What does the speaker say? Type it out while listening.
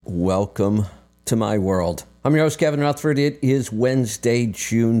welcome to my world. I'm your host, Kevin Rutherford. It is Wednesday,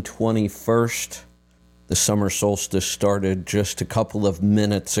 June 21st. The summer solstice started just a couple of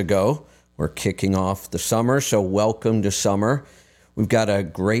minutes ago. We're kicking off the summer, so welcome to summer. We've got a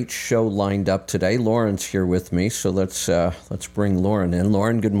great show lined up today. Lauren's here with me, so let's bring Lauren in.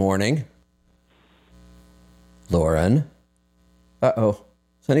 Lauren, good morning. Lauren? Uh-oh.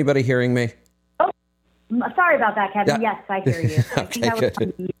 Is anybody hearing me? Sorry about that, Kevin. Yeah. Yes, I hear you.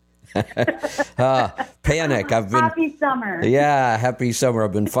 Panic. Happy summer. Yeah, happy summer.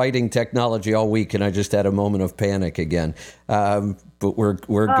 I've been fighting technology all week, and I just had a moment of panic again. But we're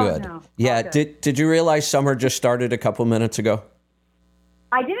good. No. Yeah. Good. Did you realize summer just started a couple minutes ago?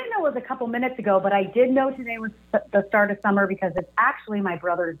 I didn't know it was a couple minutes ago, but I did know today was the start of summer because it's actually my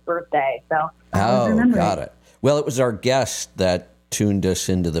brother's birthday. So got it. Well, it was our guest that tuned us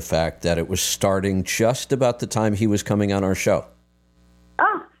into the fact that it was starting just about the time he was coming on our show.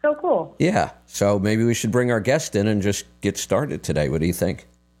 Oh, so cool. Yeah. So maybe we should bring our guest in and just get started today. What do you think?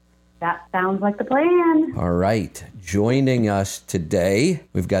 That sounds like the plan. All right. Joining us today,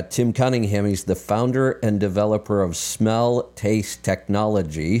 we've got Tim Cunningham. He's the founder and developer of Smell Taste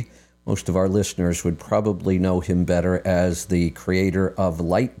Technology. Most of our listeners would probably know him better as the creator of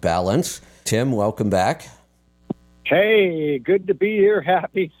Light Balance. Tim, welcome back. Hey, good to be here.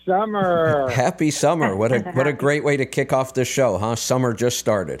 Happy summer. Happy summer. What a great way to kick off the show, huh? Summer just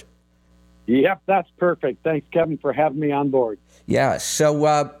started. Yep, that's perfect. Thanks, Kevin, for having me on board. Yeah,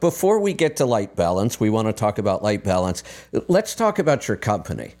 so before we get to Light Balance, we want to talk about Light Balance. Let's talk about your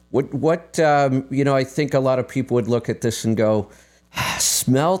company. What I think a lot of people would look at this and go,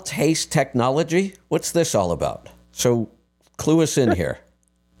 Smell Taste Technology? What's this all about? So clue us in here.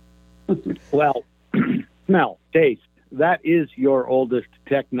 Well, smell, taste, that is your oldest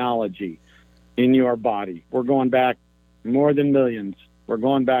technology in your body. We're going back more than millions. We're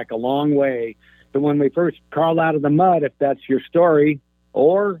going back a long way to when we first crawled out of the mud, if that's your story,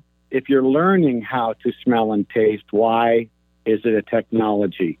 or if you're learning how to smell and taste, why is it a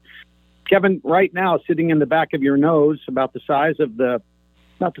technology? Kevin, right now, sitting in the back of your nose, about the size of the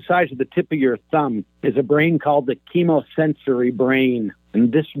tip of your thumb, is a brain called the chemosensory brain.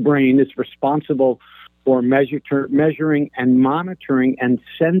 And this brain is responsible for measuring and monitoring and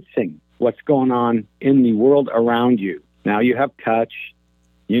sensing what's going on in the world around you. Now you have touch,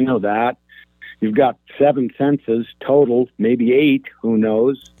 you know that. You've got 7 senses total, maybe 8, who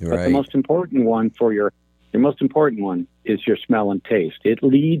knows? Right. But the most important one is your smell and taste. It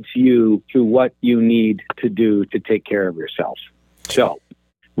leads you to what you need to do to take care of yourself. So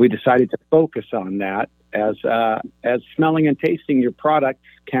we decided to focus on that as smelling and tasting your products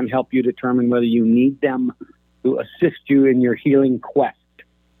can help you determine whether you need them to assist you in your healing quest.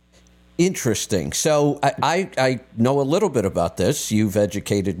 Interesting. So I know a little bit about this. You've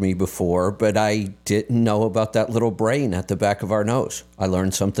educated me before, but I didn't know about that little brain at the back of our nose. I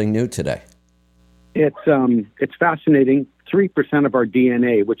learned something new today. It's fascinating. 3% of our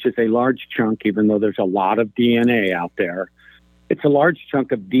DNA, which is a large chunk, even though there's a lot of DNA out there, it's a large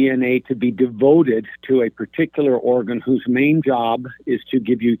chunk of DNA to be devoted to a particular organ whose main job is to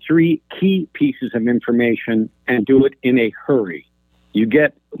give you 3 key pieces of information and do it in a hurry.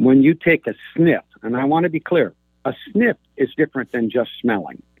 When you take a sniff, and I want to be clear, a sniff is different than just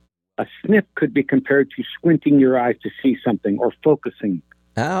smelling. A sniff could be compared to squinting your eyes to see something or focusing.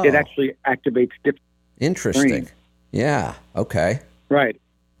 Oh. It actually activates different. Interesting. Brain. Yeah. Okay. Right.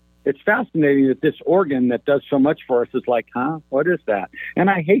 It's fascinating that this organ that does so much for us is like, what is that? And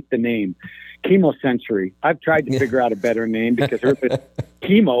I hate the name, chemosensory. I've tried to figure out a better name because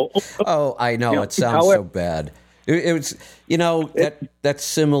chemo. Oh, I know. It sounds so bad. It was, that's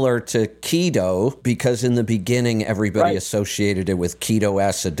similar to keto because in the beginning, everybody associated it with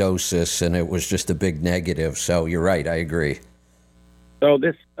ketoacidosis and it was just a big negative. So you're right. I agree. So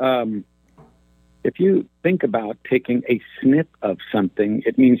this, if you think about taking a sniff of something,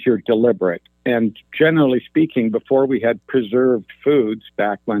 it means you're deliberate. And generally speaking, before we had preserved foods,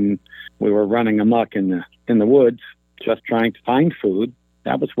 back when we were running amok in the woods, just trying to find food,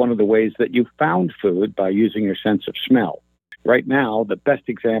 that was one of the ways that you found food, by using your sense of smell. Right now, the best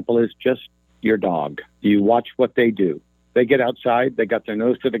example is just your dog. You watch what they do. They get outside, they got their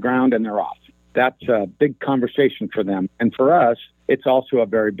nose to the ground, and they're off. That's a big conversation for them. And for us, it's also a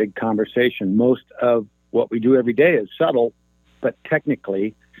very big conversation. Most of what we do every day is subtle, but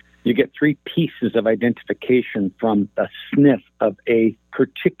technically, you get 3 pieces of identification from a sniff of a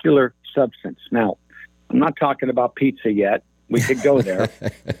particular substance. Now, I'm not talking about pizza yet. We could go there.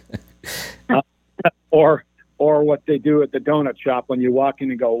 Or what they do at the donut shop when you walk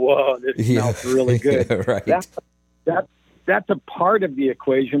in and go, whoa, this smells really good. Right. that's a part of the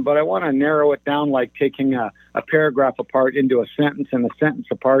equation, but I want to narrow it down like taking a paragraph apart into a sentence and a sentence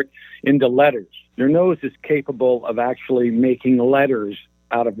apart into letters. Your nose is capable of actually making letters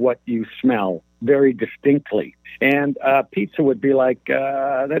out of what you smell very distinctly. And pizza would be like,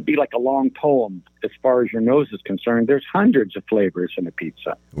 that'd be like a long poem as far as your nose is concerned. There's hundreds of flavors in a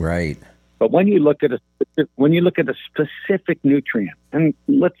pizza. Right. But when you look at a specific nutrient, and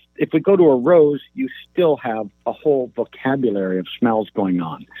if we go to a rose, you still have a whole vocabulary of smells going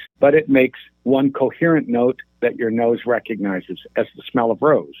on. But it makes one coherent note that your nose recognizes as the smell of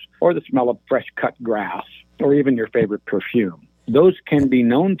rose, or the smell of fresh cut grass, or even your favorite perfume. Those can be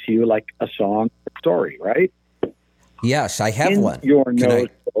known to you like a song or story, right? Yes, I have In one. your nose.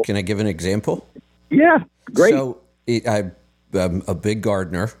 Can I give an example? Yeah, great. So I'm a big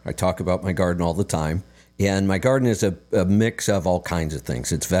gardener. I talk about my garden all the time. And my garden is a mix of all kinds of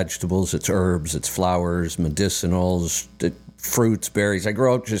things. It's vegetables, it's herbs, it's flowers, medicinals, fruits, berries. I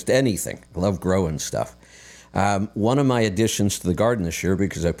grow just anything. I love growing stuff. One of my additions to the garden this year,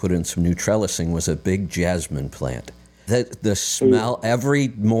 because I put in some new trellising, was a big jasmine plant. The smell every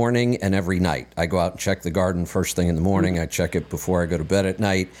morning and every night. I go out and check the garden first thing in the morning. I check it before I go to bed at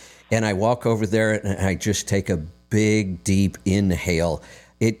night. And I walk over there and I just take a big, deep inhale.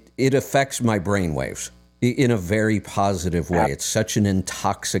 It affects my brain waves in a very positive way. It's such an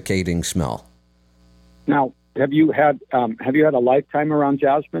intoxicating smell. Now, have you had a lifetime around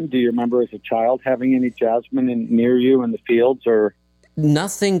jasmine? Do you remember as a child having any jasmine near you in the fields or?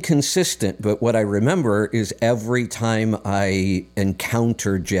 Nothing consistent, but what I remember is every time I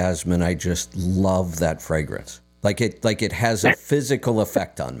encounter jasmine, I just love that fragrance. Like it has a physical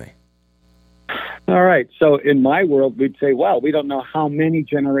effect on me. All right. So in my world, we'd say, well, we don't know how many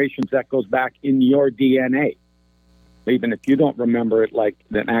generations that goes back in your DNA. Even if you don't remember it like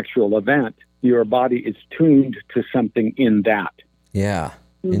an actual event, your body is tuned to something in that. Yeah.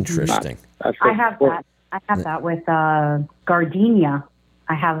 Interesting. I have that. I have that with gardenia.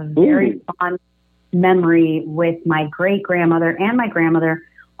 I have a very fond memory with my great-grandmother and my grandmother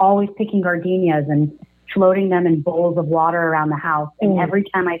always picking gardenias and floating them in bowls of water around the house. And every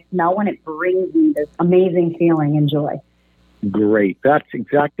time I smell one, it brings me this amazing feeling and joy. Great. That's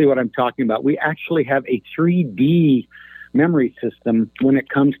exactly what I'm talking about. We actually have a 3D memory system when it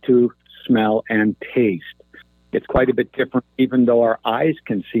comes to smell and taste. It's quite a bit different. Even though our eyes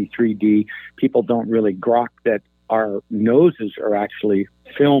can see 3D, people don't really grok that our noses are actually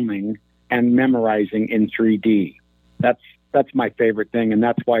filming and memorizing in 3D. That's my favorite thing, and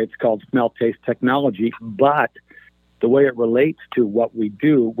that's why it's called smell taste technology. But the way it relates to what we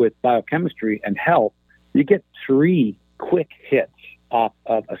do with biochemistry and health, you get 3 quick hits off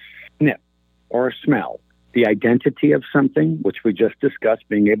of a sniff or a smell. The identity of something, which we just discussed,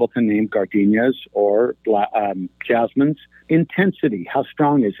 being able to name gardenias or jasmines. Intensity, how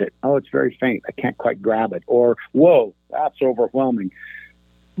strong is it? Oh, it's very faint. I can't quite grab it. Or, whoa, that's overwhelming.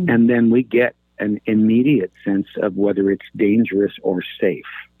 And then we get an immediate sense of whether it's dangerous or safe.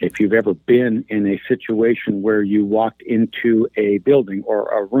 If you've ever been in a situation where you walked into a building or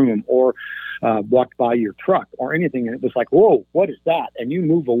a room or walked by your truck or anything, and it was like, whoa, what is that? And you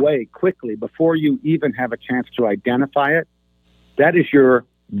move away quickly before you even have a chance to identify it, that is your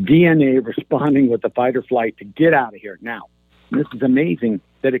DNA responding with the fight or flight to get out of here now. And this is amazing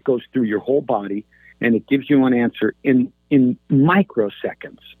that it goes through your whole body and it gives you an answer in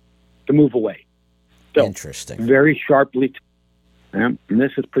microseconds to move away. So, interesting. Very sharply. And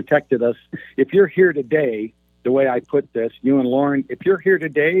this has protected us. If you're here today, the way I put this, you and Lauren, if you're here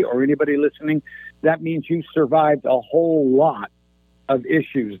today or anybody listening, that means you survived a whole lot of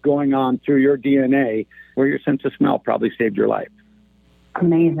issues going on through your DNA where your sense of smell probably saved your life.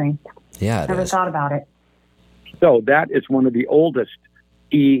 Amazing. Yeah, Never thought about it. So that is one of the oldest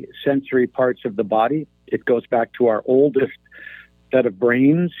sensory parts of the body. It goes back to our oldest set of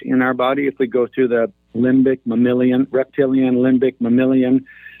brains in our body. If we go through the limbic, mammalian, reptilian, limbic, mammalian,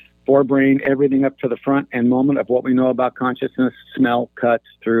 forebrain, everything up to the front and moment of what we know about consciousness, smell cuts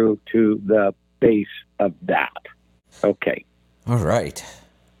through to the base of that. Okay. All right.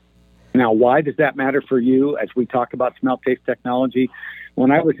 Now, why does that matter for you as we talk about smell taste technology?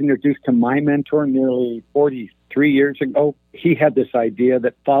 When I was introduced to my mentor nearly 43 years ago, he had this idea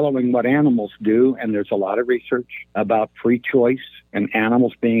that following what animals do, and there's a lot of research about free choice and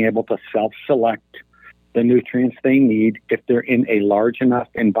animals being able to self-select the nutrients they need if they're in a large enough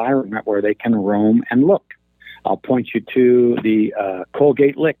environment where they can roam and look. I'll point you to the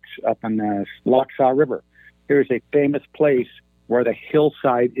Colgate Licks up in the Lochsa River. Here's a famous place where the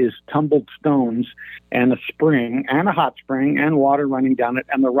hillside is tumbled stones and a spring and a hot spring and water running down it,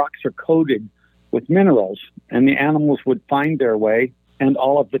 and the rocks are coated with minerals, and the animals would find their way, and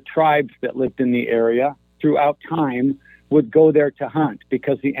all of the tribes that lived in the area throughout time would go there to hunt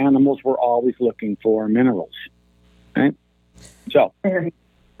because the animals were always looking for minerals. Right? So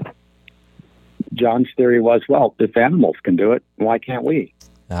John's theory was, well, if animals can do it, why can't we?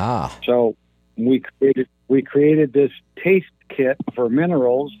 So we created this taste kit for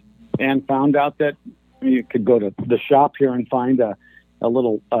minerals and found out that you could go to the shop here and find a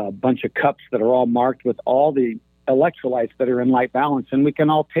little bunch of cups that are all marked with all the electrolytes that are in light balance, and we can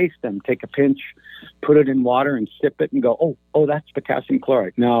all taste them. Take a pinch, put it in water and sip it and go, oh, that's potassium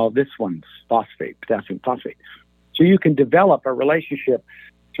chloride. No, this one's phosphate, potassium phosphate. So you can develop a relationship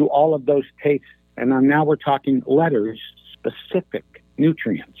to all of those tastes. And now we're talking letters, specific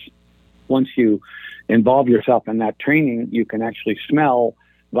nutrients. Once you involve yourself in that training, you can actually smell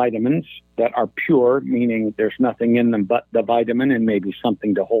vitamins that are pure, meaning there's nothing in them but the vitamin and maybe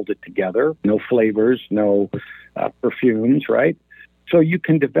something to hold it together. No flavors, no perfumes, right? So you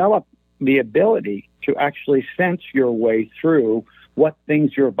can develop the ability to actually sense your way through what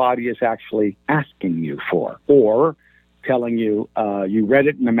things your body is actually asking you for, or telling you, you read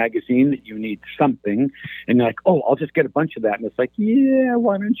it in a magazine that you need something, and you're like, oh, I'll just get a bunch of that. And it's like, yeah,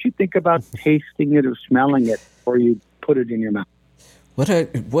 why don't you think about tasting it or smelling it before you put it in your mouth? What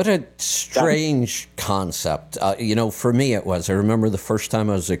a strange concept. For me it was. I remember the first time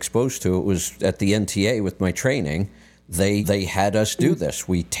I was exposed to it was at the NTA with my training. They had us do this.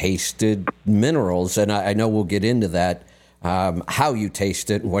 We tasted minerals, and I know we'll get into that, how you taste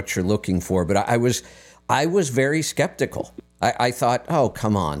it and what you're looking for. But I was very skeptical. I thought, oh,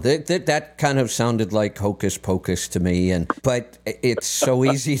 come on. That kind of sounded like hocus pocus to me. But it's so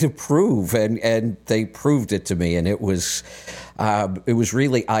easy to prove, and they proved it to me, and it was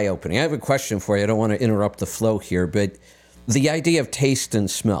really eye-opening. I have a question for you. I don't want to interrupt the flow here, but the idea of taste and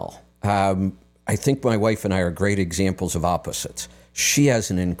smell, I think my wife and I are great examples of opposites. She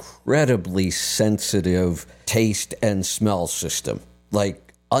has an incredibly sensitive taste and smell system,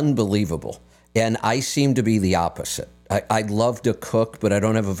 like unbelievable. And I seem to be the opposite. I love to cook, but I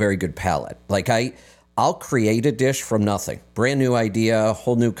don't have a very good palate. Like I'll create a dish from nothing. Brand new idea,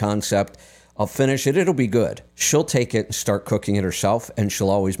 whole new concept. I'll finish it. It'll be good. She'll take it and start cooking it herself, and she'll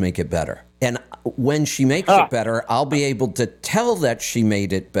always make it better. And when she makes it better, I'll be able to tell that she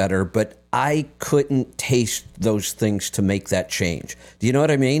made it better, but I couldn't taste those things to make that change. Do you know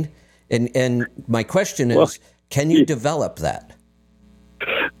what I mean? And my question is, can you develop that?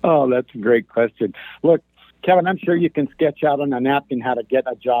 Oh, that's a great question. Look, Kevin, I'm sure you can sketch out on a napkin how to get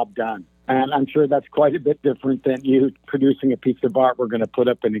a job done. And I'm sure that's quite a bit different than you producing a piece of art we're going to put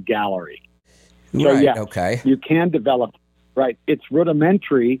up in a gallery. So, right, yeah, okay. You can develop, right? It's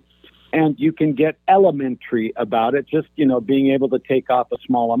rudimentary, and you can get elementary about it, just, being able to take off a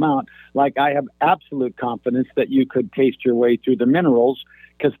small amount. Like, I have absolute confidence that you could taste your way through the minerals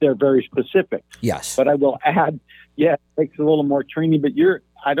because they're very specific. Yes. But I will add, it takes a little more training, but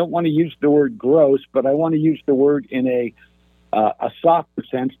I don't want to use the word gross, but I want to use the word in a softer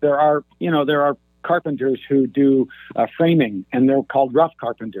sense. There are carpenters who do framing, and they're called rough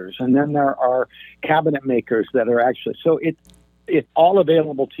carpenters. And then there are cabinet makers that are actually, so it's all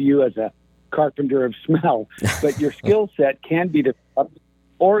available to you as a carpenter of smell, but your skill set can be developed,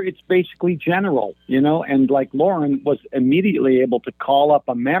 or it's basically general, and like Lauren was immediately able to call up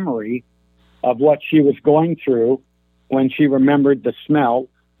a memory of what she was going through when she remembered the smell.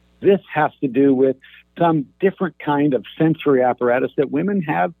 This has to do with some different kind of sensory apparatus that women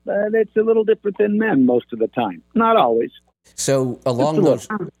have that's a little different than men most of the time. Not always. So along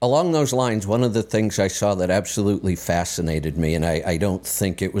those lines, one of the things I saw that absolutely fascinated me, and I don't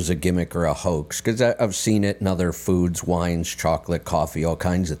think it was a gimmick or a hoax, because I've seen it in other foods, wines, chocolate, coffee, all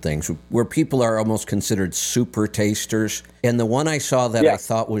kinds of things, where people are almost considered super tasters. And the one I saw that I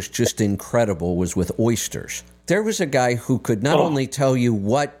thought was just incredible was with oysters. There was a guy who could not only tell you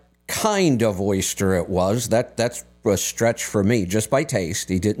what kind of oyster it was, that's a stretch for me, just by taste.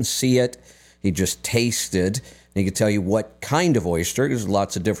 He didn't see it, he just tasted. He could tell you what kind of oyster, because there's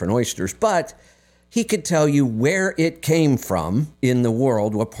lots of different oysters, but he could tell you where it came from in the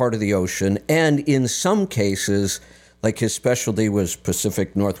world, what part of the ocean, and in some cases, like his specialty was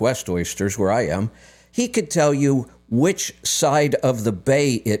Pacific Northwest oysters, where I am, he could tell you which side of the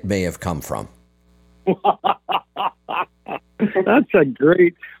bay it may have come from. That's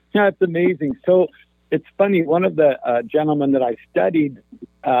amazing. So it's funny, one of the gentlemen that I studied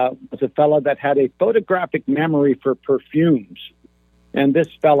was a fellow that had a photographic memory for perfumes. And this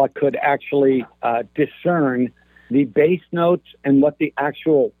fella could actually discern the base notes and what the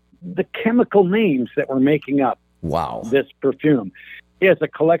chemical names that were making up this perfume. He has a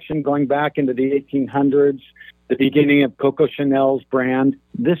collection going back into the 1800s, the beginning of Coco Chanel's brand.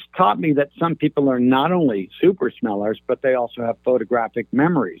 This taught me that some people are not only super smellers, but they also have photographic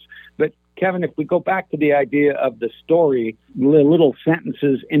memories. But Kevin, if we go back to the idea of the story, the little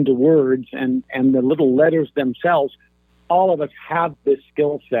sentences into words and the little letters themselves, all of us have this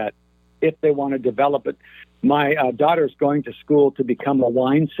skill set if they want to develop it. My daughter's going to school to become a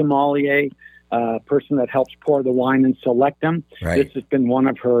wine sommelier, person that helps pour the wine and select them. Right. This has been one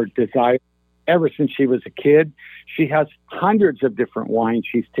of her desires ever since she was a kid. She has hundreds of different wines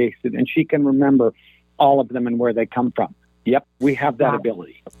she's tasted, and she can remember all of them and where they come from. Yep, we have that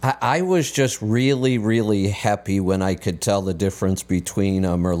ability. I was just really, really happy when I could tell the difference between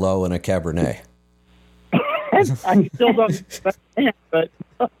a Merlot and a Cabernet. I still don't understand, but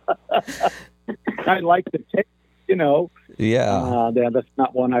I like the taste, Yeah. That's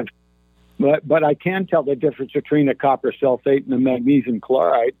not one I've... But I can tell the difference between a copper sulfate and a magnesium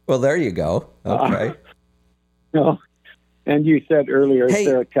chloride. Well, there you go. Okay. And you said earlier, Hey, is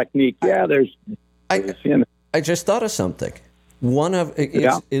there a technique? Yeah, I just thought of something.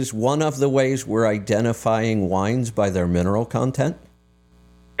 Is one of the ways we're identifying wines by their mineral content?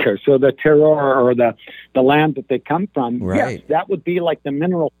 Okay, so the terroir or the land that they come from, right. Yes, that would be like the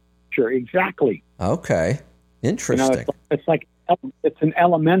mineral picture, exactly. Okay, interesting. It's an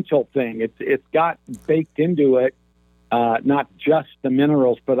elemental thing. It's got baked into it, not just the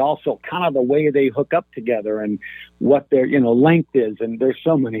minerals, but also kind of the way they hook up together and what their length is. And there's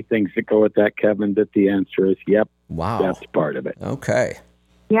so many things that go with that, Kevin, that the answer is yep. Wow, that's part of it. Okay.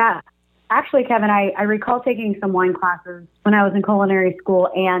 Yeah. Actually, Kevin, I recall taking some wine classes when I was in culinary school,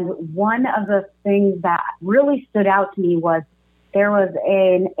 and one of the things that really stood out to me was there was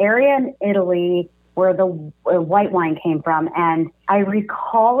an area in Italy where the white wine came from, and I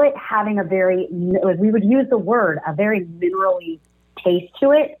recall it having we would use the word, a very minerally taste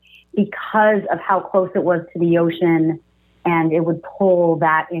to it because of how close it was to the ocean, and it would pull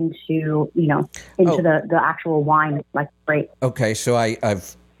that into the actual wine like great. Okay, so I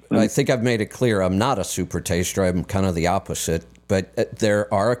think I've made it clear I'm not a super taster. I'm kind of the opposite. But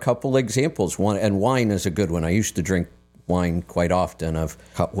there are a couple examples. Wine is a good one. I used to drink wine quite often. I've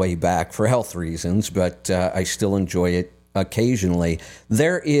cut way back for health reasons, but I still enjoy it occasionally.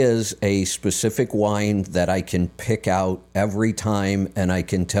 There is a specific wine that I can pick out every time, and I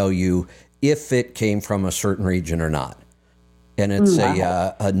can tell you if it came from a certain region or not. And it's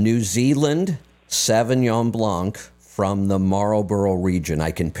a New Zealand Sauvignon Blanc from the Marlborough region.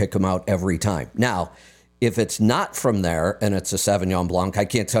 I can pick them out every time. Now, if it's not from there and it's a Sauvignon Blanc, I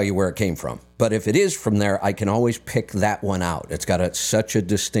can't tell you where it came from. But if it is from there, I can always pick that one out. It's got such a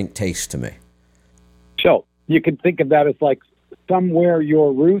distinct taste to me. So you can think of that as like somewhere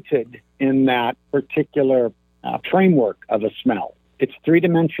you're rooted in that particular framework of a smell. It's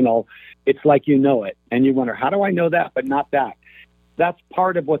three-dimensional. It's like you know it. And you wonder, how do I know that but not that? That's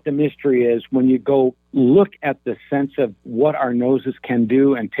part of what the mystery is when you go look at the sense of what our noses can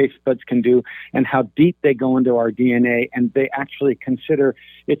do and taste buds can do and how deep they go into our DNA, and they actually consider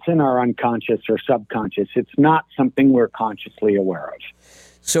it's in our unconscious or subconscious. It's not something we're consciously aware of.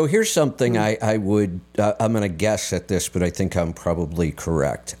 So here's something I'm going to guess at this, but I think I'm probably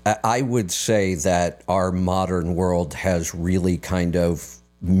correct. I would say that our modern world has really kind of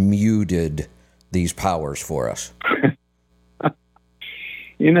muted these powers for us.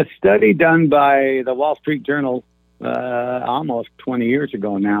 In a study done by the Wall Street Journal almost 20 years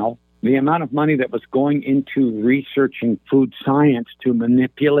ago now, the amount of money that was going into researching food science to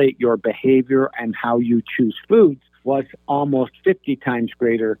manipulate your behavior and how you choose foods was almost 50 times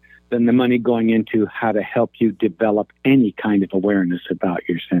greater than the money going into how to help you develop any kind of awareness about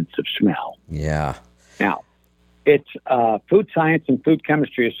your sense of smell. Yeah. Now, it's food science and food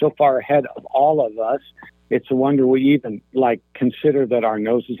chemistry is so far ahead of all of us. It's a wonder we even consider that our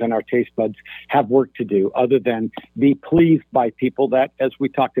noses and our taste buds have work to do other than be pleased by people that, as we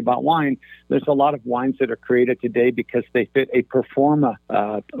talked about wine, there's a lot of wines that are created today because they fit a performa,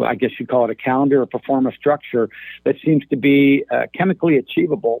 I guess you call it a calendar or performa structure that seems to be chemically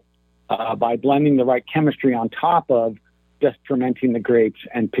achievable by blending the right chemistry on top of just fermenting the grapes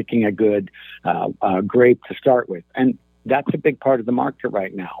and picking a good grape to start with. And that's a big part of the market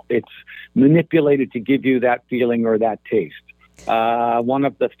right now. It's manipulated to give you that feeling or that taste. One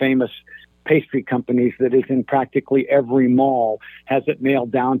of the famous pastry companies that is in practically every mall has it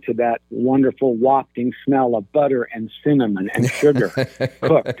nailed down to that wonderful wafting smell of butter and cinnamon and sugar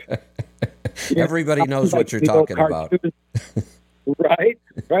cooked. Everybody knows what you're talking about. Right?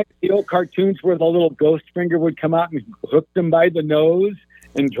 The old cartoons where the little ghost finger would come out and hook them by the nose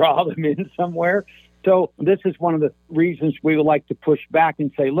and draw them in somewhere. So this is one of the reasons we would like to push back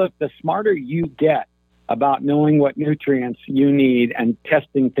and say, look, the smarter you get about knowing what nutrients you need and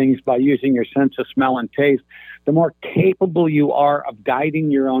testing things by using your sense of smell and taste, the more capable you are of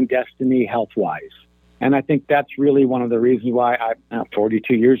guiding your own destiny health-wise. And I think that's really one of the reasons why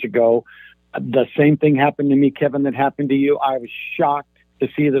 42 years ago, the same thing happened to me, Kevin, that happened to you. I was shocked to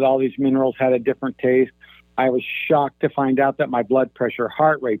see that all these minerals had a different taste. I was shocked to find out that my blood pressure,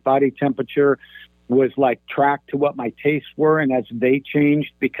 heart rate, body temperature was like tracked to what my tastes were, and as they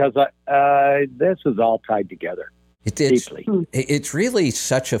changed, because this is all tied together deeply. It's really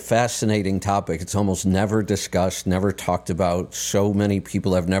such a fascinating topic. It's almost never discussed, never talked about. So many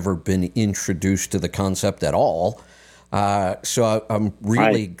people have never been introduced to the concept at all. So I'm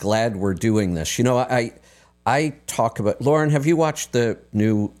really glad we're doing this. You know, I talk about, Lauren, have you watched the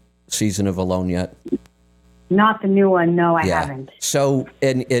new season of Alone yet? Not the new one. No, I haven't. So,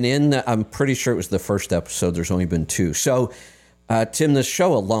 and I'm pretty sure it was the first episode. There's only been 2. So, Tim, the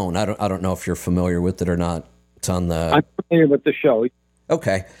show Alone, I don't know if you're familiar with it or not. It's on the... I'm familiar with the show.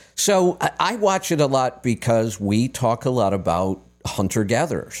 Okay. So I watch it a lot because we talk a lot about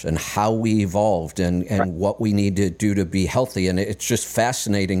hunter-gatherers and how we evolved and what we need to do to be healthy. And it's just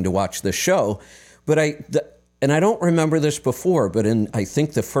fascinating to watch the show. But I don't remember this before, but in, I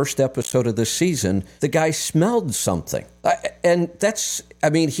think, the first episode of this season, the guy smelled something. And that's,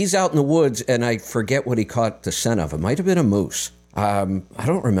 I mean, he's out in the woods, and I forget what he caught the scent of. It might have been a moose. I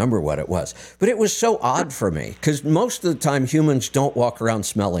don't remember what it was. But it was so odd for me, because most of the time, humans don't walk around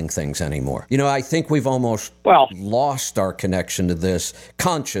smelling things anymore. You know, I think we've almost lost our connection to this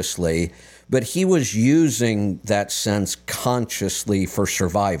consciously. But he was using that sense consciously for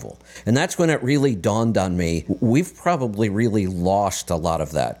survival. And that's when it really dawned on me, we've probably really lost a lot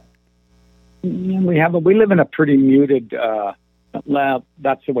of that. We live in a pretty muted,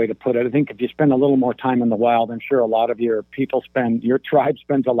 that's the way to put it. I think if you spend a little more time in the wild, I'm sure a lot of your tribe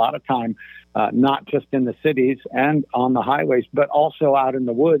spends a lot of time, not just in the cities and on the highways, but also out in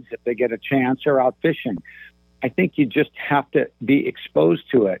the woods if they get a chance, or out fishing. I think you just have to be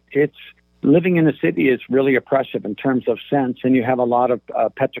exposed to it. Living in a city is really oppressive in terms of sense, and you have a lot of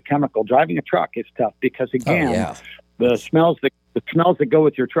petrochemical. Driving a truck is tough because, again, the smells that go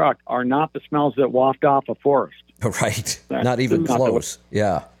with your truck are not the smells that waft off a forest. Right. Not even close.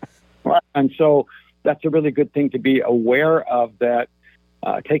 Yeah. Right. And so that's a really good thing to be aware of, that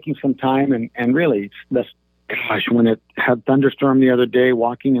taking some time and really, when it had thunderstorm the other day,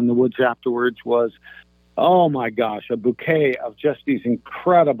 walking in the woods afterwards was, oh my gosh, a bouquet of just these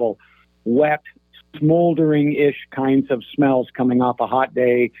incredible wet, smoldering-ish kinds of smells coming off a hot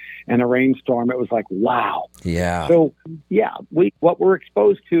day and a rainstorm. It was like, wow. Yeah. So, what we're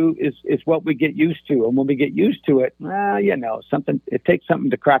exposed to is what we get used to. And when we get used to it, it takes something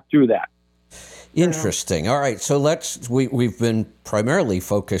to crack through that. Interesting. All right. So we've been primarily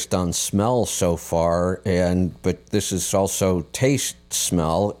focused on smell so far, but this is also taste,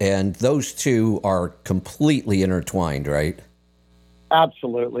 smell, and those two are completely intertwined, right?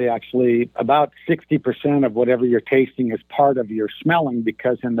 Absolutely. Actually, about 60% of whatever you're tasting is part of your smelling,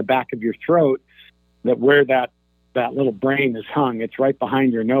 because in the back of your throat, where that little brain is hung, it's right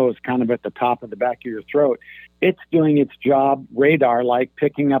behind your nose, kind of at the top of the back of your throat. It's doing its job, radar-like,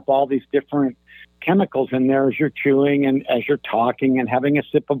 picking up all these different chemicals in there as you're chewing and as you're talking and having a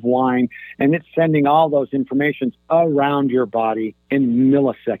sip of wine. And it's sending all those informations around your body in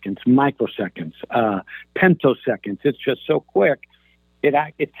milliseconds, microseconds, pentoseconds. It's just so quick.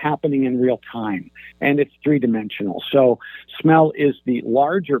 It's happening in real time, and it's three-dimensional. So smell is the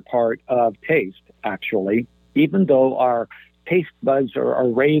larger part of taste, actually, even though our taste buds are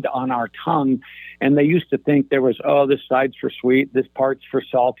arrayed on our tongue, and they used to think there was, this side's for sweet, this part's for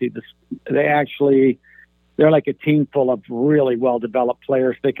salty. They're like a team full of really well-developed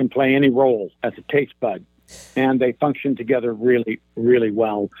players. They can play any role as a taste bud, and they function together really, really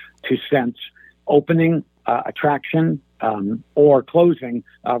well to sense opening, attraction, or closing,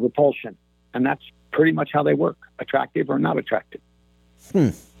 repulsion. And that's pretty much how they work, attractive or not attractive.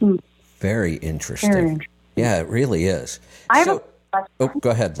 Very interesting. Yeah, it really is. Go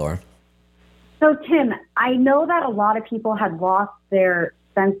ahead, Laura. So, Tim, I know that a lot of people had lost their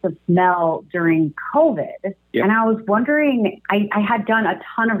sense of smell during COVID. Yep. And I was wondering, I had done a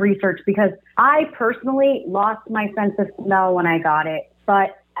ton of research because I personally lost my sense of smell when I got it,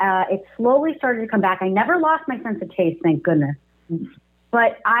 but it slowly started to come back. I never lost my sense of taste, thank goodness.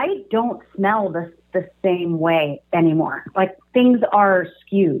 But I don't smell the same way anymore. Like, things are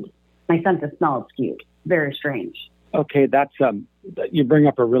skewed. My sense of smell is skewed. Very strange. Okay, you bring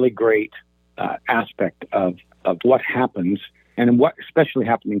up a really great aspect of what happens and what especially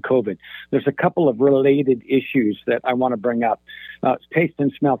happened in COVID. There's a couple of related issues that I want to bring up. Taste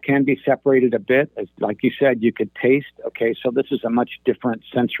and smell can be separated a bit. As, like you said, you could taste. Okay, so this is a much different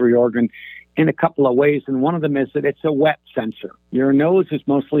sensory organ in a couple of ways, and one of them is that it's a wet sensor. Your nose is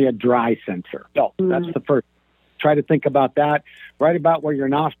mostly a dry sensor. So that's the first. Try to think about that. Right about where your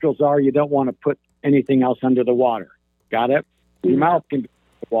nostrils are, you don't want to put anything else under the water. Got it? Your mouth can be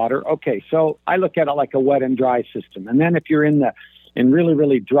water. Okay, so I look at it like a wet and dry system. And then if you're in really,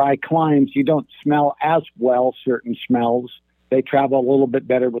 really dry climes, you don't smell as well certain smells. They travel a little bit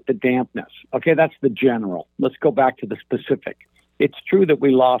better with the dampness. Okay, that's the general. Let's go back to the specific. It's true that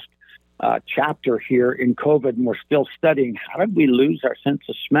we lost a chapter here in COVID, and we're still studying how did we lose our sense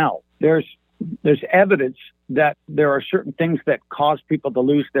of smell. There's evidence that there are certain things that cause people to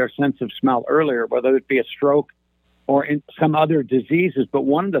lose their sense of smell earlier, whether it be a stroke or in some other diseases. But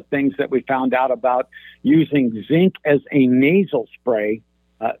one of the things that we found out about using zinc as a nasal spray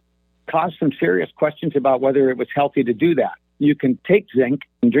caused some serious questions about whether it was healthy to do that. You can take zinc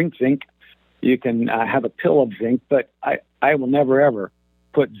and drink zinc. You can have a pill of zinc, but I will never, ever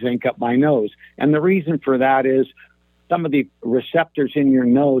put zinc up my nose. And the reason for that is some of the receptors in your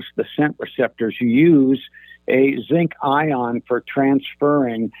nose, the scent receptors, use a zinc ion for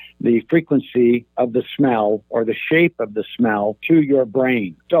transferring the frequency of the smell or the shape of the smell to your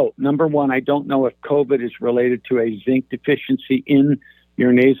brain. So, number one, I don't know if COVID is related to a zinc deficiency in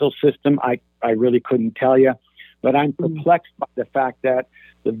your nasal system. I really couldn't tell you, but I'm perplexed by the fact that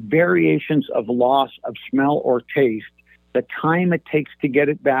the variations of loss of smell or taste, the time it takes to get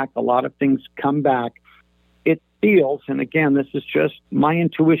it back, a lot of things come back. It feels, and again, this is just my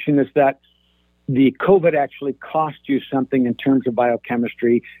intuition, is that the COVID actually cost you something in terms of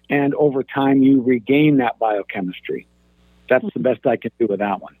biochemistry, and over time you regain that biochemistry. That's the best I can do with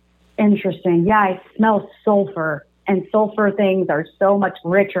that one. Interesting. Yeah, I smell sulfur, and sulfur things are so much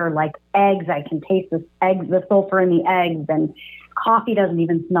richer, like eggs. I can taste the sulfur in the eggs, and coffee doesn't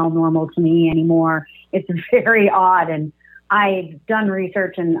even smell normal to me anymore. It's very odd, and I've done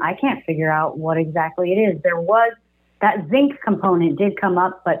research, and I can't figure out what exactly it is. There was that zinc component did come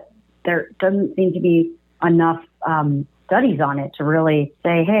up, but there doesn't seem to be enough studies on it to really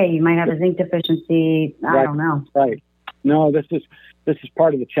say, hey, you might have a zinc deficiency. I don't know. Right. No, this is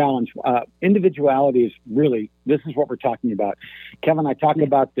part of the challenge. Individuality is really, this is what we're talking about. Kevin, I talk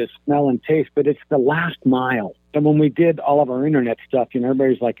about this smell and taste, but it's the last mile. And when we did all of our internet stuff,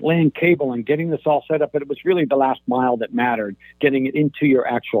 everybody's like laying cable and getting this all set up, but it was really the last mile that mattered, getting it into your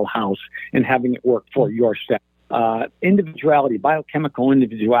actual house and having it work for your set. Individuality, biochemical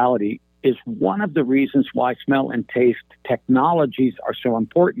individuality, is one of the reasons why smell and taste technologies are so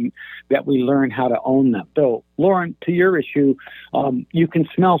important, that we learn how to own them. So, Lauren, to your issue, you can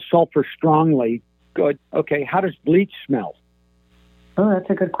smell sulfur strongly. Good. Okay. How does bleach smell? Oh, that's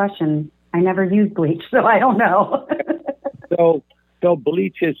a good question. I never use bleach, so I don't know. So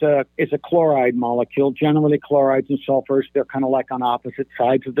bleach is a chloride molecule. Generally, chlorides and sulfurs, they're kind of like on opposite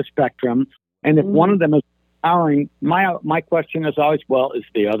sides of the spectrum. And if one of them is powering, my question is always, well, is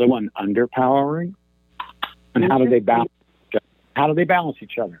the other one underpowering? And how do they balance? How do they balance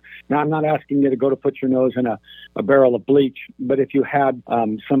each other? Now, I'm not asking you to go to put your nose in a barrel of bleach, but if you had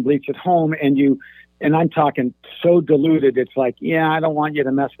some bleach at home and I'm talking so diluted, it's like, I don't want you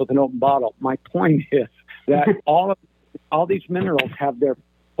to mess with an open bottle. My point is that all these minerals have their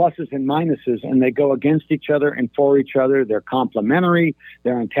pluses and minuses, and they go against each other and for each other. They're complementary.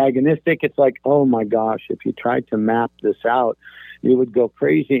 They're antagonistic. It's like, oh my gosh, if you tried to map this out, you would go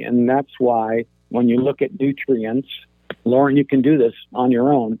crazy. And that's why when you look at nutrients, Lauren, you can do this on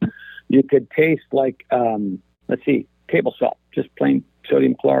your own. You could taste like, table salt, just plain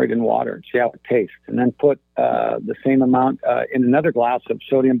sodium chloride in water and see how it tastes. And then put the same amount in another glass of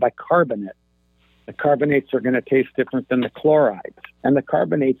sodium bicarbonate. The carbonates are going to taste different than the chlorides, and the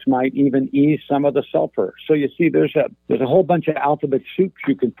carbonates might even ease some of the sulfur. So you see, there's a whole bunch of alphabet soups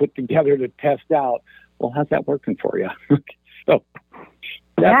you can put together to test out. Well, how's that working for you? So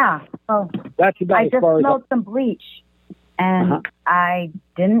that's about as far as I smelled some bleach, and I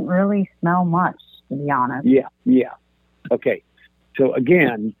didn't really smell much, to be honest. Yeah. Okay. So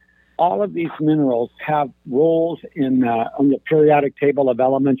again, all of these minerals have roles on the periodic table of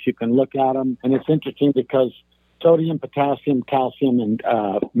elements. You can look at them, and it's interesting because sodium, potassium, calcium, and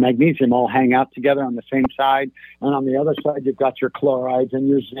magnesium all hang out together on the same side. And on the other side, you've got your chlorides and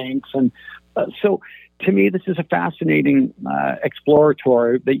your zincs. And so to me, this is a fascinating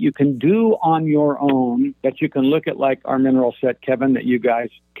exploratory that you can do on your own, that you can look at like our mineral set, Kevin, that you guys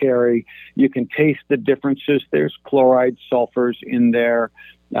carry. You can taste the differences. There's chlorides, sulfurs in there.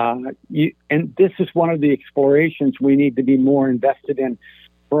 And this is one of the explorations we need to be more invested in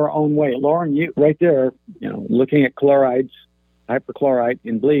for our own way. Lauren, you right there, looking at chlorides, hyperchlorite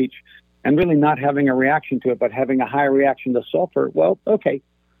in bleach, and really not having a reaction to it, but having a high reaction to sulfur. Well, okay.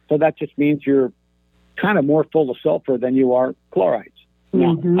 So that just means you're kind of more full of sulfur than you are chlorides.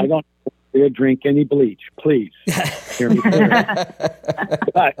 Now, I don't drink any bleach, please. Hear me clear.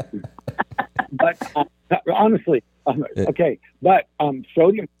 but honestly, okay. But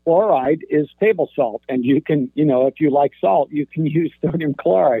sodium chloride is table salt, and you can, if you like salt, you can use sodium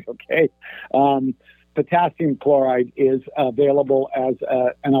chloride. Okay. Potassium chloride is available as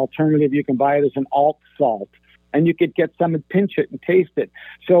an alternative. You can buy it as an alt salt, and you could get some and pinch it and taste it.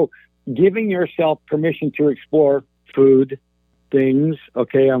 So giving yourself permission to explore food, things,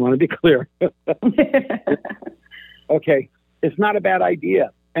 okay, I want to be clear. Okay, it's not a bad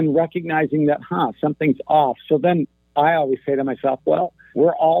idea. And recognizing that, something's off. So then I always say to myself, well,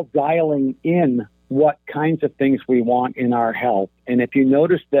 we're all dialing in what kinds of things we want in our health. And if you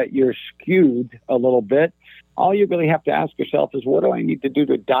notice that you're skewed a little bit, all you really have to ask yourself is, what do I need to do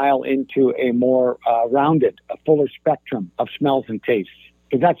to dial into a more rounded, a fuller spectrum of smells and tastes?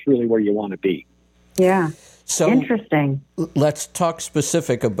 Because that's really where you want to be. Yeah. So interesting. Let's talk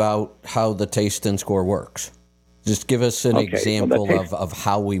specific about how the taste and score works. Just give us an example of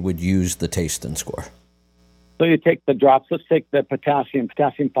how we would use the taste and score. So you take the drops. Let's take the potassium.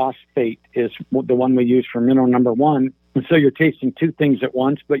 Potassium phosphate is the one we use for mineral number 1. And so you're tasting two things at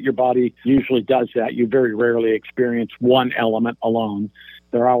once, but your body usually does that. You very rarely experience one element alone.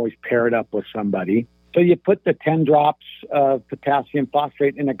 They're always paired up with somebody. So you put the 10 drops of potassium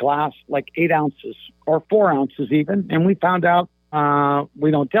phosphate in a glass, like 8 ounces or 4 ounces even. And we found out,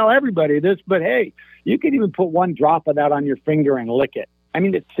 we don't tell everybody this, but hey, you can even put 1 drop of that on your finger and lick it. I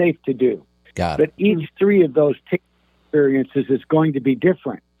mean, it's safe to do. Got it. But each 3 of those experiences is going to be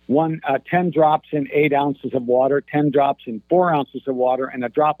different. 10 drops in 8 ounces of water, 10 drops in 4 ounces of water, and a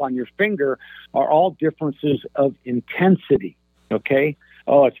drop on your finger are all differences of intensity, okay?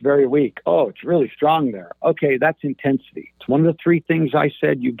 Oh, it's very weak. Oh, it's really strong there. Okay, that's intensity. It's one of the 3 things I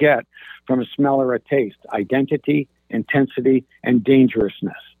said you get from a smell or a taste: identity, intensity, and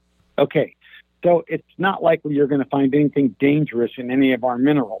dangerousness. Okay, so it's not likely you're going to find anything dangerous in any of our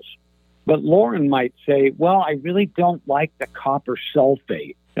minerals. But Lauren might say, well, I really don't like the copper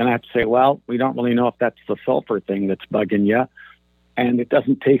sulfate. And I'd say, well, we don't really know if that's the sulfur thing that's bugging you. And it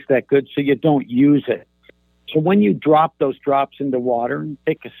doesn't taste that good, so you don't use it. So when you drop those drops into water and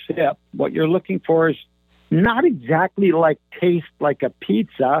take a sip, what you're looking for is not exactly like taste like a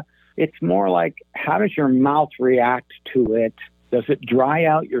pizza. It's more like, how does your mouth react to it? Does it dry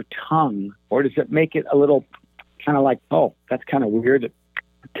out your tongue? Or does it make it a little kind of like, oh, that's kind of weird. It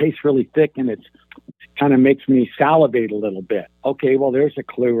tastes really thick and it's kind of makes me salivate a little bit. Okay, well, there's a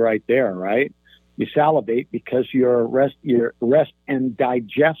clue right there, right? You salivate because your rest and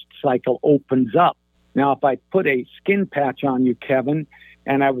digest cycle opens up. Now, if I put a skin patch on you, Kevin,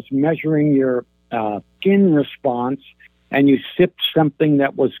 and I was measuring your skin response, and you sipped something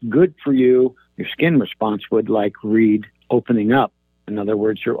that was good for you, your skin response would read opening up. In other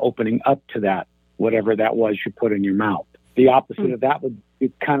words, you're opening up to that, whatever that was you put in your mouth. The opposite of that would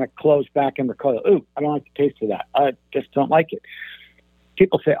be kind of close back and recoil. Ooh, I don't like the taste of that. I just don't like it.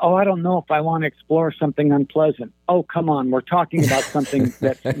 People say, oh, I don't know if I want to explore something unpleasant. Oh, come on. We're talking about something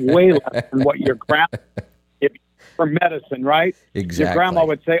that's way less than what your grandma, for medicine, right? Exactly. Your grandma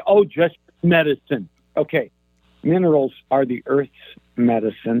would say, oh, just medicine. Okay. Minerals are the earth's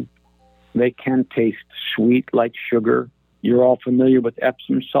medicine. They can taste sweet like sugar. You're all familiar with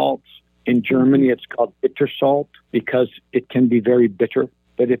Epsom salts. In Germany, it's called bitter salt because it can be very bitter.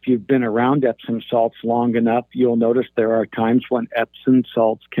 But if you've been around Epsom salts long enough, you'll notice there are times when Epsom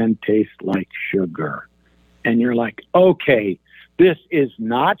salts can taste like sugar. And you're like, okay, this is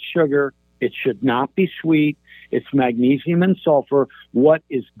not sugar. It should not be sweet. It's magnesium and sulfur. What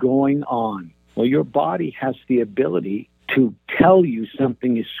is going on? Well, your body has the ability to tell you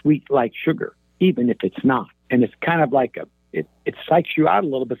something is sweet like sugar, even if it's not. And it's kind of like it psychs you out a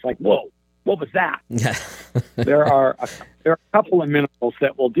little bit. It's like, whoa, what was that? There are a couple of minerals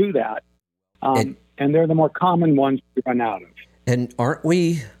that will do that, and they're the more common ones to run out of. And aren't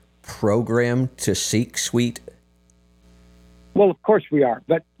we programmed to seek sweet? Well, of course we are,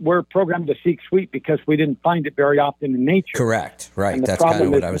 but we're programmed to seek sweet because we didn't find it very often in nature. Correct. Right. And the That's kind of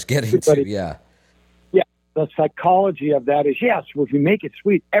problem what is I was getting to. Yeah. Yeah, the psychology of that is, yes, well, if you make it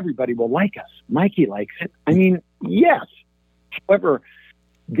sweet, everybody will like us. Mikey likes it. I mean, yes. However,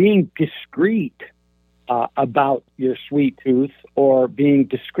 being discreet about your sweet tooth or being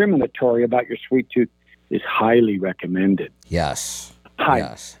discriminatory about your sweet tooth is highly recommended. Yes.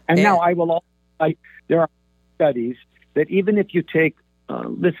 Yes. And now I will also, there are studies that even if you take,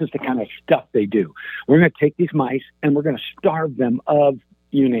 this is the kind of stuff they do. We're going to take these mice and we're going to starve them of,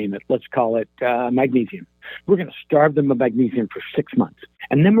 you name it, let's call it magnesium. We're going to starve them of magnesium for 6 months.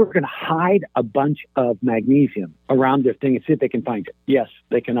 And then we're going to hide a bunch of magnesium around their thing and see if they can find it. Yes,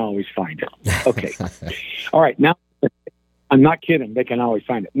 they can always find it. Okay. All right. Now, I'm not kidding. They can always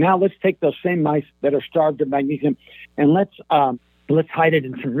find it. Now let's take those same mice that are starved of magnesium and let's hide it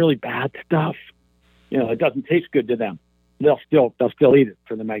in some really bad stuff. You know, it doesn't taste good to them. They'll still eat it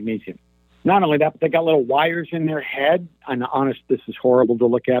for the magnesium. Not only that, but they got little wires in their head. I'm honest, this is horrible to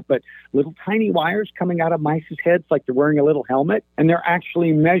look at, but little tiny wires coming out of mice's heads like they're wearing a little helmet. And they're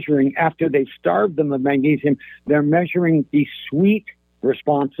actually measuring, after they've starved them of magnesium, they're measuring the sweet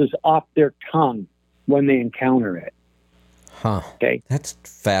responses off their tongue when they encounter it. Huh. Okay. That's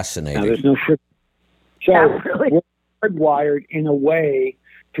fascinating. Now, there's no sugar. So we're hardwired in a way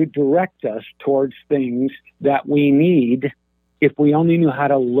to direct us towards things that we need if we only knew how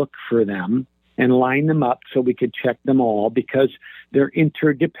to look for them and line them up so we could check them all, because they're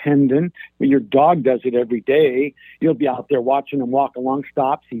interdependent. When your dog does it every day, you'll be out there watching him walk along,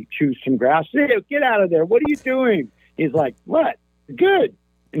 stops, he chews some grass. Hey, get out of there. What are you doing? He's like, what? Good.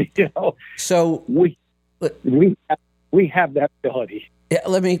 And, you know, so we have that ability. Yeah,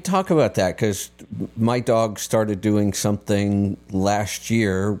 let me talk about that, because my dog started doing something last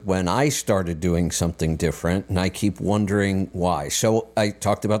year when I started doing something different, and I keep wondering why. So I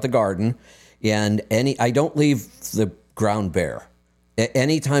talked about the garden, and I don't leave the ground bare.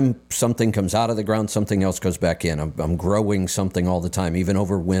 Anytime something comes out of the ground, something else goes back in. I'm growing something all the time, even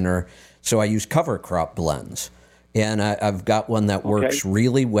over winter. So I use cover crop blends. And I've got one that works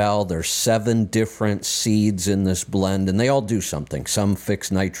really well. There's 7 different seeds in this blend, and they all do something. Some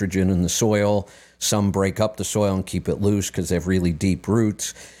fix nitrogen in the soil. Some break up the soil and keep it loose because they have really deep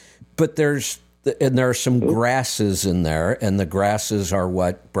roots. But there are some grasses in there, and the grasses are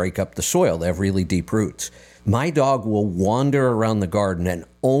what break up the soil. They have really deep roots. My dog will wander around the garden and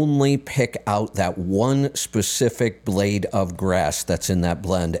only pick out that one specific blade of grass that's in that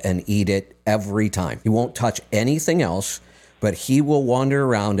blend and eat it every time. He won't touch anything else, but he will wander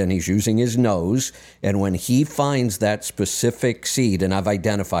around and he's using his nose. And when he finds that specific seed, and I've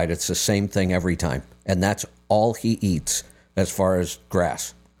identified it's the same thing every time, and that's all he eats as far as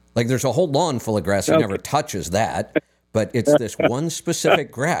grass. Like there's a whole lawn full of grass. He never touches that, but it's this one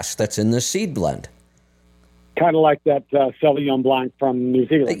specific grass that's in the seed blend. Kind of like that Sauvignon Blanc from New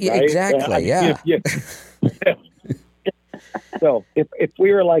Zealand, right? Exactly, yeah. So if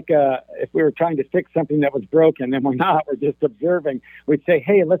we were trying to fix something that was broken, and we're not, we're just observing, we'd say,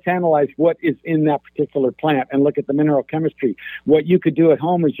 hey, let's analyze what is in that particular plant and look at the mineral chemistry. What you could do at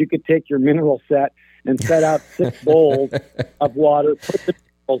home is you could take your mineral set and set out 6 bowls of water, put the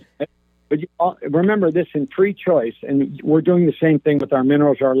minerals in it. But remember this in pre-choice, and we're doing the same thing with our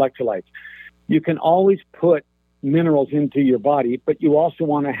minerals, our electrolytes. You can always put minerals into your body, but you also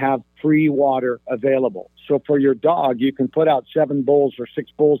want to have free water available. So for your dog, you can put out 7 bowls or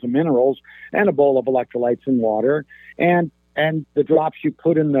 6 bowls of minerals and a bowl of electrolytes and water. And the drops you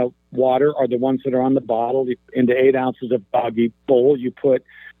put in the water are the ones that are on the bottle. Into 8 ounces of doggy bowl, you put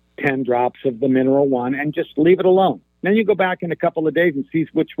 10 drops of the mineral one and just leave it alone. Then you go back in a couple of days and see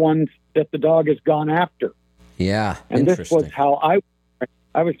which ones that the dog has gone after. Yeah, and this was how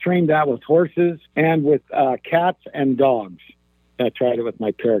I was trained that with horses and with cats and dogs. I tried it with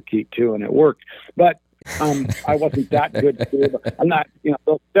my parakeet too, and it worked. But I wasn't that good. I'm not,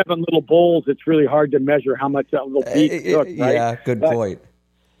 those 7 little bowls. It's really hard to measure how much that little beak took. Right? Yeah, good point.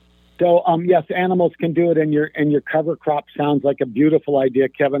 So yes, animals can do it, and your cover crop sounds like a beautiful idea,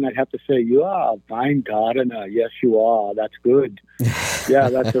 Kevin. I'd have to say you are a fine gardener. Yes, you are. That's good. Yeah,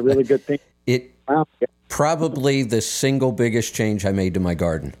 that's a really good thing. Probably the single biggest change I made to my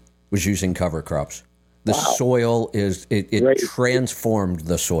garden was using cover crops. The soil it transformed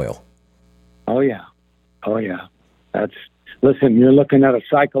the soil. Oh yeah. Listen, you're looking at a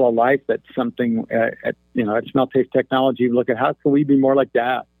cycle of life that's something, at Smell Taste Technology. Look at how can we be more like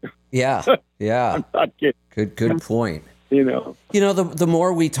that? Yeah. I'm not kidding. Good point. you know. The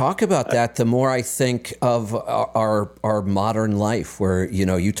more we talk about that, the more I think of our modern life where,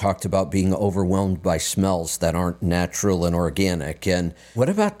 you talked about being overwhelmed by smells that aren't natural and organic. And what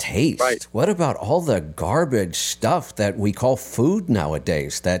about taste? Right. What about all the garbage stuff that we call food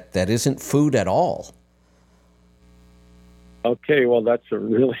nowadays that isn't food at all? Okay, well, that's a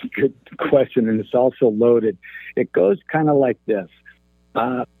really good question, and it's also loaded. It goes kind of like this.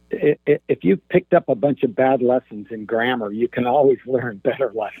 If you picked up a bunch of bad lessons in grammar, you can always learn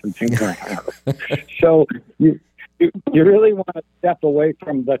better lessons in grammar. So you really want to step away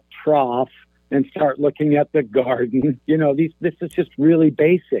from the trough and start looking at the garden. This is just really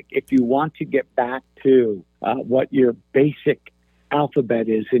basic. If you want to get back to what your basic alphabet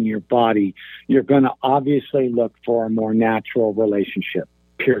is in your body, you're going to obviously look for a more natural relationship,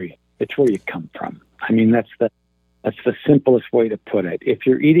 period. It's where you come from. I mean, that's the simplest way to put it. If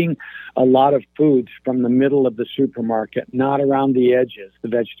you're eating a lot of foods from the middle of the supermarket, not around the edges, the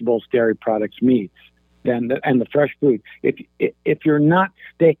vegetables, dairy products, meats, and the fresh food, if you're not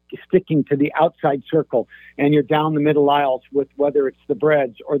sticking to the outside circle and you're down the middle aisles with whether it's the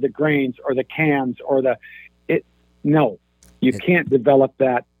breads or the grains or the cans or you can't develop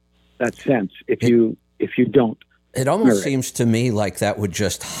that sense if you don't. It almost seems to me like that would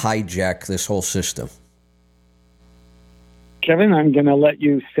just hijack this whole system. Kevin, I'm going to let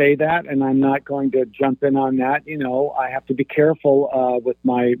you say that, and I'm not going to jump in on that. I have to be careful with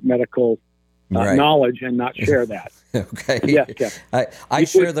my medical knowledge and not share that. Okay. Yes, Kevin. I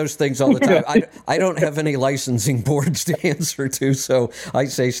share those things all the time. I don't have any licensing boards to answer to, so I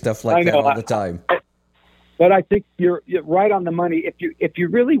say stuff like that all the time. But I think you're right on the money. If you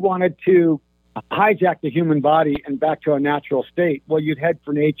really wanted to hijack the human body and back to a natural state, well, you'd head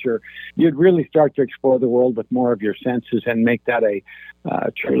for nature. You'd really start to explore the world with more of your senses and make that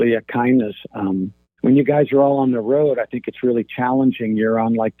truly a kindness. When you guys are all on the road, I think it's really challenging. You're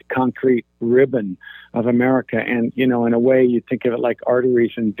on like the concrete ribbon of America. And, in a way, you think of it like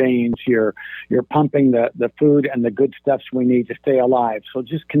arteries and veins. You're pumping the food and the good stuffs we need to stay alive. So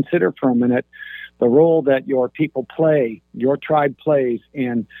just consider for a minute the role that your people play, your tribe plays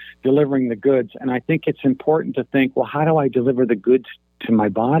in delivering the goods. And I think it's important to think, well, how do I deliver the goods to my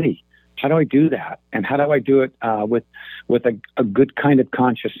body? How do I do that? And how do I do it with a good kind of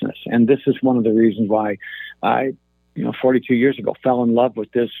consciousness? And this is one of the reasons why I, 42 years ago, fell in love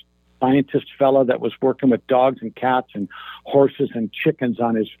with this scientist fellow that was working with dogs and cats and horses and chickens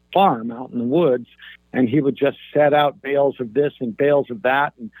on his farm out in the woods. And he would just set out bales of this and bales of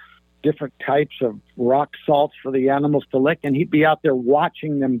that and different types of rock salts for the animals to lick. And he'd be out there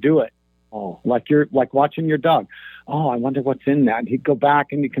watching them do it. Oh, like watching your dog. Oh, I wonder what's in that. And he'd go back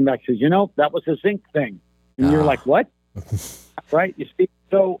and he'd come back and says, that was a zinc thing. And you're like, what? Right? You see?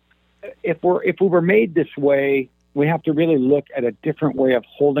 So if we were made this way, we have to really look at a different way of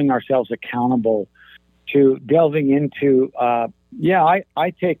holding ourselves accountable to delving into, I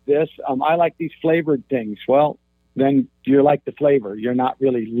take this. I like these flavored things. Well, then you like the flavor. You're not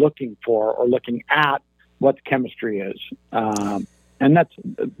really looking for or looking at what the chemistry is. And that's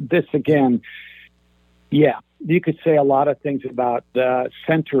this again. Yeah, you could say a lot of things about the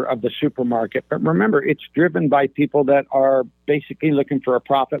center of the supermarket, but remember, it's driven by people that are basically looking for a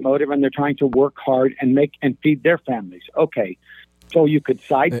profit motive, and they're trying to work hard and make and feed their families. Okay, so you could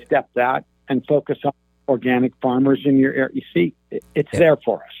sidestep that and focus on organic farmers in your area. You see, it's there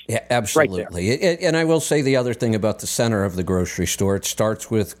for us. Yeah, absolutely. Right, and I will say the other thing about the center of the grocery store, it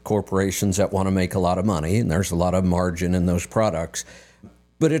starts with corporations that want to make a lot of money, and there's a lot of margin in those products.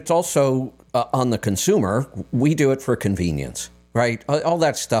 But it's also on the consumer. We do it for convenience, right? All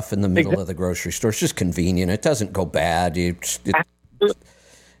that stuff in the middle of the grocery store, it's just convenient. It doesn't go bad.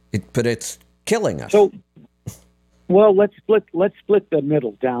 But it's killing us. So, well, let's split the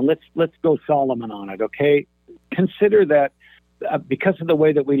middle down. Let's go Solomon on it, okay? Consider that because of the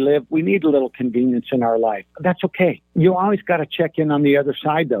way that we live, we need a little convenience in our life. That's okay. You always got to check in on the other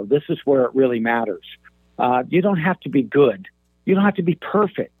side, though. This is where it really matters. You don't have to be good. You don't have to be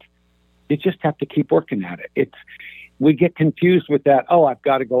perfect. You just have to keep working at it. We get confused with that. Oh, I've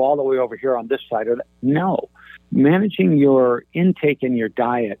got to go all the way over here on this side or that. No. Managing your intake and your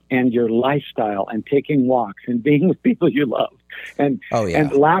diet and your lifestyle and taking walks and being with people you love and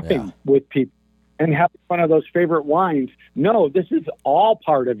laughing with people and having one of those favorite wines. No, this is all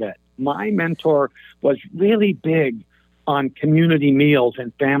part of it. My mentor was really big on community meals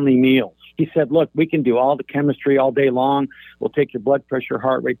and family meals. He said, look, we can do all the chemistry all day long. We'll take your blood pressure,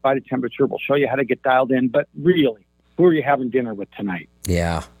 heart rate, body temperature. We'll show you how to get dialed in. But really, who are you having dinner with tonight?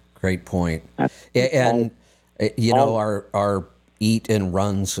 Yeah, great point. And our eat and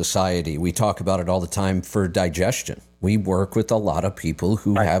run society, we talk about it all the time for digestion. we work with a lot of people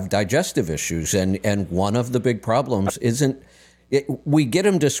who have digestive issues. And one of the big problems we get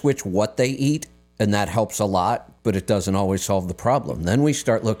them to switch what they eat, and that helps a lot, but it doesn't always solve the problem. Then we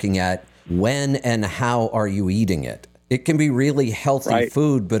start looking at when and how are you eating it. It can be really healthy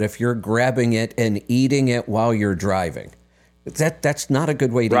food, but if you're grabbing it and eating it while you're driving, that's not a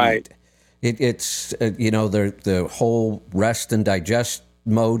good way to eat. It's the whole rest and digest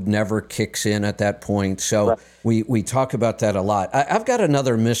mode never kicks in at that point. So we talk about that a lot. I've got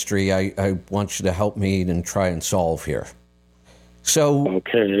another mystery I want you to help me and try and solve here. So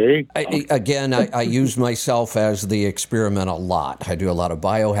I use myself as the experiment a lot. I do a lot of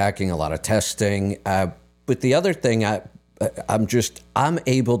biohacking, a lot of testing. But the other thing, I'm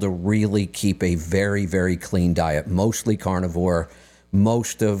able to really keep a very, very clean diet, mostly carnivore.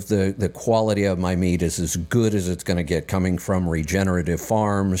 Most of the quality of my meat is as good as it's going to get, coming from regenerative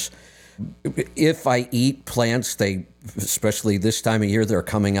farms. If I eat plants, especially this time of year, they're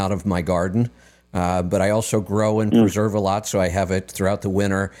coming out of my garden. But I also grow and preserve a lot, so I have it throughout the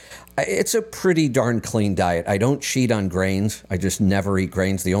winter. It's a pretty darn clean diet. I don't cheat on grains. I just never eat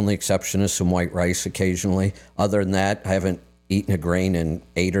grains. The only exception is some white rice occasionally. Other than that, I haven't eaten a grain in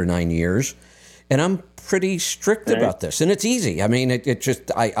 8 or 9 years. And I'm pretty strict about this. And it's easy. I mean,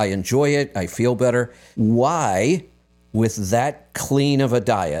 I enjoy it. I feel better. Why, with that clean of a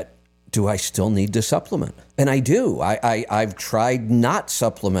diet, do I still need to supplement? And I do. I've tried not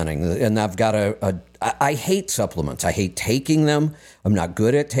supplementing, and I've got I hate supplements. I hate taking them. I'm not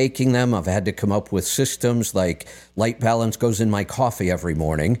good at taking them. I've had to come up with systems like Light Balance goes in my coffee every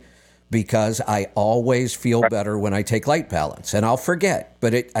morning because I always feel better when I take Light Balance, and I'll forget.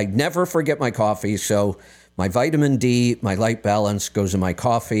 But I never forget my coffee, so my vitamin D, my Light Balance goes in my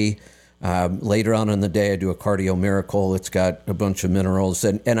coffee. Later on in the day, I do a Cardio Miracle. It's got a bunch of minerals.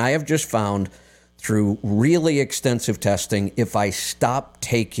 And I have just found through really extensive testing, if I stop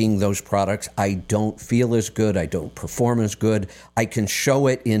taking those products, I don't feel as good. I don't perform as good. I can show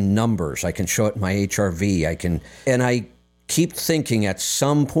it in numbers. I can show it in my HRV. And I keep thinking at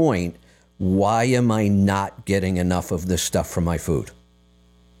some point, why am I not getting enough of this stuff from my food?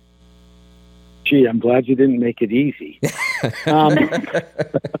 Gee, I'm glad you didn't make it easy.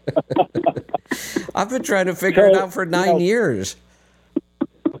 I've been trying to figure it out for 9 years.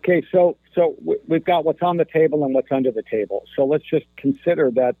 Okay, so we've got what's on the table and what's under the table. So let's just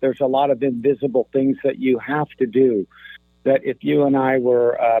consider that there's a lot of invisible things that you have to do. That if you and I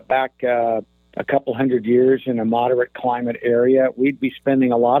were back a couple hundred years in a moderate climate area, we'd be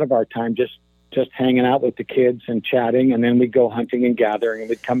spending a lot of our time just hanging out with the kids and chatting, and then we'd go hunting and gathering, and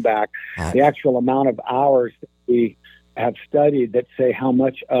we'd come back. The actual amount of hours that we have studied that say how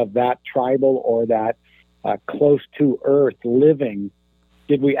much of that tribal or that close to earth living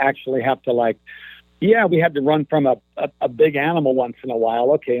did we actually have to we had to run from a big animal once in a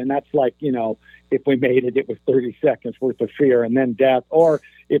while. Okay, and that's if we made it, it was 30 seconds worth of fear and then death. Or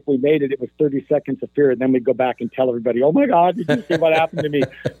if we made it, it was 30 seconds of fear, and then we'd go back and tell everybody, oh my God, did you see what happened to me?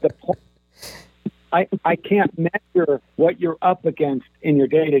 The point, I can't measure what you're up against in your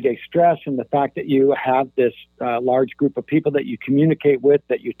day-to-day stress, and the fact that you have this large group of people that you communicate with,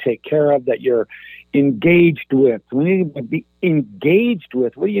 that you take care of, that you're engaged with. When you be engaged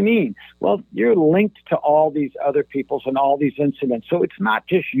with, what do you mean? Well, you're linked to all these other peoples and all these incidents. So it's not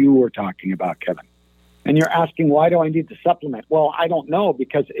just you we're talking about, Kevin. And you're asking, why do I need to supplement? Well, I don't know,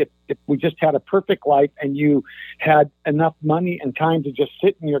 because if we just had a perfect life and you had enough money and time to just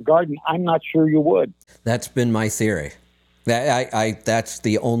sit in your garden, I'm not sure you would. That's been my theory. That's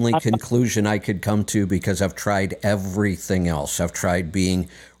the only conclusion I could come to, because I've tried everything else. I've tried being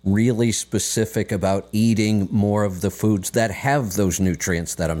really specific about eating more of the foods that have those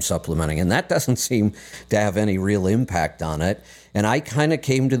nutrients that I'm supplementing, and that doesn't seem to have any real impact on it. And I kind of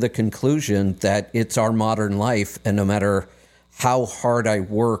came to the conclusion that it's our modern life, and no matter how hard I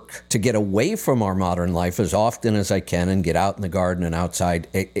work to get away from our modern life as often as I can and get out in the garden and outside,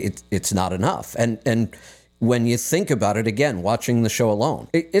 it's not enough. And when you think about it, again, watching the show alone,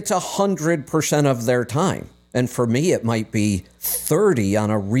 it's 100% of their time. And for me, it might be 30 on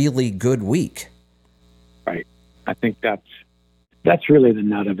a really good week. Right. I think that's really the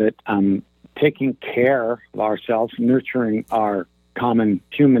nut of it. Taking care of ourselves, nurturing our common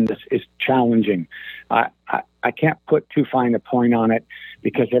humanness is challenging. I can't put too fine a point on it,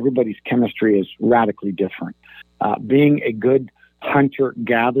 because everybody's chemistry is radically different. Being a good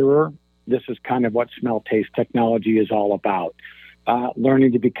hunter-gatherer, this is kind of what smell taste technology is all about.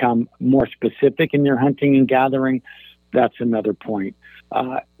 Learning to become more specific in your hunting and gathering, that's another point.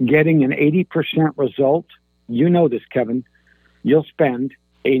 Getting an 80% result, you know this, Kevin, you'll spend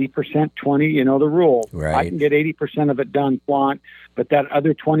 80%, 20, you know the rule. Right. I can get 80% of it done, flaunt, but that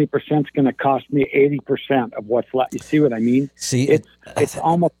other 20% is going to cost me 80% of what's left. You see what I mean? See, it's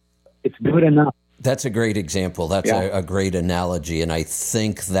almost, it's good enough. That's a great example. That's a great analogy, and I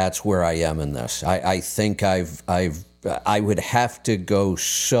think that's where I am in this. I think I would have to go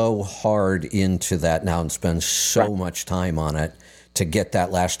so hard into that now and spend so much time on it to get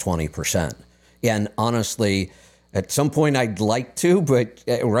that last 20%. And honestly, at some point I'd like to, but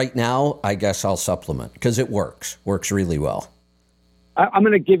right now I guess I'll supplement because it works really well. I'm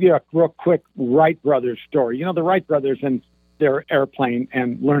going to give you a real quick Wright brothers story. You know, the Wright brothers and their airplane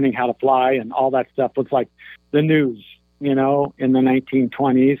and learning how to fly and all that stuff was like the news, you know, in the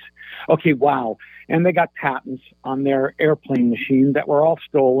 1920s. Okay, wow. And they got patents on their airplane machine that were all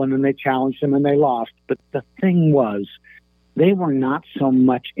stolen, and they challenged them and they lost. But the thing was, they were not so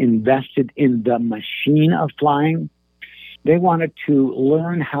much invested in the machine of flying. They wanted to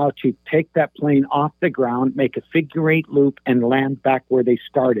learn how to take that plane off the ground, make a figure-8 loop, and land back where they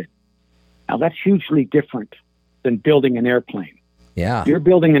started. Now, that's hugely different than building an airplane. Yeah. You're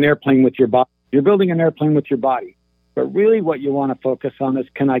building an airplane with your body. You're building an airplane with your body. But really what you want to focus on is,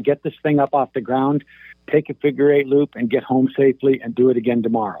 can I get this thing up off the ground, take a figure-8 loop, and get home safely and do it again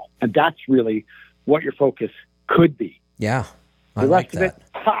tomorrow? And that's really what your focus could be. Yeah, I the like rest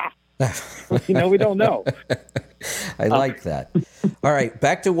that. of it, you know, we don't know. I like that. All right,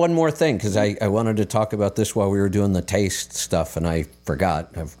 back to one more thing, because I wanted to talk about this while we were doing the taste stuff, and I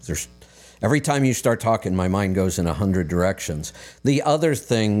forgot. Every time you start talking, my mind goes in 100 directions. The other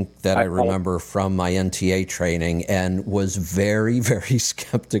thing that I remember from my NTA training, and was very, very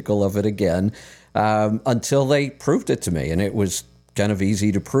skeptical of it again, until they proved it to me, and it was kind of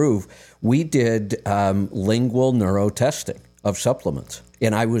easy to prove. We did lingual neurotesting of supplements,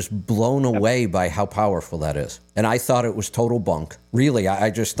 and I was blown away by how powerful that is. And I thought it was total bunk. Really,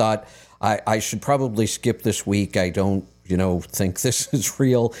 I just thought I should probably skip this week. I don't, think this is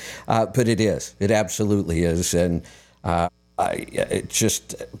real, but it is. It absolutely is. And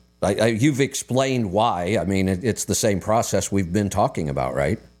you've explained why. I mean, it's the same process we've been talking about,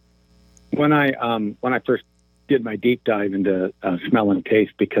 right? When I first did my deep dive into smell and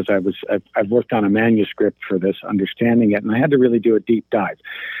taste, because I've worked on a manuscript for this, understanding it, and I had to really do a deep dive.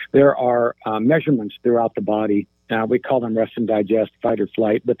 There are measurements throughout the body. We call them rest and digest, fight or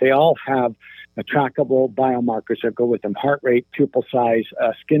flight, but they all have trackable biomarkers that go with them: heart rate, pupil size,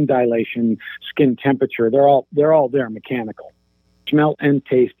 skin dilation, skin temperature. They're all there, mechanical. Smell and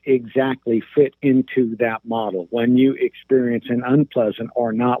taste exactly fit into that model. When you experience an unpleasant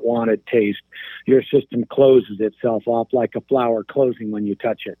or not wanted taste, your system closes itself off like a flower closing when you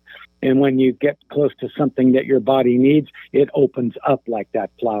touch it. And when you get close to something that your body needs, it opens up like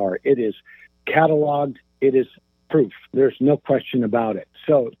that flower. It is cataloged. It is proof. There's no question about it.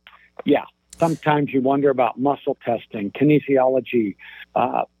 So, yeah, sometimes you wonder about muscle testing, kinesiology.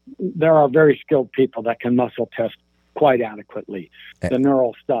 There are very skilled people that can muscle test quite adequately. The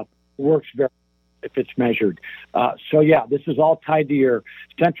neural stuff works very if it's measured. So yeah, this is all tied to your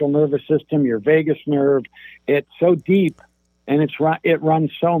central nervous system, your vagus nerve. It's so deep, and it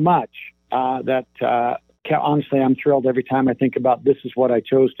runs so much that honestly, I'm thrilled every time I think about this is what I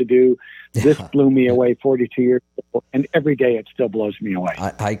chose to do. This blew me away 42 years ago, and every day it still blows me away.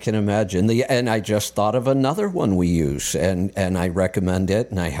 I can imagine. And I just thought of another one we use, and I recommend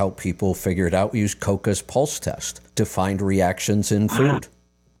it, and I help people figure it out. We use Coca's pulse test to find reactions in food.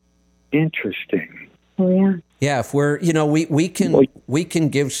 Interesting. Oh, yeah. Yeah, if we're, we can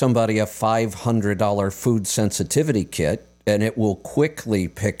give somebody a $500 food sensitivity kit, and it will quickly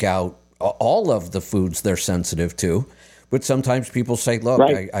pick out all of the foods they're sensitive to. But sometimes people say, look,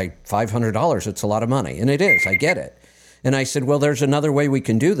 right. I $500, it's a lot of money. And it is, I get it. And I said, well, there's another way we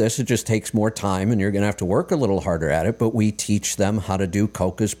can do this. It just takes more time, and you're going to have to work a little harder at it. But we teach them how to do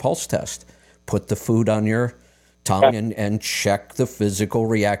Coca's pulse test. Put the food on your tongue and check the physical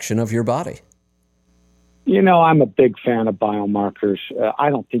reaction of your body. I'm a big fan of biomarkers. I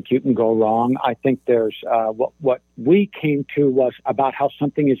don't think you can go wrong. I think there's what we came to was about how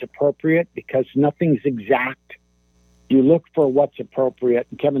something is appropriate, because nothing's exact. You look for what's appropriate.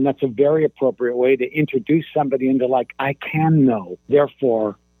 And Kevin, that's a very appropriate way to introduce somebody into, like, I can know.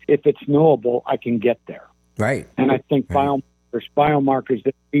 Therefore, if it's knowable, I can get there. Right. And I think biomarkers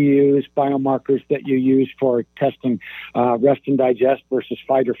that we use, biomarkers that you use for testing rest and digest versus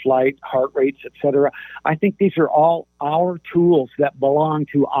fight or flight, heart rates, et cetera. I think these are all our tools that belong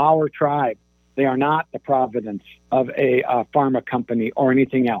to our tribe. They are not the providence of a pharma company or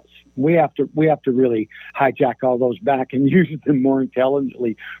anything else. We have to really hijack all those back and use them more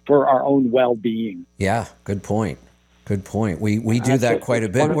intelligently for our own well-being. Yeah, good point. Good point. We do that quite a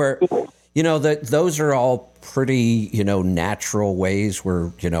bit where, that those are all pretty, natural ways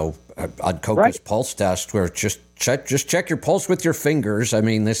where, on Coco's pulse test where just check your pulse with your fingers. I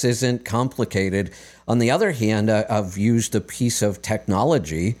mean, this isn't complicated. On the other hand, I've used a piece of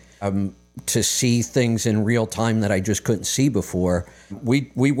technology to see things in real time that I just couldn't see before.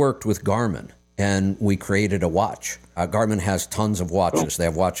 We worked with Garmin and we created a watch. Garmin has tons of watches. They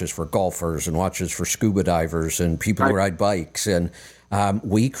have watches for golfers and watches for scuba divers and people who ride bikes. And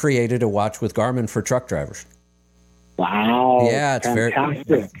we created a watch with Garmin for truck drivers. Wow. Yeah, it's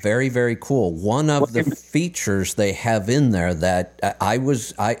fantastic. very, very cool. One of the features they have in there that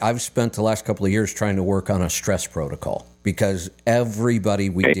I've spent the last couple of years trying to work on a stress protocol because everybody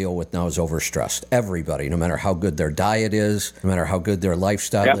we deal with now is overstressed. Everybody, no matter how good their diet is, no matter how good their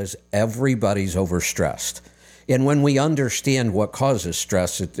lifestyle is, everybody's overstressed. And when we understand what causes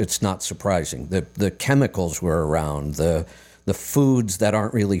stress, it's not surprising. The chemicals were around, the foods that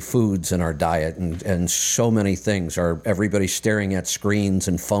aren't really foods in our diet and so many things are everybody's staring at screens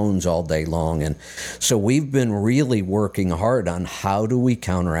and phones all day long. And so we've been really working hard on how do we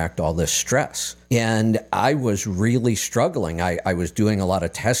counteract all this stress. And I was really struggling. I was doing a lot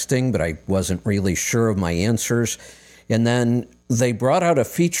of testing, but I wasn't really sure of my answers. And then they brought out a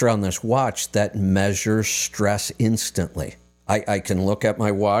feature on this watch that measures stress instantly. I can look at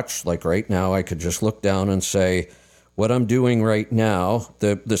my watch, like right now, I could just look down and say, what I'm doing right now,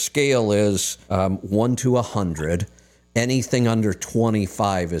 the scale is 1 to 100. Anything under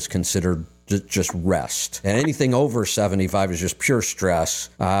 25 is considered just rest. And anything over 75 is just pure stress.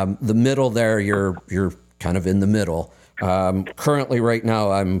 The middle there, you're kind of in the middle. Currently right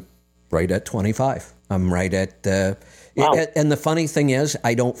now, I'm right at 25. I'm right at... Wow. And the funny thing is,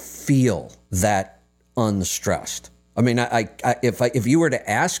 I don't feel that unstressed. I mean, if you were to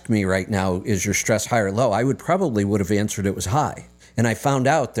ask me right now, is your stress high or low, I would have answered it was high. And I found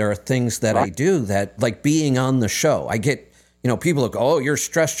out there are things that I do that, like being on the show, I get, people look, oh, your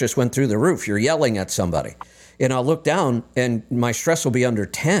stress just went through the roof. You're yelling at somebody. And I'll look down and my stress will be under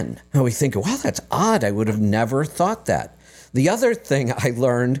 10. And we think, wow, that's odd. I would have never thought that. The other thing I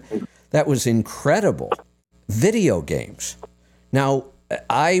learned that was incredible, video games. Now,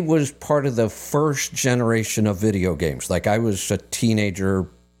 I was part of the first generation of video games. Like I was a teenager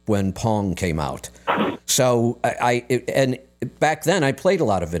when Pong came out. So and back then I played a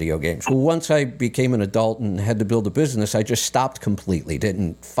lot of video games. Well, once I became an adult and had to build a business, I just stopped completely.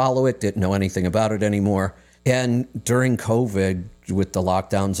 Didn't follow it, didn't know anything about it anymore. And during COVID, with the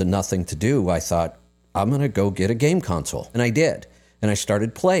lockdowns and nothing to do, I thought, I'm going to go get a game console. And I did. And I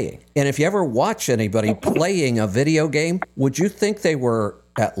started playing. And if you ever watch anybody playing a video game, would you think they were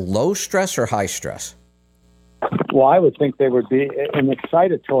at low stress or high stress? Well, I would think they would be in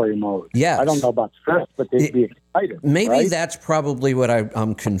excitatory mode. Yes. I don't know about stress, but they'd be excited. Maybe that's probably what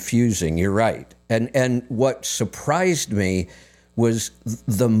I'm confusing. You're right. And what surprised me was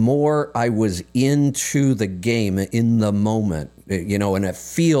the more I was into the game in the moment, and it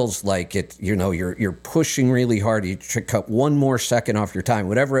feels like it, you're pushing really hard. You should cut one more second off your time,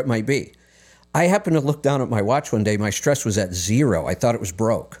 whatever it might be. I happened to look down at my watch one day. My stress was at 0. I thought it was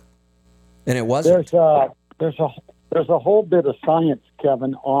broke, and it wasn't. There's a whole bit of science,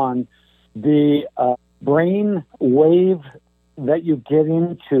 Kevin, on the brain wave that you get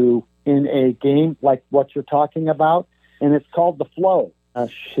into in a game like what you're talking about, and it's called the flow.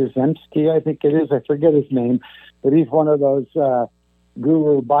 Shizemsky, I think it is. I forget his name, but he's one of those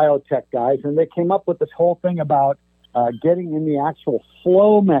guru biotech guys, and they came up with this whole thing about getting in the actual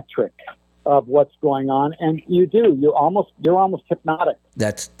flow metric of what's going on, and you're almost hypnotic.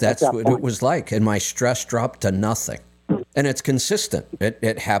 That's what it was like, and my stress dropped to nothing, and it's consistent.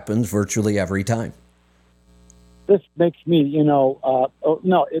 It happens virtually every time. This makes me,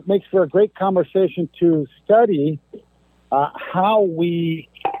 it makes for a great conversation to study how we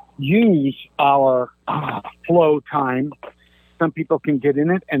use our flow time. Some people can get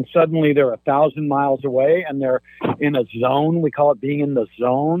in it and suddenly they're 1,000 miles away and they're in a zone. We call it being in the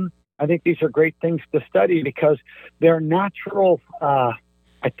zone. I think these are great things to study because they're natural. I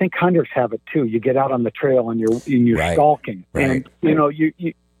think hunters have it too. You get out on the trail and you're right. stalking, right.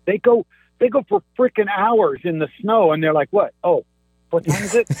 and they go for freaking hours in the snow, and they're like, "What? Oh, what time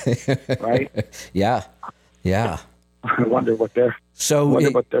is it?" Right? Yeah. I wonder what their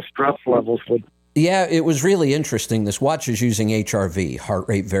stress levels would. Yeah, it was really interesting. This watch is using HRV, heart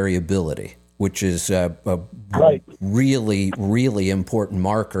rate variability, which is a really, really important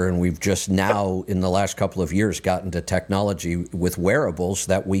marker. And we've just now, in the last couple of years, gotten to technology with wearables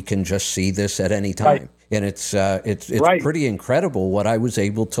that we can just see this at any time. Right. And it's right. pretty incredible what I was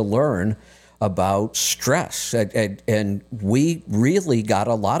able to learn about stress. And we really got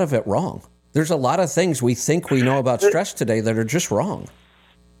a lot of it wrong. There's a lot of things we think we know about stress today that are just wrong.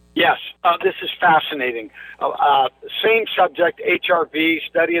 Yes, this is fascinating. Same subject, HRV,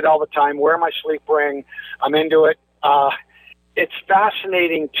 study it all the time, wear my sleep ring, I'm into it. It's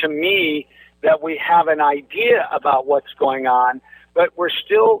fascinating to me that we have an idea about what's going on, but we're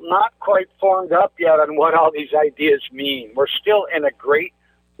still not quite formed up yet on what all these ideas mean. We're still in a great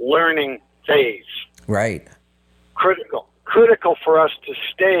learning phase. Right. Critical for us to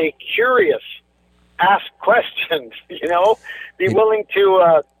stay curious, ask questions, be willing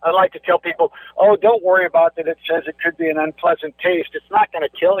to, I like to tell people, don't worry about that. It says it could be an unpleasant taste. It's not going to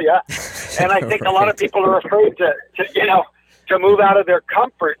kill you. And I think a lot of people are afraid to move out of their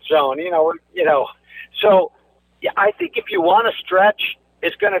comfort zone, So yeah, I think if you want to stretch,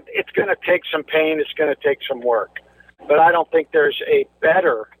 it's going to take some pain. It's going to take some work. But I don't think there's a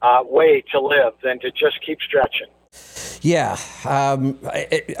better way to live than to just keep stretching. Yeah.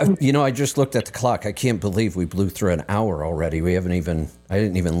 I just looked at the clock. I can't believe we blew through an hour already. I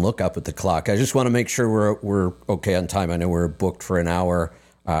didn't even look up at the clock. I just want to make sure we're okay on time. I know we're booked for an hour,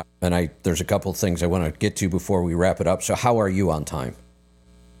 and there's a couple of things I want to get to before we wrap it up. So how are you on time?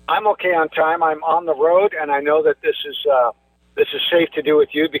 I'm okay on time. I'm on the road, and I know that this is safe to do with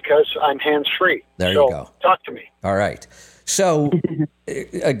you because I'm hands-free. There you go. Talk to me. All right. So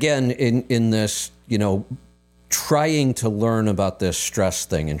again, in this, trying to learn about this stress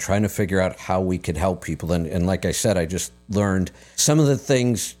thing and trying to figure out how we could help people. And like I said, I just learned some of the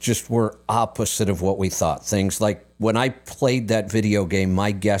things just were opposite of what we thought. Things like when I played that video game,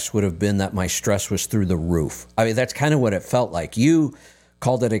 my guess would have been that my stress was through the roof. I mean, that's kind of what it felt like. You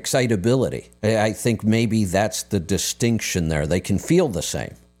called it excitability. I think maybe that's the distinction there. They can feel the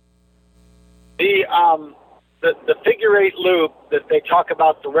same. The figure eight loop that they talk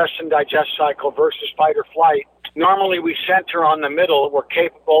about, the rest and digest cycle versus fight or flight, normally we center on the middle. We're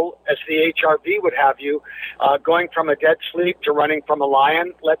capable, as the HRV would have you, going from a dead sleep to running from a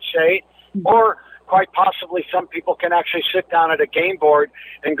lion, let's say, or quite possibly some people can actually sit down at a game board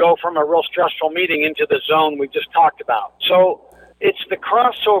and go from a real stressful meeting into the zone we just talked about. So it's the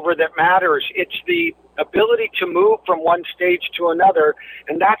crossover that matters. It's the ability to move from one stage to another,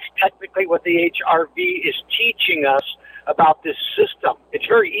 and that's technically what the HRV is teaching us about this system. It's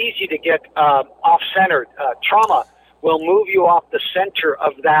very easy to get off-centered. Trauma will move you off the center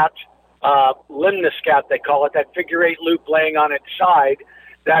of that limniscat, they call it, that figure eight loop laying on its side,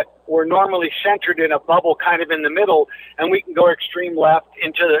 that we're normally centered in a bubble kind of in the middle, and we can go extreme left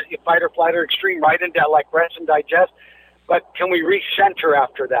into the fight or flight or extreme right into like rest and digest. But can we recenter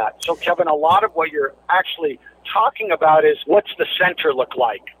after that? So, Kevin, a lot of what you're actually talking about is what's the center look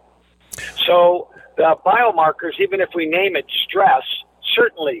like? So the biomarkers, even if we name it stress,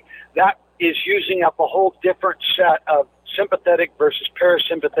 certainly that is using up a whole different set of sympathetic versus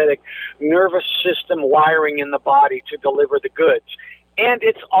parasympathetic nervous system wiring in the body to deliver the goods. And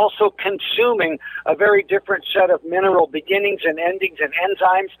it's also consuming a very different set of mineral beginnings and endings and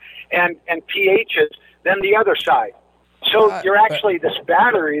enzymes and pHs than the other side. So you're actually this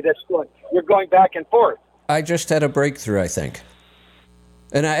battery you're going back and forth. I just had a breakthrough, I think.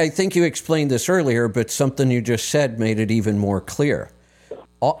 And I think you explained this earlier, but something you just said made it even more clear.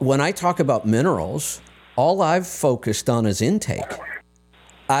 When I talk about minerals, all I've focused on is intake.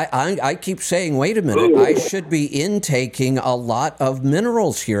 I keep saying, wait a minute, I should be intaking a lot of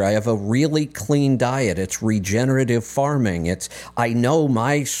minerals here. I have a really clean diet. It's regenerative farming. I know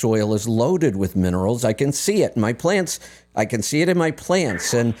my soil is loaded with minerals. I can see it in my plants. I can see it in my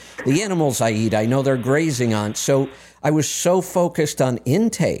plants and the animals I eat. I know they're grazing on. So I was so focused on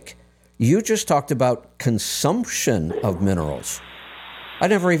intake. You just talked about consumption of minerals. I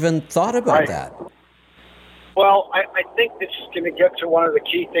never even thought about that. Well, I think this is going to get to one of the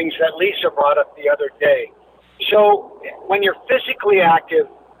key things that Lisa brought up the other day. So when you're physically active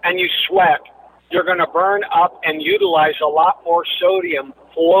and you sweat, you're going to burn up and utilize a lot more sodium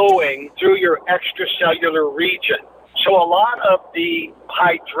flowing through your extracellular region. So a lot of the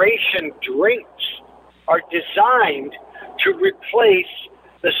hydration drinks are designed to replace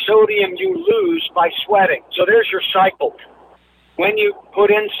the sodium you lose by sweating. So there's your cycle. When you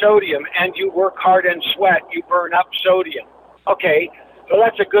put in sodium and you work hard and sweat, you burn up sodium. Okay, so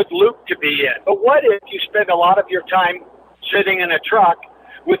that's a good loop to be in. But what if you spend a lot of your time sitting in a truck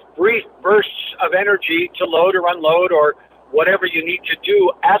with brief bursts of energy to load or unload or whatever you need to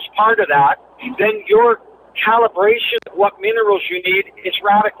do as part of that? Then your calibration of what minerals you need is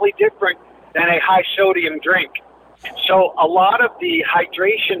radically different than a high sodium drink. So a lot of the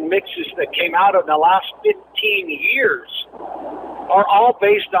hydration mixes that came out in the last 15 years are all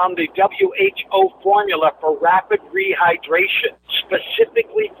based on the WHO formula for rapid rehydration,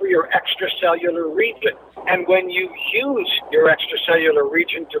 specifically for your extracellular region. And when you use your extracellular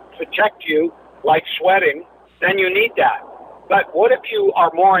region to protect you, like sweating, then you need that. But what if you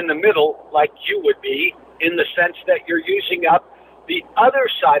are more in the middle, like you would be, in the sense that you're using up the other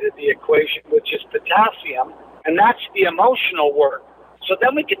side of the equation, which is potassium, and that's the emotional work. So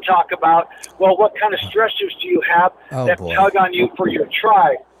then we can talk about, well, what kind of stressors do you have that tug on you for your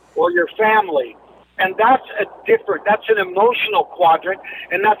tribe or your family? And that's that's an emotional quadrant,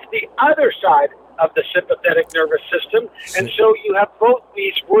 and that's the other side of the sympathetic nervous system. And so you have both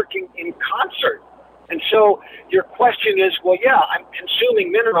these working in concert. And so your question is, well, yeah, I'm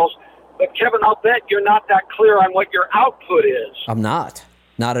consuming minerals, but Kevin, I'll bet you're not that clear on what your output is. I'm not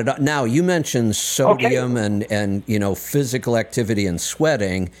at all. Now, you mentioned sodium and physical activity and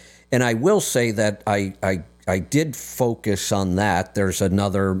sweating, and I will say that I did focus on that. There's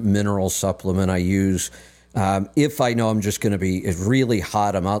another mineral supplement I use. If I know I'm just going to be really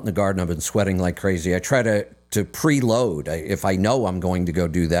hot, I'm out in the garden, I've been sweating like crazy, I try to preload. If I know I'm going to go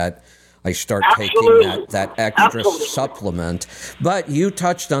do that, I start taking that extra supplement. But you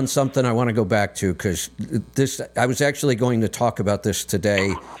touched on something I want to go back to, because I was actually going to talk about this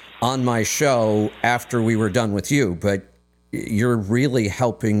today on my show after we were done with you, but you're really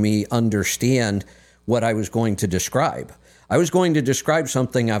helping me understand what I was going to describe. I was going to describe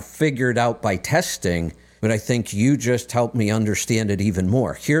something I've figured out by testing, but I think you just helped me understand it even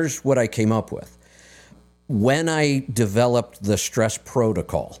more. Here's what I came up with. When I developed the stress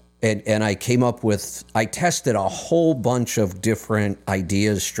protocol, and I tested a whole bunch of different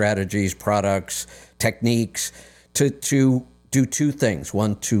ideas, strategies, products, techniques to do two things.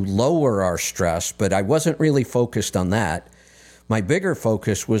 One, to lower our stress, but I wasn't really focused on that. My bigger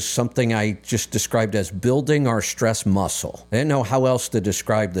focus was something I just described as building our stress muscle. I didn't know how else to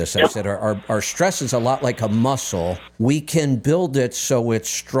describe this. I said our stress is a lot like a muscle. We can build it so it's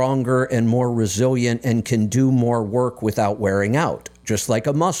stronger and more resilient and can do more work without wearing out, just like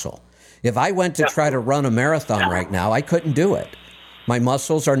a muscle. If I went to try to run a marathon right now, I couldn't do it. My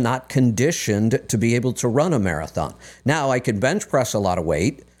muscles are not conditioned to be able to run a marathon. Now, I can bench press a lot of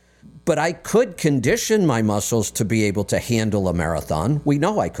weight, but I could condition my muscles to be able to handle a marathon. We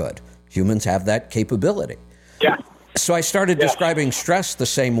know I could. Humans have that capability. Yeah. So I started describing stress the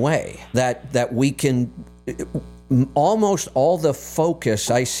same way, that we can, almost all the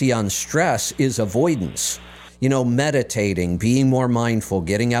focus I see on stress is avoidance. Meditating, being more mindful,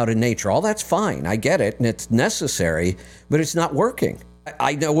 getting out in nature, all that's fine. I get it, and it's necessary, but it's not working.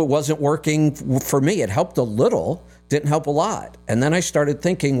 I know it wasn't working for me. It helped a little, didn't help a lot. And then I started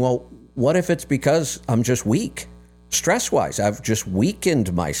thinking, well, what if it's because I'm just weak? Stress-wise, I've just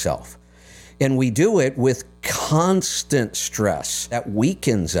weakened myself. And we do it with constant stress that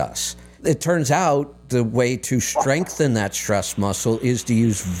weakens us. It turns out the way to strengthen that stress muscle is to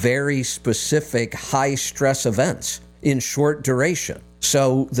use very specific high-stress events in short duration.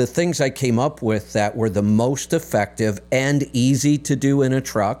 So the things I came up with that were the most effective and easy to do in a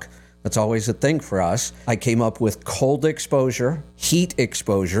truck, that's always a thing for us. I came up with cold exposure, heat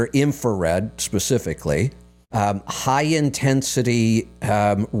exposure, infrared specifically, high-intensity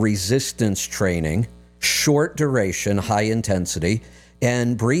resistance training, short duration, high intensity,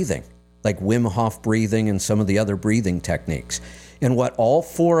 and breathing, like Wim Hof breathing and some of the other breathing techniques. And what all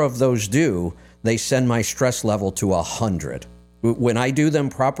four of those do, they send my stress level to 100. When I do them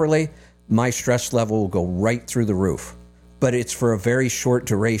properly, my stress level will go right through the roof. But it's for a very short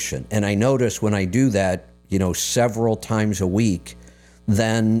duration. And I notice when I do that, several times a week,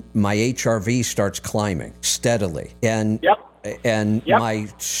 then my HRV starts climbing steadily. And my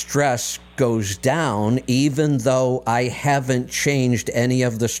stress goes down even though I haven't changed any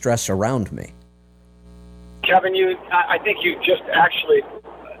of the stress around me. Kevin, I think you just actually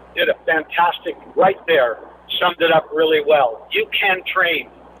did a fantastic, right there, summed it up really well. You can train.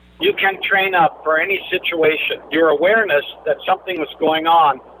 You can train up for any situation. Your awareness that something was going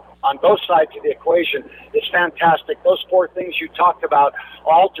on both sides of the equation is fantastic. Those four things you talked about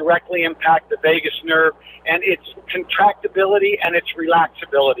all directly impact the vagus nerve and its contractibility and its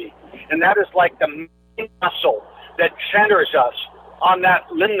relaxability. And that is like the main muscle that centers us on that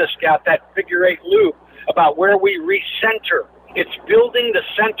lemniscate, that figure eight loop, about where we recenter. It's building the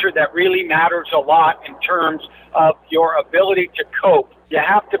center that really matters a lot in terms of your ability to cope. You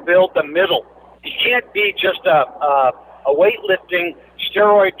have to build the middle. You can't be just a weightlifting,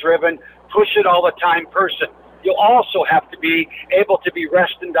 steroid-driven, push-it-all-the-time person. You also have to be able to be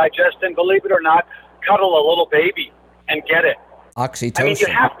rest and digest, and believe it or not, cuddle a little baby and get it. Oxytocin. I mean, you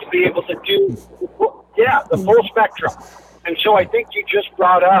have to be able to do, the full spectrum. And so I think you just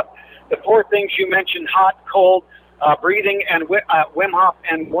brought up the 4 things you mentioned: hot, cold, breathing, and Wim Hof,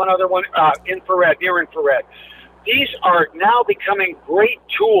 and one other one, infrared, near infrared. These are now becoming great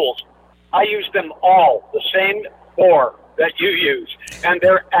tools. I use them all, the same 4 that you use, and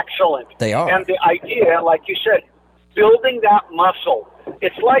they're excellent. They are. And the idea, like you said, building that muscle.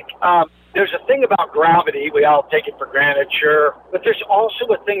 It's like there's a thing about gravity. We all take it for granted, sure. But there's also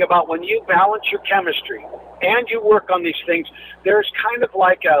a thing about when you balance your chemistry and you work on these things, there's kind of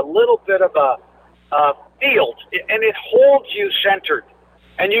like a little bit of a field, and it holds you centered.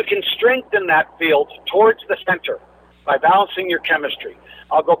 And you can strengthen that field towards the center by balancing your chemistry.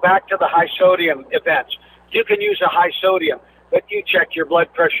 I'll go back to the high sodium events. You can use a high sodium, but you check your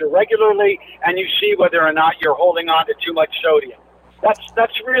blood pressure regularly and you see whether or not you're holding on to too much sodium.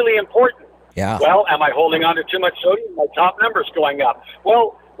 That's really important. Yeah. Well, am I holding on to too much sodium? My top number's going up.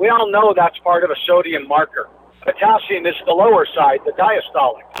 Well, we all know that's part of a sodium marker. Potassium is the lower side, the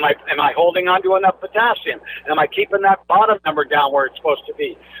diastolic. Am I holding on to enough potassium? Am I keeping that bottom number down where it's supposed to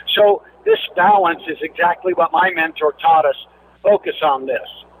be? So this balance is exactly what my mentor taught us. Focus on this.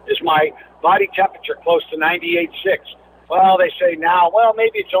 Is my body temperature close to 98.6? Well, they say now, well,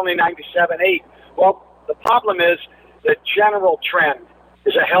 maybe it's only 97.8. Well, the problem is the general trend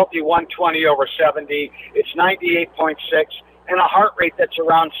is a healthy 120/70. It's 98.6 and a heart rate that's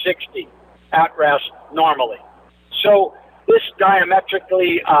around 60 at rest normally. So this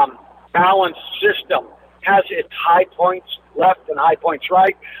diametrically balanced system has its high points left and high points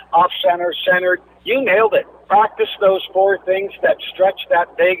right, off center, centered. You nailed it. Practice those 4 things that stretch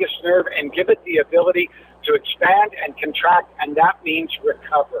that vagus nerve and give it the ability to expand and contract, and that means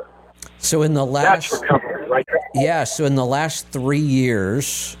recover. So in the last, that's recovery, right? Yeah. So in the last 3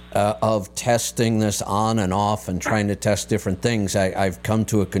 years of testing this on and off and trying to test different things, I've come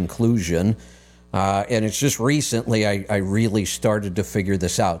to a conclusion. And it's just recently I really started to figure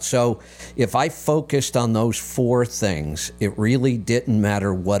this out. So if I focused on those 4 things, it really didn't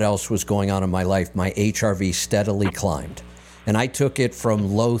matter what else was going on in my life. My HRV steadily climbed. And I took it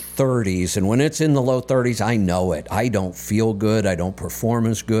from low 30s. And when it's in the low 30s, I know it. I don't feel good. I don't perform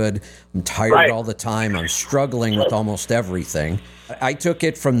as good. I'm tired all the time. I'm struggling with almost everything. I took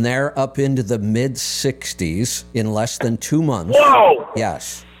it from there up into the mid 60s in less than 2 months. Whoa!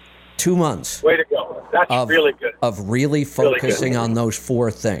 Yes. 2 months. Way to go. That's really good. Of really focusing on those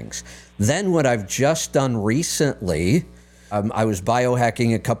 4 things. Then what I've just done recently, I was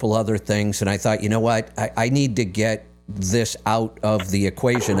biohacking a couple other things, and I thought, you know what? I need to get this out of the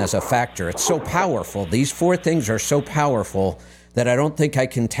equation as a factor. It's so powerful. These 4 things are so powerful that I don't think I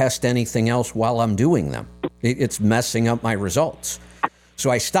can test anything else while I'm doing them. It's messing up my results.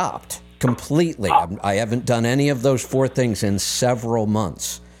 So I stopped completely. I haven't done any of those 4 things in several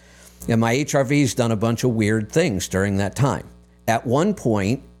months. And my HRV's done a bunch of weird things during that time. At one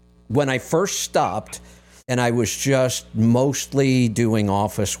point, when I first stopped, and I was just mostly doing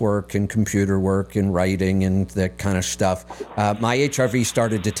office work and computer work and writing and that kind of stuff, my HRV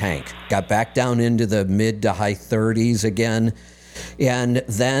started to tank. Got back down into the mid to high 30s again. And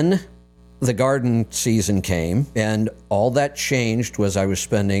then the garden season came, and all that changed was I was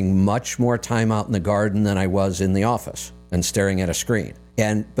spending much more time out in the garden than I was in the office and staring at a screen.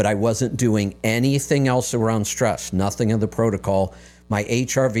 But I wasn't doing anything else around stress, nothing of the protocol. My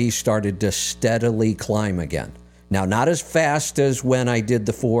HRV started to steadily climb again. Now, not as fast as when I did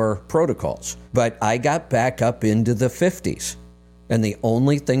the 4 protocols, but I got back up into the 50s. And the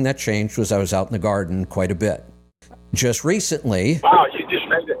only thing that changed was I was out in the garden quite a bit. Just recently, wow, you just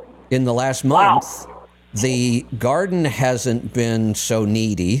made it. In the last month, the garden hasn't been so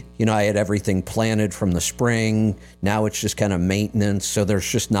needy. You know, I had everything planted from the spring. Now it's just kind of maintenance, so there's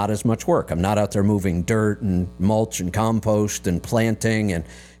just not as much work. I'm not out there moving dirt and mulch and compost and planting, and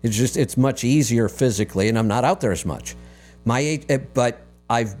it's much easier physically, and I'm not out there as much. But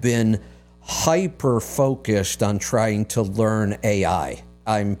I've been hyper-focused on trying to learn AI.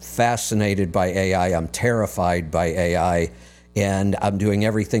 I'm fascinated by AI. I'm terrified by AI. And I'm doing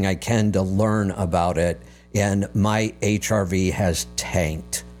everything I can to learn about it. And my HRV has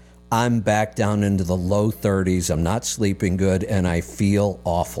tanked. I'm back down into the low 30s. I'm not sleeping good, and I feel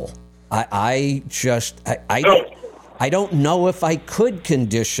awful. I don't know if I could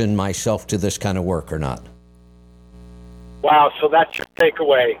condition myself to this kind of work or not. Wow, so that's your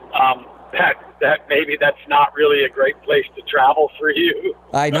takeaway. that maybe that's not really a great place to travel for you.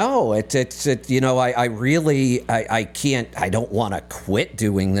 I know it's I really can't, I don't want to quit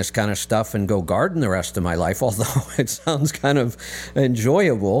doing this kind of stuff and go garden the rest of my life, although it sounds kind of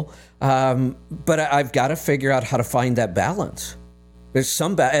enjoyable. But I've got to figure out how to find that balance. There's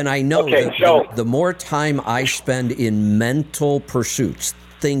and I know that the more time I spend in mental pursuits,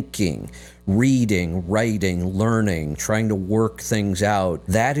 thinking, reading, writing, learning, trying to work things out,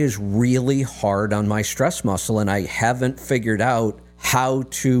 that is really hard on my stress muscle, and I haven't figured out how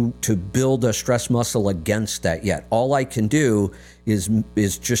to build a stress muscle against that yet. All I can do is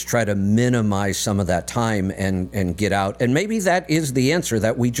just try to minimize some of that time and get out. And maybe that is the answer,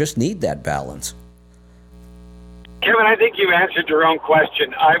 that we just need that balance. Kevin, I think you answered your own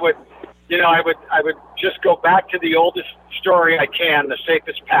question. I would just go back to the oldest story I can, the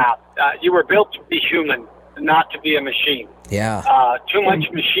safest path. You were built to be human, not to be a machine. Yeah. Too much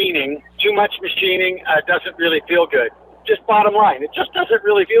machining doesn't really feel good. Just bottom line, it just doesn't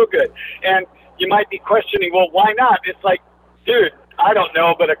really feel good. And you might be questioning, well, why not? It's like, dude, I don't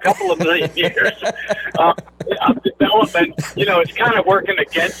know, but a couple of million years of development, it's kind of working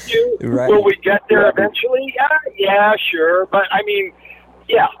against you. Right. Will we get there eventually? Yeah, sure. But I mean,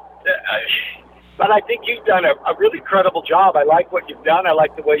 yeah. But I think you've done a really credible job. I like what you've done. I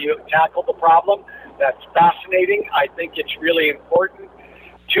like the way you tackled the problem. That's fascinating. I think it's really important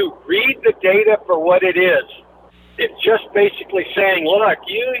to read the data for what it is. It's just basically saying, look,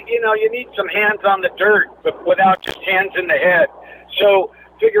 you need some hands on the dirt, but without just hands in the head. So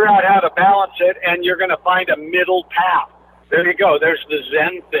figure out how to balance it, and you're going to find a middle path. There you go. There's the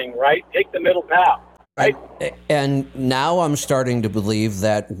Zen thing, right? Take the middle path. Right. And now I'm starting to believe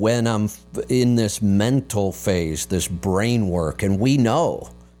that when I'm in this mental phase, this brain work, and we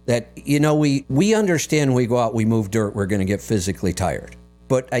know that, we understand when we go out, we move dirt, we're going to get physically tired.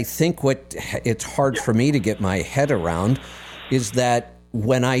 But I think it's hard for me to get my head around is that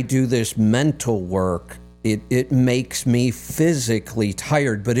when I do this mental work, it makes me physically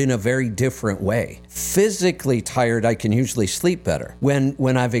tired, but in a very different way. Physically tired, I can usually sleep better.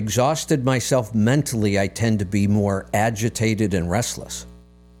 When I've exhausted myself mentally, I tend to be more agitated and restless.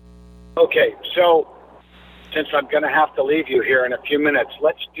 Okay, so since I'm going to have to leave you here in a few minutes,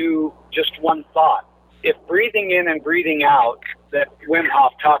 let's do just one thought. If breathing in and breathing out that Wim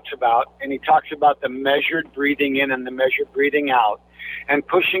Hof talks about, and he talks about the measured breathing in and the measured breathing out, and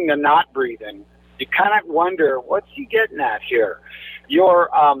pushing the not breathing, you kind of wonder, what's he getting at here? You're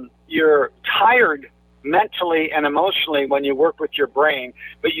tired mentally and emotionally when you work with your brain,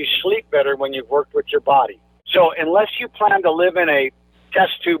 but you sleep better when you've worked with your body. So unless you plan to live in a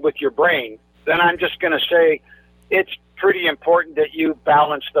test tube with your brain, then I'm just going to say it's pretty important that you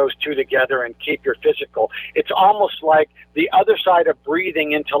balance those two together and keep your physical. It's almost like the other side of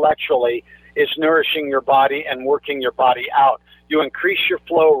breathing intellectually is nourishing your body and working your body out. You increase your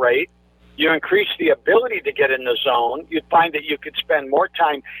flow rate. You increase the ability to get in the zone. You'd find that you could spend more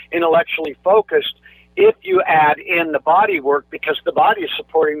time intellectually focused if you add in the body work, because the body is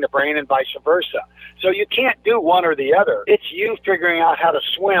supporting the brain and vice versa. So you can't do one or the other. It's you figuring out how to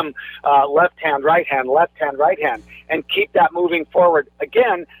swim left hand, right hand, and keep that moving forward.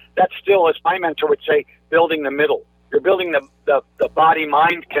 Again, that's still, as my mentor would say, building the middle. You're building the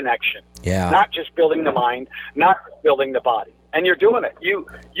body-mind connection. Yeah. Not just building the mind, not building the body. And you're doing it. You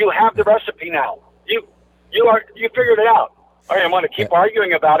have the recipe now. You figured it out. I don't want to keep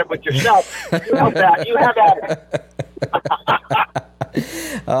arguing about it with yourself. You have that. You have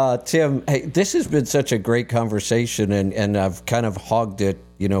that. Tim, hey, this has been such a great conversation, and I've kind of hogged it,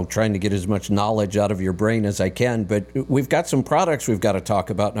 trying to get as much knowledge out of your brain as I can. But we've got some products we've got to talk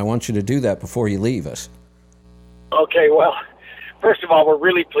about, and I want you to do that before you leave us. Okay, well, first of all, we're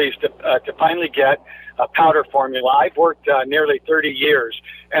really pleased to finally get a powder formula. I've worked nearly 30 years,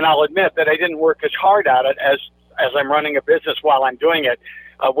 and I'll admit that I didn't work as hard at it as I'm running a business while I'm doing it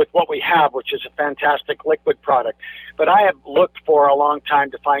with what we have, which is a fantastic liquid product. But I have looked for a long time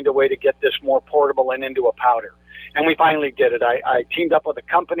to find a way to get this more portable and into a powder. And we finally did it. I teamed up with a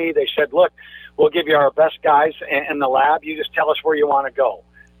company. They said, look, we'll give you our best guys in the lab. You just tell us where you want to go.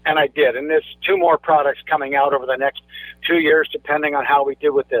 And I did. And there's 2 more products coming out over the next 2 years, depending on how we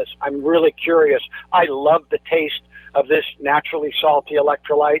do with this. I'm really curious. I love the taste of this naturally salty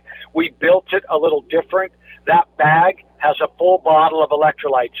electrolyte. We built it a little different. That bag has a full bottle of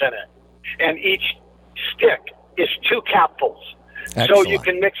electrolytes in it. And each stick is 2 capfuls. Excellent. So you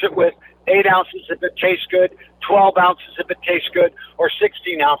can mix it with 8 ounces if it tastes good, 12 ounces if it tastes good, or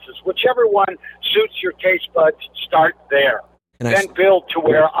 16 ounces. Whichever one suits your taste buds, start there. Then build to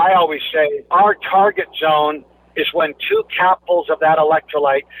where I always say our target zone is when 2 capfuls of that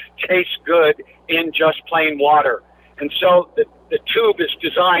electrolyte taste good in just plain water. And so the tube is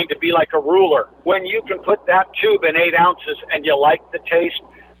designed to be like a ruler. When you can put that tube in 8 ounces and you like the taste,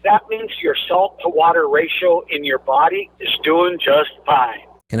 that means your salt to water ratio in your body is doing just fine.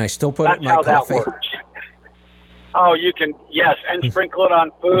 Can I still put it in my That's how coffee? that works. Oh, you can, yes, and sprinkle it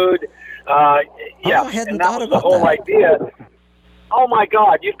on food. I Yeah, hadn't and that thought was the about whole that. idea. Oh my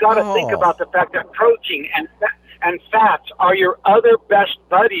God, you've got to think Oh. about the fact that protein and fats are your other best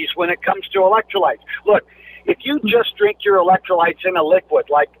buddies when it comes to electrolytes. Look, if you just drink your electrolytes in a liquid,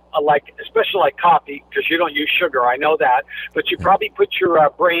 like especially like coffee, because you don't use sugar, I know that, but you probably put your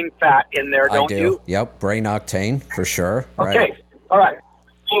brain fat in there, don't I do. you? Yep, brain octane for sure. Okay, Right. all right.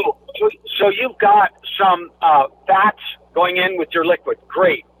 So you've got some fats going in with your liquid.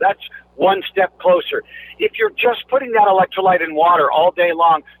 Great. That's one step closer. If you're just putting that electrolyte in water all day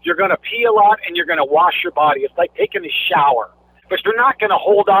long, you're going to pee a lot and you're going to wash your body. It's like taking a shower. But you're not going to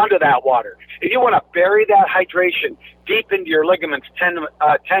hold on to that water. If you want to bury that hydration deep into your ligaments,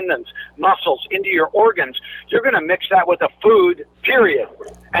 tendons, muscles, into your organs, you're going to mix that with a food, period.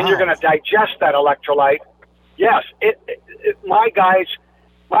 And you're Wow. going to digest that electrolyte. Yes,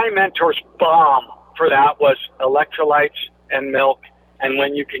 my mentor's bomb for that was electrolytes and milk, and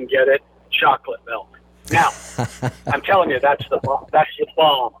when you can get it, chocolate milk. Now, I'm telling you, that's the bomb. That's the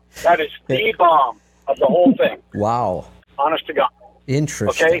bomb. That is the bomb of the whole thing. Wow. Honest to God.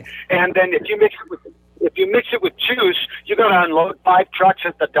 Interesting. Okay, and then if you mix it with juice, you got to unload 5 trucks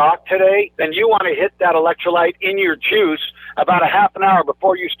at the dock today. Then you want to hit that electrolyte in your juice about a half an hour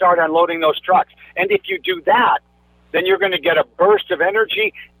before you start unloading those trucks. And if you do that, then you're going to get a burst of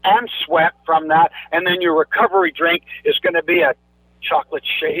energy and sweat from that, and then your recovery drink is going to be a chocolate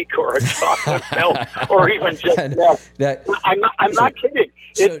shake or a chocolate milk or even just milk. I'm not kidding.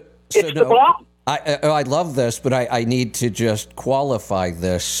 It's the bomb. I love this, but I need to just qualify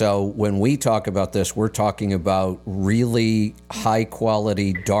this. So when we talk about this, we're talking about really high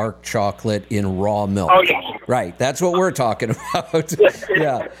quality dark chocolate in raw milk. Oh, yes. Right. That's what we're talking about.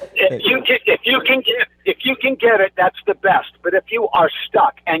 Yeah. If you can get it, that's the best. But if you are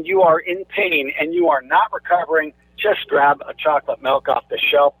stuck and you are in pain and you are not recovering, just grab a chocolate milk off the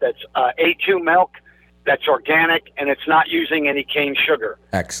shelf that's A2 milk, that's organic, and it's not using any cane sugar.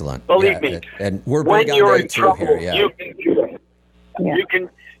 Excellent. Believe me. And we're When big on you're in A2 trouble, here. Yeah. you can do it. Yeah.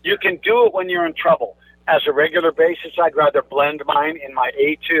 You can do it when you're in trouble. As a regular basis, I'd rather blend mine in my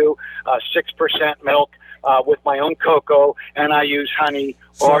A2 6% milk with my own cocoa, and I use honey,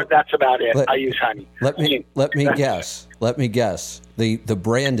 or that's about it. I use honey. Let me guess. Let me guess. The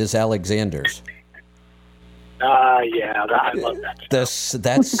brand is Alexander's. Yeah, I love that. That's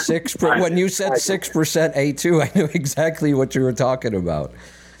 6%. When you said 6% A2, I knew exactly what you were talking about.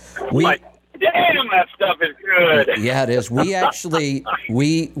 Damn, that stuff is good. Yeah, it is. We actually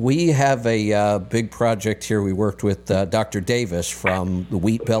we have a big project here. We worked with Dr. Davis from the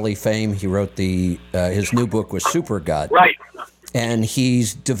Wheat Belly fame. He wrote his new book was Super Gut. Right. And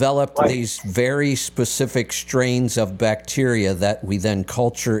he's developed these very specific strains of bacteria that we then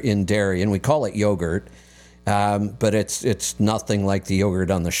culture in dairy, and we call it yogurt. But it's nothing like the yogurt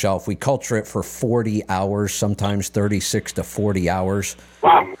on the shelf. We culture it for 40 hours, sometimes 36 to 40 hours.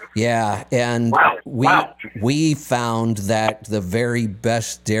 Wow. Yeah, and we found that the very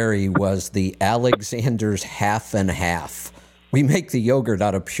best dairy was the Alexander's half and half. We make the yogurt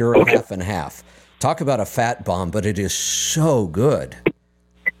out of pure half and half. Talk about a fat bomb, but it is so good.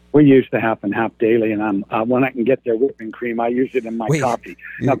 We use the half and half daily, and when I can get their whipping cream, I use it in my coffee.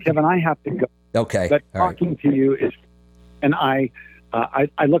 Now, Kevin, I have to go. Okay. But all right. talking to you is, and I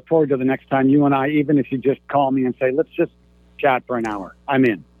look forward to the next time you and I, even if you just call me and say, let's just chat for an hour. I'm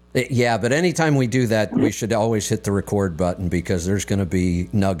in. Yeah, but anytime we do that, we should always hit the record button because there's going to be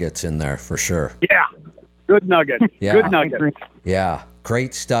nuggets in there for sure. Yeah. Good nuggets. Yeah. Good nuggets. Yeah,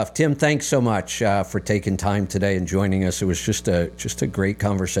 great stuff. Tim, thanks so much for taking time today and joining us. It was just a great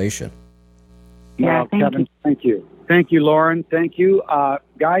conversation. Yeah, thank Kevin, you. thank you. Thank you, Lauren. Thank you.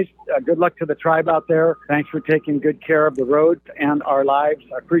 Guys, good luck to the tribe out there. Thanks for taking good care of the road and our lives.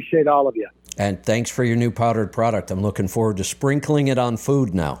 I appreciate all of you. And thanks for your new powdered product. I'm looking forward to sprinkling it on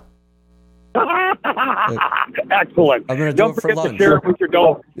food now. Excellent. I'm going to do Don't it for forget lunch. to share it with your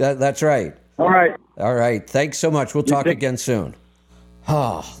dog. That's right. All right. All right. Thanks so much. We'll talk again soon.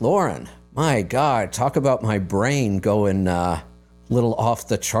 Oh, Lauren, my God, talk about my brain going a little off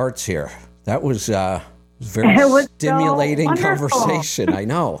the charts here. That was very It was so stimulating wonderful. conversation. I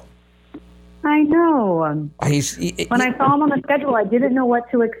know. I know. When When I saw him on the schedule, I didn't know what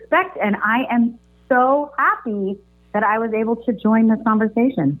to expect, and I am so happy that I was able to join this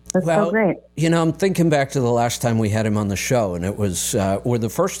conversation. That's so great. You know, I'm thinking back to the last time we had him on the show, and it was, or the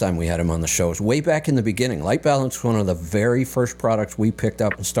first time we had him on the show, it was way back in the beginning. Light Balance was one of the very first products we picked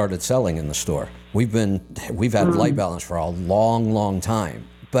up and started selling in the store. We've had Light Balance for a long, long time.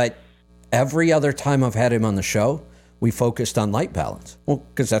 But every other time I've had him on the show, we focused on Light Balance. Well,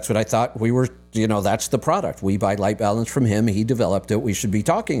 because that's what I thought we were, that's the product. We buy Light Balance from him. He developed it. We should be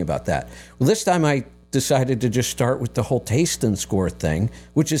talking about that. Well, this time I decided to just start with the whole taste and score thing,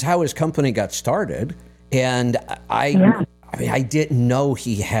 which is how his company got started. And I didn't know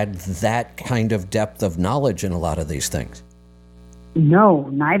he had that kind of depth of knowledge in a lot of these things. No,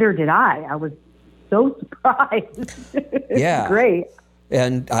 neither did I. I was so surprised. Yeah. Great.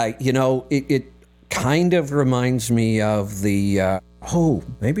 And it kind of reminds me of the,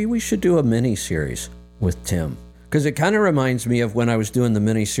 maybe we should do a mini series with Tim. Because it kind of reminds me of when I was doing the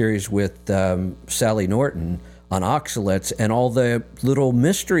mini-series with Sally Norton on oxalates and all the little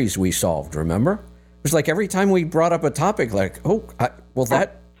mysteries we solved, remember? It was like every time we brought up a topic, like,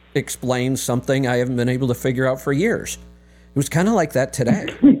 that explains something I haven't been able to figure out for years. It was kind of like that today.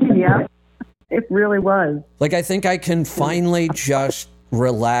 Yeah, it really was. Like, I think I can finally just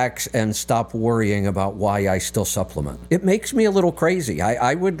relax and stop worrying about why I still supplement. It makes me a little crazy.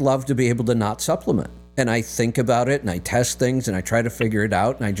 I would love to be able to not supplement. And I think about it and I test things and I try to figure it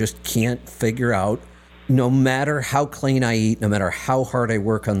out and I just can't figure out, no matter how clean I eat, no matter how hard I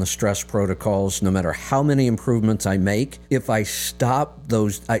work on the stress protocols, no matter how many improvements I make, if I stop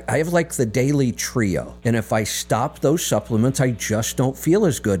those, I have like the daily trio. And if I stop those supplements, I just don't feel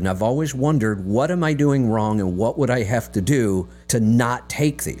as good. And I've always wondered, what am I doing wrong and what would I have to do to not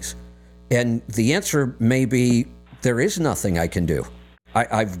take these? And the answer may be, there is nothing I can do.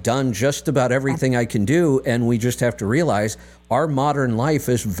 I've done just about everything I can do, and we just have to realize our modern life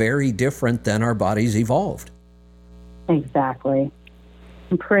is very different than our bodies evolved. Exactly.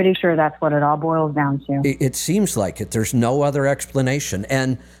 I'm pretty sure that's what it all boils down to. It seems like it. There's no other explanation.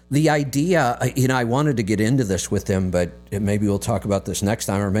 And the idea, I wanted to get into this with him, but maybe we'll talk about this next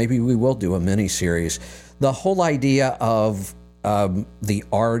time, or maybe we will do a mini-series. The whole idea of the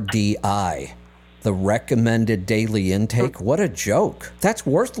RDI, the recommended daily intake, what a joke. That's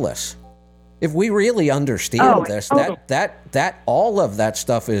worthless. If we really understand this, that all of that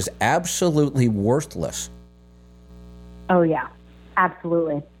stuff is absolutely worthless. Oh yeah,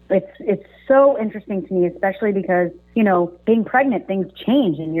 absolutely. It's so interesting to me, especially because, being pregnant, things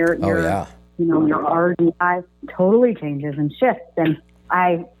change and your RDI totally changes and shifts. And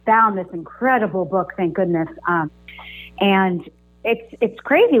I found this incredible book, thank goodness. And it's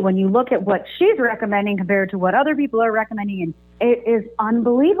crazy when you look at what she's recommending compared to what other people are recommending, and it is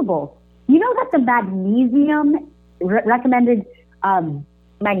unbelievable. You know that the magnesium recommended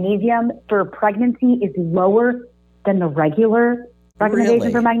magnesium for pregnancy is lower than the regular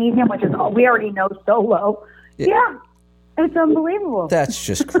recommendation for magnesium, which is we already know so low. Yeah. It's unbelievable. That's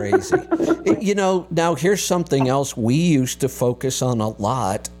just crazy. Now here's something else we used to focus on a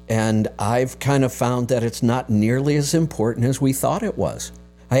lot, and I've kind of found that it's not nearly as important as we thought it was.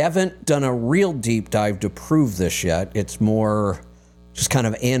 I haven't done a real deep dive to prove this yet. It's more just kind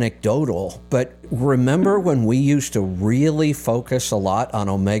of anecdotal. But remember when we used to really focus a lot on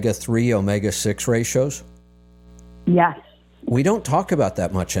omega-3, omega-6 ratios? Yes. We don't talk about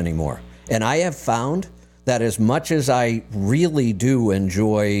that much anymore. And I have found that as much as I really do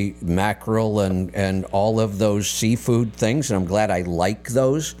enjoy mackerel and all of those seafood things, and I'm glad I like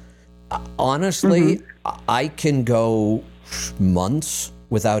those, honestly, I can go months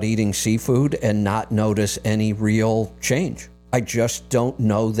without eating seafood and not notice any real change. I just don't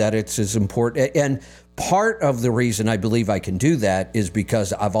know that it's as important. And part of the reason I believe I can do that is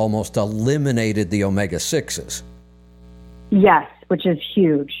because I've almost eliminated the omega-6s. Yes, which is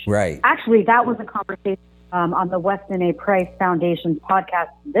huge. Right. Actually, that was a conversation on the Weston A. Price Foundation's podcast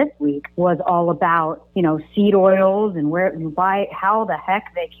this week, was all about, seed oils and how the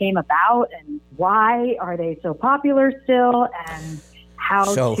heck they came about and why are they so popular still and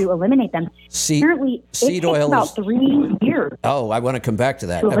how to eliminate them. Apparently, it takes about 3 years. Oh, I want to come back to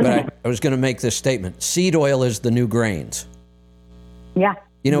that. But I was going to make this statement. Seed oil is the new grains. Yeah.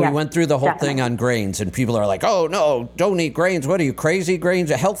 We went through the whole thing on grains, and people are like, oh, no, don't eat grains. What are you, crazy? Grains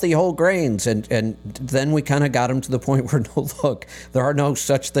are healthy whole grains. And then we kind of got them to the point where, no, look, there are no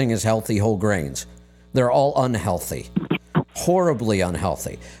such thing as healthy whole grains. They're all unhealthy, horribly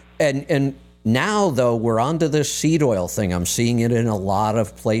unhealthy. And now, though, we're onto this seed oil thing. I'm seeing it in a lot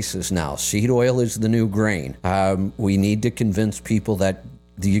of places now. Seed oil is the new grain. We need to convince people that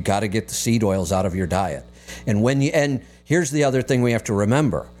you got to get the seed oils out of your diet. And here's the other thing we have to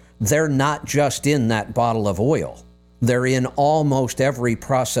remember. They're not just in that bottle of oil. They're in almost every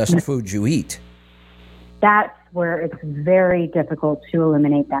processed food you eat. That's where it's very difficult to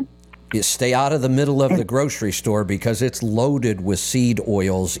eliminate them. You stay out of the middle of the grocery store because it's loaded with seed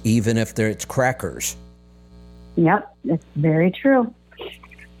oils, even if it's crackers. Yep, it's very true.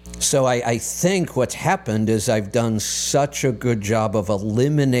 So I think what's happened is I've done such a good job of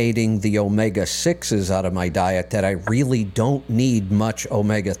eliminating the omega-6s out of my diet that I really don't need much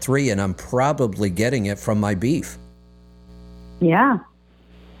omega-3, and I'm probably getting it from my beef. Yeah.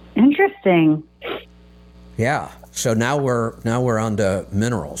 Interesting. Yeah. So now we're on to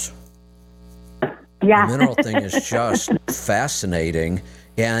minerals. Yeah. The mineral thing is just fascinating.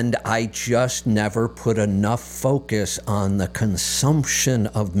 And I just never put enough focus on the consumption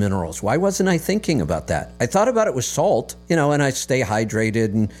of minerals. Why wasn't I thinking about that? I thought about it with salt, and I stay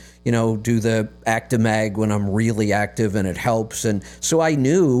hydrated and, do the Actimag when I'm really active and it helps. And so I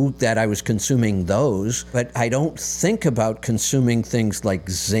knew that I was consuming those, but I don't think about consuming things like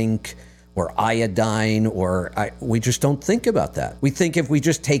zinc or iodine, we just don't think about that. We think if we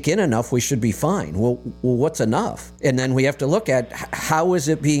just take in enough, we should be fine. Well, what's enough? And then we have to look at how is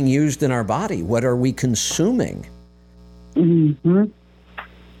it being used in our body? What are we consuming? Mm-hmm.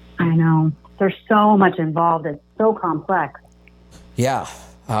 I know. There's so much involved. It's so complex. Yeah.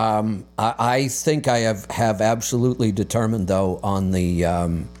 I think I have absolutely determined, though, on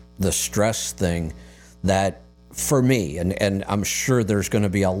the stress thing that for me, and I'm sure there's going to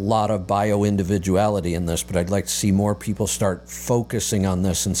be a lot of bio-individuality in this, but I'd like to see more people start focusing on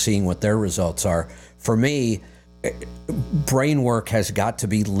this and seeing what their results are. For me, brain work has got to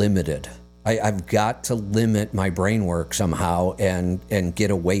be limited. I've got to limit my brain work somehow and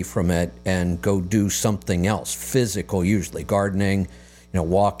get away from it and go do something else, physical usually, gardening,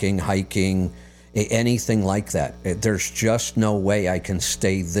 walking, hiking, anything like that. There's just no way I can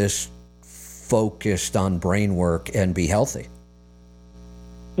stay this focused on brain work and be healthy.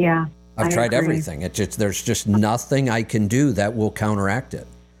 Yeah. I've tried everything. There's just nothing I can do that will counteract it.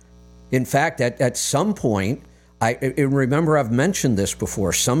 In fact, at some point, I remember I've mentioned this before.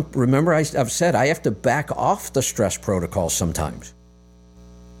 I've said I have to back off the stress protocol sometimes.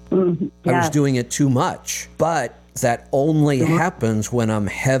 Mm-hmm. Yeah. I was doing it too much, but that only happens when I'm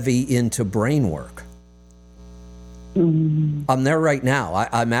heavy into brain work. Mm-hmm. I'm there right now.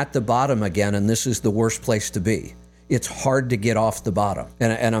 I'm at the bottom again, and this is the worst place to be. It's hard to get off the bottom,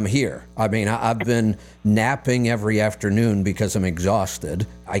 and I'm here. I mean, I've been napping every afternoon because I'm exhausted.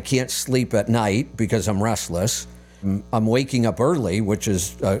 I can't sleep at night because I'm restless. I'm waking up early, which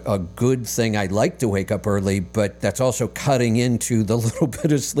is a good thing. I like to wake up early, but that's also cutting into the little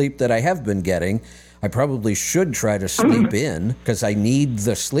bit of sleep that I have been getting. I probably should try to sleep in because I need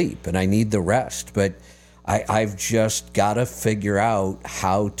the sleep and I need the rest, but I've just got to figure out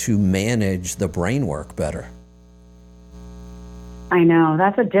how to manage the brain work better. I know.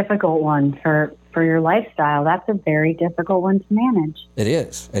 That's a difficult one for your lifestyle. That's a very difficult one to manage. It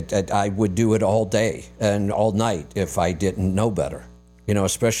is. I would do it all day and all night if I didn't know better.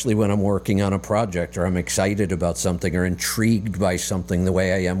 Especially when I'm working on a project or I'm excited about something or intrigued by something the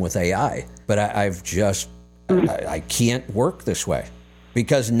way I am with AI. But I can't work this way.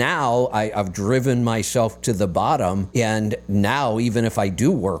 Because now I've driven myself to the bottom, and now even if I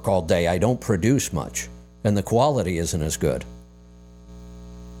do work all day, I don't produce much, and the quality isn't as good.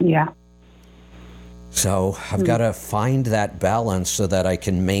 Yeah. So I've got to find that balance so that I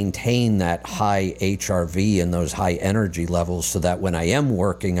can maintain that high HRV and those high energy levels so that when I am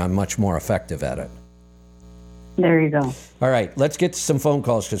working, I'm much more effective at it. There you go. All right, let's get to some phone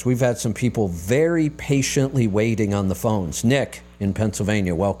calls because we've had some people very patiently waiting on the phones. Nick in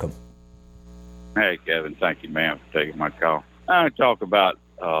Pennsylvania, welcome. Hey, Kevin. Thank you, man, for taking my call. I want to talk about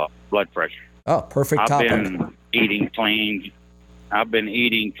blood pressure. Oh, perfect topic. I've been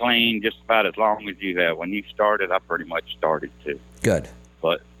eating clean. Just about as long as you have. When you started, I pretty much started too. Good.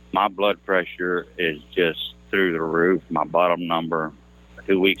 But my blood pressure is just through the roof. My bottom number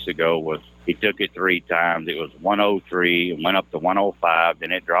 2 weeks ago he took it 3 times. It was 103, went up to 105,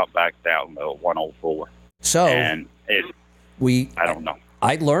 then it dropped back down to 104. So, and I don't know.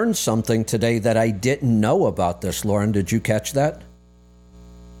 I learned something today that I didn't know about this. Lauren, did you catch that?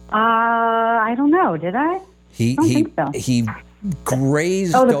 I don't know. Did I? I don't think so. He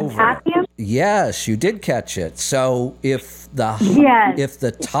grazed the over. potassium? Yes, you did catch it. So if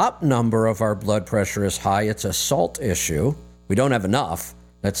the top number of our blood pressure is high, it's a salt issue. We don't have enough.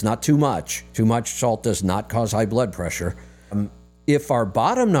 That's not too much. Too much salt does not cause high blood pressure. If our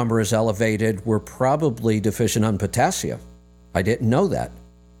bottom number is elevated, we're probably deficient on potassium. I didn't know that.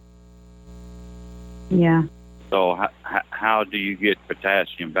 Yeah. So how do you get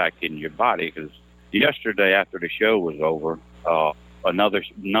potassium back in your body? Because yesterday after the show was over, another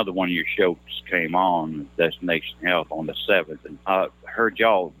one of your shows came on, Destination Health, on the 7th, and I heard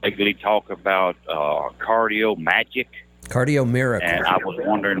y'all vaguely talk about Cardio Magic. Cardio Miracle. And I was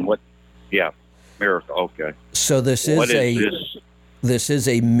wondering Miracle, okay. So this is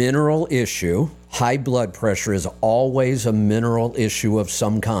a mineral issue. High blood pressure is always a mineral issue of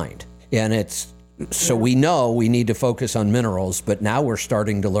some kind. And so we know we need to focus on minerals, but now we're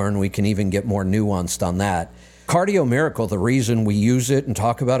starting to learn we can even get more nuanced on that. Cardio Miracle, the reason we use it and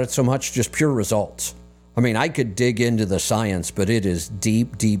talk about it so much, just pure results. I mean, I could dig into the science, but it is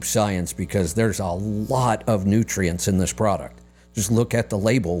deep, deep science because there's a lot of nutrients in this product. Just look at the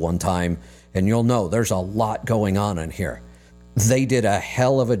label one time and you'll know there's a lot going on in here. They did a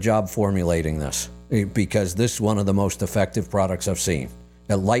hell of a job formulating this because this is one of the most effective products I've seen.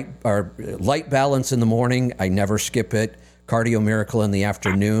 A light balance in the morning, I never skip it. Cardio Miracle in the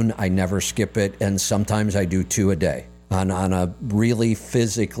afternoon, I never skip it. And sometimes I do 2 a day on a really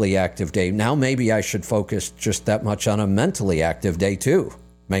physically active day. Now maybe I should focus just that much on a mentally active day too.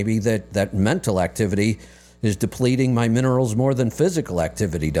 Maybe that mental activity is depleting my minerals more than physical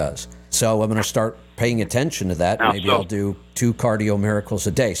activity does. So I'm going to start paying attention to that. Maybe I'll do 2 Cardio Miracles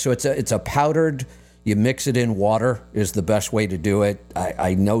a day. So it's a powdered, you mix it in water is the best way to do it.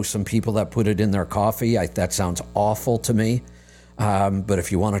 I know some people that put it in their coffee. That sounds awful to me. But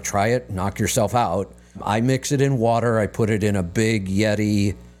if you want to try it, knock yourself out. I mix it in water. I put it in a big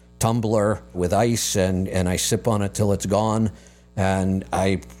Yeti tumbler with ice and I sip on it till it's gone. And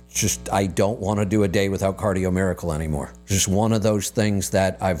I don't want to do a day without Cardio Miracle anymore. Just one of those things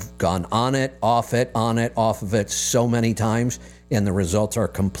that I've gone on it, off of it so many times, and the results are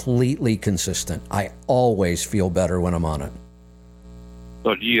completely consistent. I always feel better when I'm on it.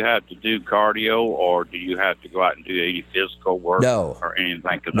 So do you have to do cardio, or do you have to go out and do any physical work? No. Or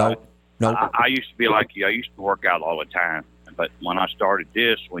anything? No. I used to be like you. I used to work out all the time. But when I started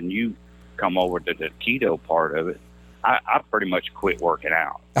this, when you come over to the keto part of it, I pretty much quit working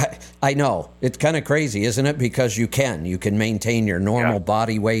out. I know. It's kind of crazy, isn't it? Because you can maintain your normal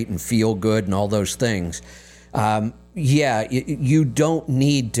body weight and feel good and all those things. You don't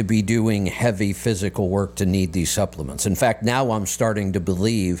need to be doing heavy physical work to need these supplements. In fact, now I'm starting to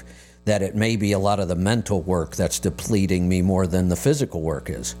believe that it may be a lot of the mental work that's depleting me more than the physical work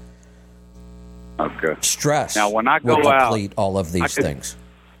is. Okay. Stress now, when I go will out, deplete all of these things.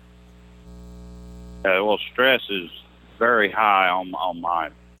 Well, stress is very high on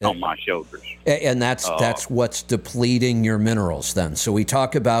my shoulders. And that's what's depleting your minerals then. So we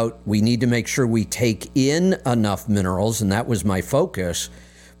talk about we need to make sure we take in enough minerals, and that was my focus,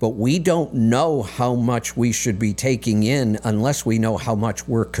 but we don't know how much we should be taking in unless we know how much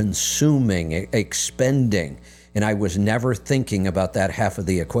we're consuming, expending. And I was never thinking about that half of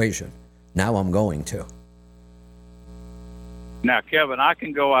the equation. Now I'm going to. Now, Kevin, I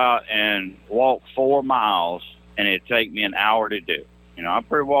can go out and walk 4 miles, and it'd take me an hour to do. You know,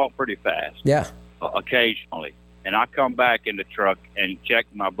 I walk pretty fast. Yeah. Occasionally. And I come back in the truck and check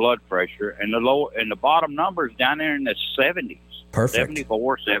my blood pressure, and the bottom numbers down there in the 70s. Perfect.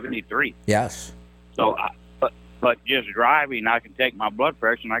 74, 73. Yes. So, but just driving, I can take my blood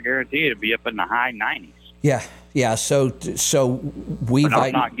pressure, and I guarantee it'll be up in the high 90s. Yeah. Yeah. So we've. But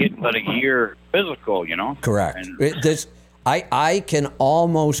I'm not getting but a year physical, you know. Correct. And, I can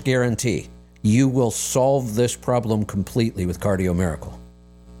almost guarantee you will solve this problem completely with Cardio Miracle.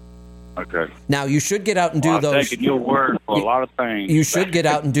 Okay. Now, you should get out and do those. I'm taking your word for a lot of things. You should get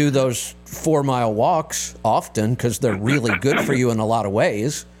out and do those 4-mile walks often because they're really good for you in a lot of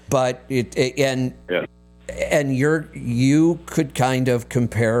ways. But you could kind of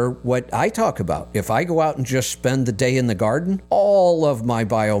compare what I talk about. If I go out and just spend the day in the garden, all of my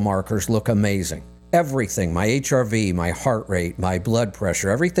biomarkers look amazing. Everything, my HRV, my heart rate, my blood pressure,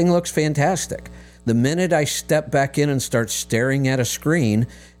 everything looks fantastic. The minute I step back in and start staring at a screen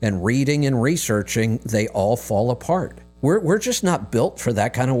and reading and researching, they all fall apart. We're just not built for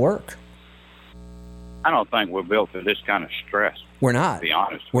that kind of work. I don't think we're built for this kind of stress. We're not. To be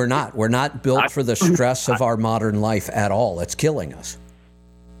honest. We're not. We're not built for the stress of our modern life at all. It's killing us.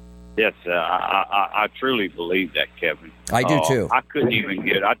 Yes, I truly believe that, Kevin. I do too. I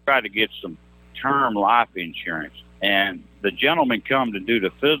tried to get some term life insurance, and the gentleman come to do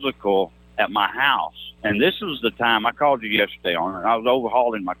the physical at my house, and this was the time I called you yesterday on it. I was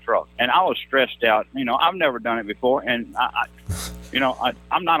overhauling my truck, and I was stressed out. You know, I've never done it before, and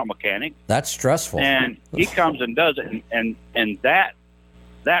I'm not a mechanic. That's stressful. And he comes and does it, and that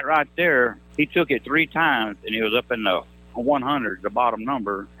right there, he took it 3 times, and he was up in the 100, the bottom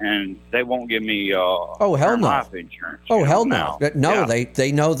number, and they won't give me hell no. life insurance. Oh, hell no. Now. No, Yeah.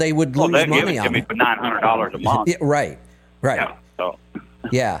 they know they would lose They'll give money it to on me it. for $900 a month. Yeah, right. Yeah. So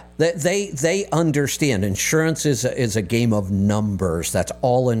Yeah, they understand insurance is a game of numbers. That's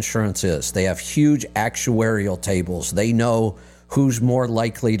all insurance is. They have huge actuarial tables. They know who's more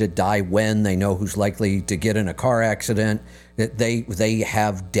likely to die when. They know who's likely to get in a car accident. They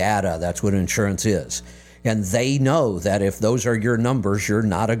have data. That's what insurance is. And they know that if those are your numbers, you're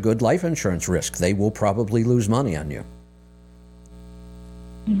not a good life insurance risk. They will probably lose money on you.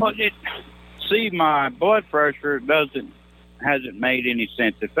 But my blood pressure hasn't made any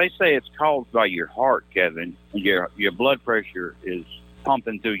sense. If they say it's caused by your heart, Kevin, and your blood pressure is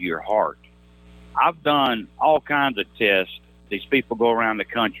pumping through your heart. I've done all kinds of tests. These people go around the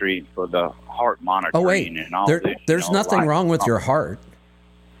country for the heart monitoring. Oh wait, and all there's nothing wrong with your heart.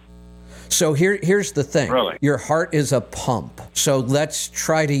 So here's the thing. Really? Your heart is a pump. So let's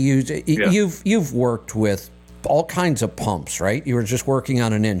try to use. You've worked with all kinds of pumps, right? You were just working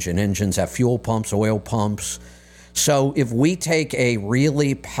on an engine. Engines have fuel pumps, oil pumps. So if we take a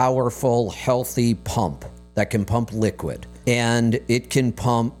really powerful, healthy pump that can pump liquid, and it can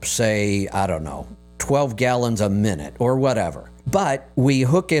pump, say, 12 gallons a minute or whatever, but we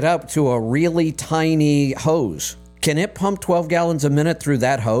hook it up to a really tiny hose, can it pump 12 gallons a minute through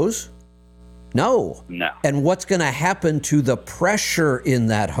that hose? No. And what's going to happen to the pressure in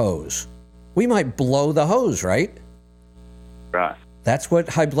that hose? We might blow the hose, right? Right. That's what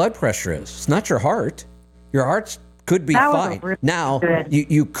high blood pressure is. It's not your heart. Your heart could be fine. Really now,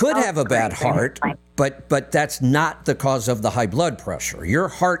 you could have a bad heart, but that's not the cause of the high blood pressure. Your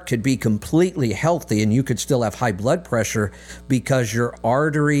heart could be completely healthy and you could still have high blood pressure because your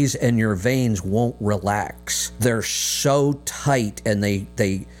arteries and your veins won't relax. They're so tight and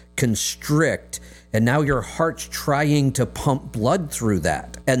they constrict, and now your heart's trying to pump blood through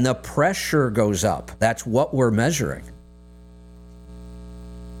that, and the pressure goes up. That's what we're measuring.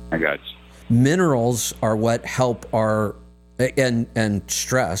 I got you. Minerals are what help and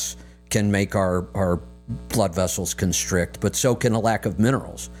stress can make our blood vessels constrict, but so can a lack of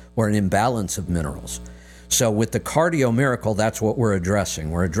minerals or an imbalance of minerals. So with the Cardio Miracle, that's what we're addressing.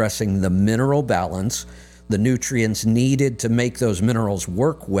 We're addressing the mineral balance, the nutrients needed to make those minerals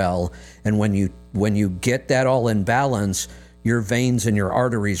work well. And when you get that all in balance, your veins and your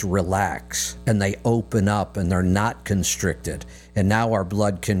arteries relax and they open up and they're not constricted. And now our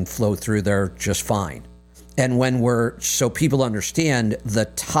blood can flow through there just fine. And so people understand, the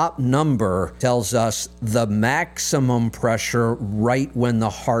top number tells us the maximum pressure right when the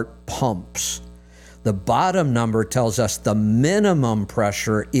heart pumps. The bottom number tells us the minimum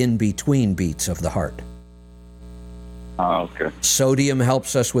pressure in between beats of the heart. Oh, okay. Sodium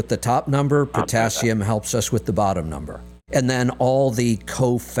helps us with the top number, potassium helps us with the bottom number. And then all the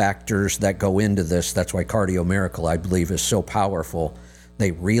cofactors that go into this, that's why Cardio Miracle, I believe, is so powerful.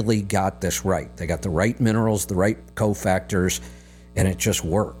 They really got this right. They got the right minerals, the right cofactors, and it just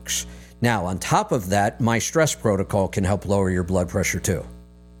works. Now, on top of that, my stress protocol can help lower your blood pressure too.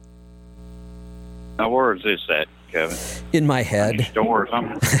 Now, where is this at, Kevin? In my head. Any store or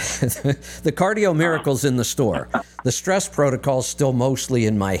something? The Cardio Miracle's in the store. The stress protocol's still mostly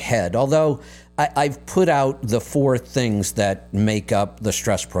in my head, although I've put out the 4 things that make up the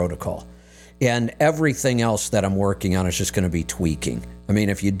stress protocol. And everything else that I'm working on is just going to be tweaking. I mean,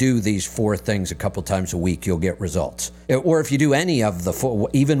 if you do these 4 things a couple times a week, you'll get results. Or if you do any of the 4,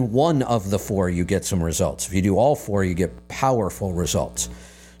 even one of the 4, you get some results. If you do all 4, you get powerful results.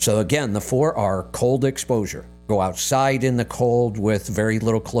 So again, the 4 are cold exposure. Go outside in the cold with very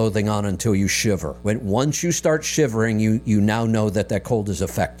little clothing on until you shiver. Once you start shivering, you now know that cold is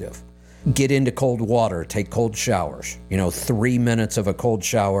effective. Get into cold water, take cold showers. 3 minutes of a cold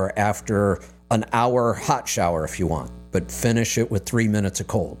shower after an hour hot shower if you want, but finish it with 3 minutes of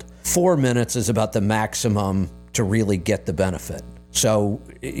cold. 4 minutes is about the maximum to really get the benefit. So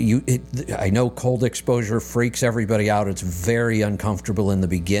I know cold exposure freaks everybody out. It's very uncomfortable in the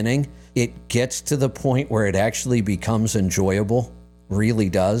beginning. It gets to the point where it actually becomes enjoyable, really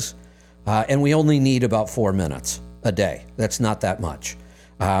does. And we only need about 4 minutes a day. That's not that much.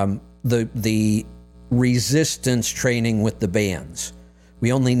 The resistance training with the bands,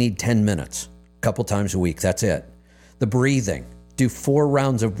 we only need 10 minutes, a couple times a week. That's it. The breathing, do 4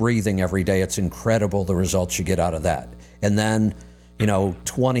 rounds of breathing every day. It's incredible the results you get out of that. And then,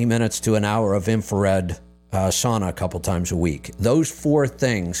 20 minutes to an hour of infrared sauna a couple times a week. Those 4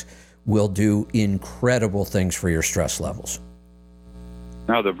 things will do incredible things for your stress levels.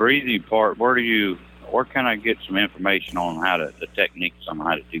 Now, the breathing part, where can I get some information on the techniques on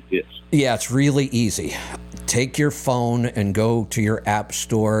how to do this? Yeah, it's really easy. take your phone and go to your app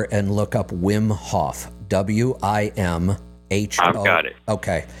store and look up Wim Hof, WIMHO. I've got it.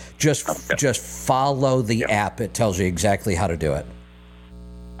 Okay. Just follow the app. It tells you exactly how to do it.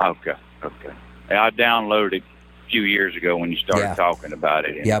 Okay. I downloaded it a few years ago when you started talking about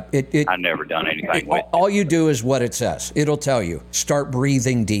it. Yep. I've never done anything with it. All you do is what it says. It'll tell you, start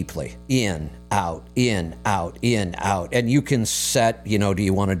breathing deeply. In, out, in, out, in, out. And you can set, do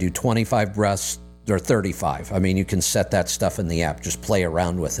you want to do 25 breaths or 35? I mean, you can set that stuff in the app. Just play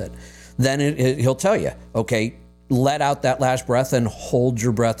around with it. Then he'll tell you, okay, let out that last breath and hold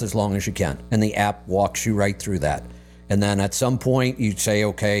your breath as long as you can. And the app walks you right through that. And then at some point you say,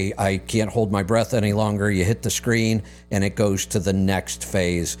 okay, I can't hold my breath any longer. You hit the screen and it goes to the next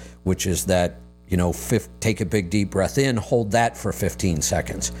phase, which is that, take a big deep breath in, hold that for 15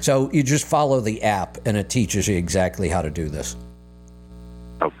 seconds. So you just follow the app and it teaches you exactly how to do this.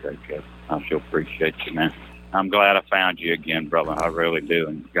 Okay, good. I sure appreciate you, man. I'm glad I found you again, brother. I really do.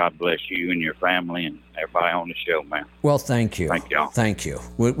 And God bless you and your family and everybody on the show, man. Well, thank you. Thank y'all. Thank you.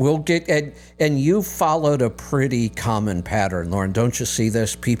 We'll get, and you followed a pretty common pattern, Lauren. Don't you see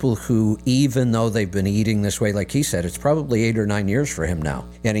this? People who, even though they've been eating this way, like he said, it's probably 8 or 9 years for him now.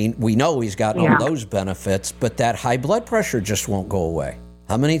 And we know he's got all those benefits, but that high blood pressure just won't go away.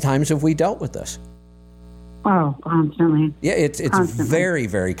 How many times have we dealt with this? Oh, constantly. Yeah, it's very,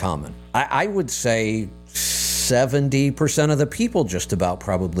 very common. I would say 70% of the people just about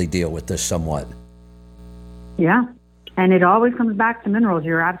probably deal with this somewhat. Yeah. And it always comes back to minerals.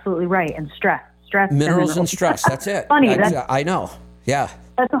 You're absolutely right. And stress. Minerals and stress. That's it. Funny. I know. Yeah.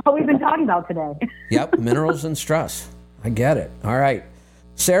 That's what we've been talking about today. Yep. Minerals and stress. I get it. All right.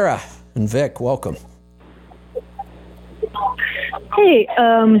 Sarah and Vic, welcome. Hey,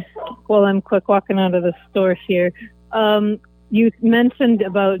 well, I'm quick walking out of the store here. You mentioned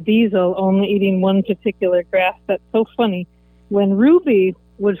about Diesel only eating one particular grass. That's so funny. When Ruby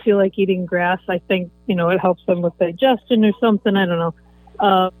would feel like eating grass, I think, it helps them with digestion or something. I don't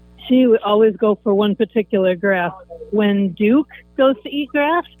know. She would always go for one particular grass. When Duke goes to eat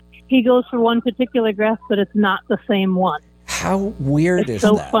grass, he goes for one particular grass, but it's not the same one. How weird is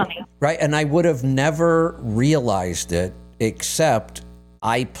that? It's so funny. Right? And I would have never realized it except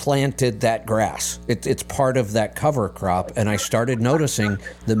I planted that grass. It's part of that cover crop, and I started noticing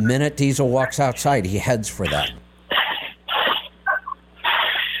the minute Diesel walks outside, he heads for that.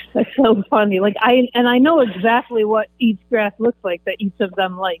 That's so funny. I know exactly what each grass looks like that each of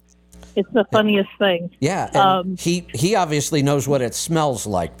them likes. It's the funniest thing. Yeah, and he obviously knows what it smells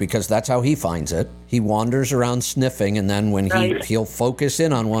like because that's how he finds it. He wanders around sniffing, and then when he'll focus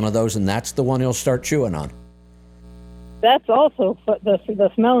in on one of those, and that's the one he'll start chewing on. That's also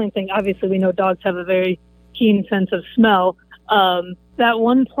the smelling thing. Obviously, we know dogs have a very keen sense of smell. That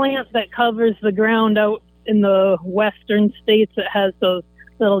one plant that covers the ground out in the western states that has those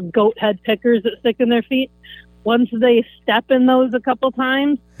little goat head pickers that stick in their feet, once they step in those a couple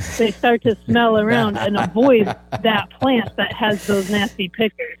times, they start to smell around and avoid that plant that has those nasty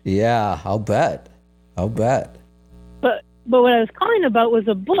pickers. Yeah, I'll bet. But what I was calling about was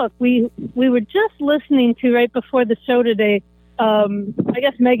a book we were just listening to right before the show today. I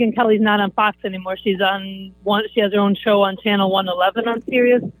guess Megyn Kelly's not on Fox anymore. She has her own show on Channel 111 on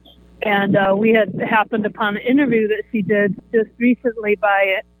Sirius. And we had happened upon an interview that she did just recently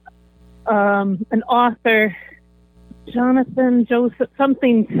by an author, Jonathan Joseph,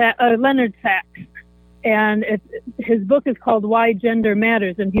 Leonard Sachs. And his book is called Why Gender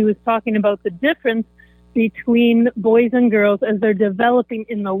Matters. And he was talking about the difference between boys and girls as they're developing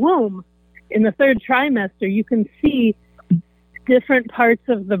in the womb. In the third trimester, you can see different parts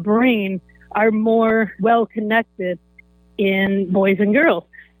of the brain are more well connected in boys and girls.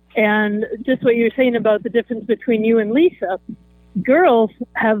 And just what you're saying about the difference between you and Lisa, girls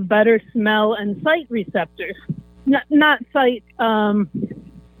have better smell and sight receptors. Not sight,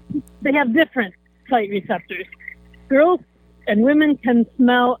 they have different sight receptors. Girls and women can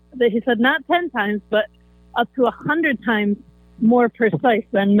smell, he said, not 10 times, but up to 100 times more precise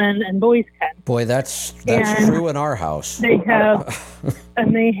than men and boys can. Boy, that's true in our house. They have,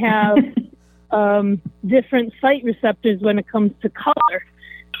 different sight receptors when it comes to color.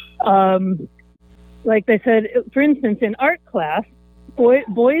 Like they said, for instance, in art class,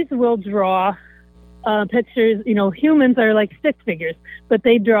 boys will draw pictures. Humans are like stick figures, but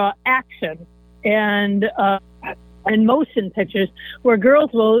they draw action and motion pictures, where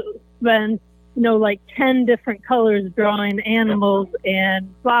girls will spend like 10 different colors drawing animals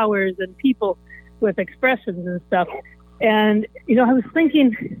and flowers and people with expressions and stuff. And, I was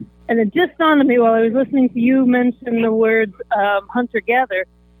thinking, and it just dawned on me while I was listening to you mention the words hunter-gatherer,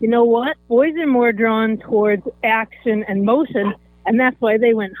 you know what? Boys are more drawn towards action and motion, and that's why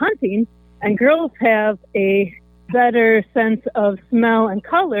they went hunting. And girls have a better sense of smell and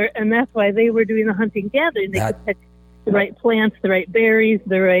color, and that's why they were doing the hunting gathering. They could pick the right plants, the right berries,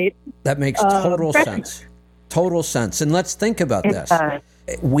 the right... That makes total sense. Total sense. And let's think about this.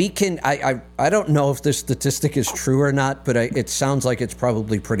 We can, I don't know if this statistic is true or not, but it sounds like it's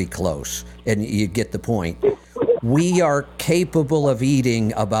probably pretty close, and you get the point. We are capable of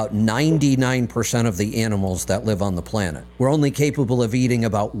eating about 99% of the animals that live on the planet. We're only capable of eating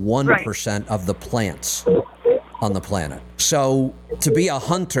about 1% of the plants on the planet. So to be a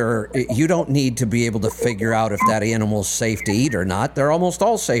hunter, you don't need to be able to figure out if that animal's safe to eat or not. They're almost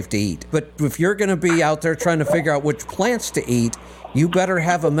all safe to eat. But if you're going to be out there trying to figure out which plants to eat, you better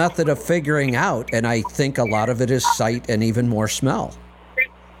have a method of figuring out. And I think a lot of it is sight and even more smell.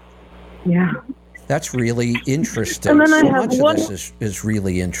 Yeah. That's really interesting. And then So I have much one... of this is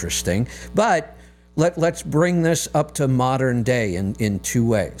really interesting. But let's bring this up to modern day in two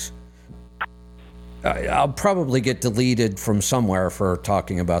ways. I'll probably get deleted from somewhere for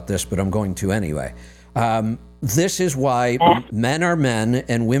talking about this, but I'm going to anyway. This is why men are men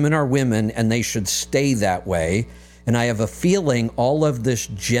and women are women, and they should stay that way. And I have a feeling all of this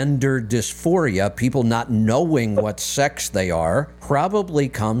gender dysphoria, people not knowing what sex they are, probably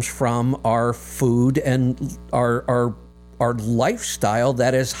comes from our food and our lifestyle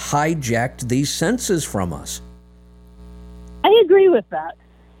that has hijacked these senses from us. I agree with that.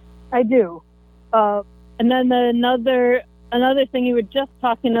 I do. And then another thing, you were just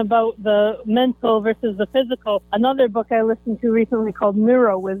talking about the mental versus the physical. Another book I listened to recently called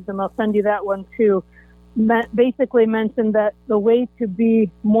Neuro Wisdom, I'll send you that one too, basically mentioned that the way to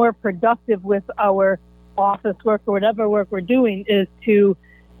be more productive with our office work or whatever work we're doing is to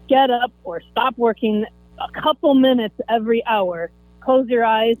get up or stop working a couple minutes every hour, close your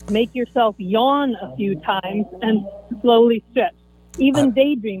eyes, make yourself yawn a few times, and slowly stretch. Even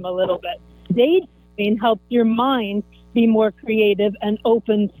daydream a little bit. Daydreaming helps your mind be more creative and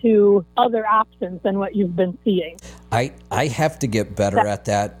open to other options than what you've been seeing. I have to get better at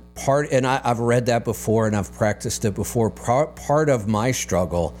that. I've read that before and I've practiced it before. Part of my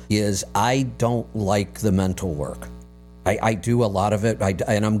struggle is I don't like the mental work. I do a lot of it,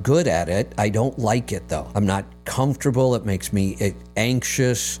 and I'm good at it. I don't like it, though. I'm not comfortable. It makes me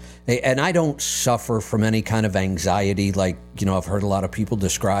anxious. And I don't suffer from any kind of anxiety like, I've heard a lot of people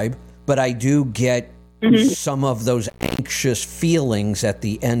describe. But I do get some of those anxious feelings at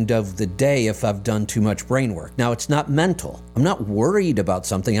the end of the day if I've done too much brain work. Now, it's not mental. I'm not worried about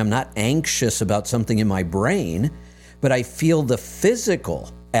something. I'm not anxious about something in my brain. But I feel the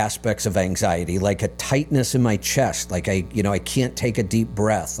physical aspects of anxiety, like a tightness in my chest, like I can't take a deep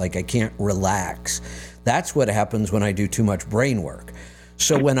breath, like I can't relax. That's what happens when I do too much brain work.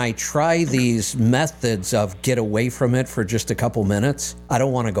 So when I try these methods of get away from it for just a couple minutes, I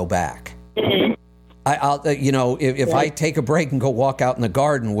don't want to go back. If I take a break and go walk out in the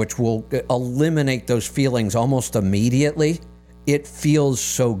garden, which will eliminate those feelings almost immediately, it feels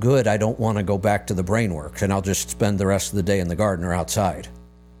so good. I don't want to go back to the brain work, and I'll just spend the rest of the day in the garden or outside.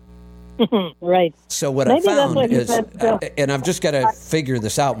 Right. So what I found is, and I've just got to figure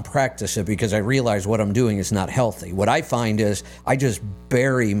this out and practice it because I realize what I'm doing is not healthy. What I find is I just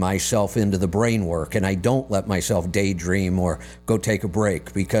bury myself into the brain work and I don't let myself daydream or go take a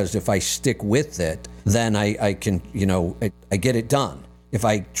break, because if I stick with it, then I can, I get it done. If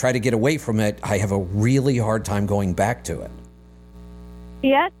I try to get away from it, I have a really hard time going back to it.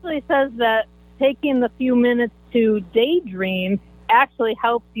 He actually says that taking the few minutes to daydream actually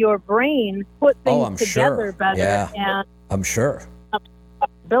helps your brain put things together better. Yeah, and I'm sure.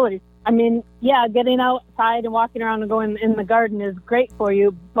 Abilities. I mean, getting outside and walking around and going in the garden is great for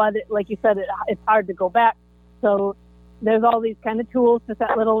you, but like you said, it's hard to go back. So there's all these kind of tools to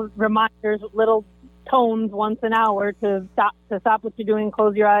set little reminders, little tones once an hour to stop what you're doing,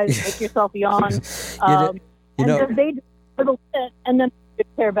 close your eyes, make yourself yawn, and just daydream a little bit, and then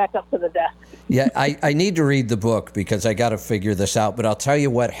tear back up to the desk. Yeah, I need to read the book because I got to figure this out. But I'll tell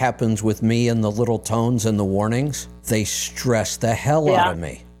you what happens with me and the little tones and the warnings. They stress the hell out of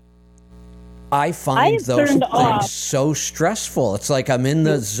me. I find those things so stressful. It's like I'm in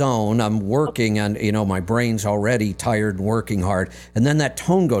the zone. I'm working and, my brain's already tired and working hard. And then that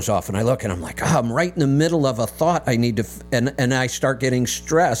tone goes off and I look and I'm like, I'm right in the middle of a thought I need to, and I start getting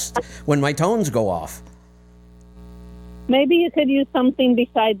stressed when my tones go off. Maybe you could use something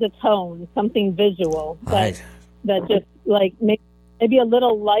besides a tone, something visual that just like maybe a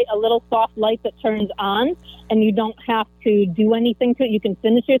little light, a little soft light that turns on, and you don't have to do anything to it. You can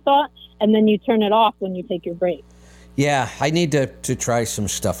finish your thought, and then you turn it off when you take your break. Yeah, I need to try some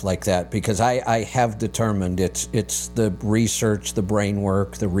stuff like that because I have determined it's the research, the brain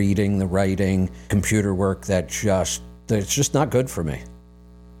work, the reading, the writing, computer work it's just not good for me.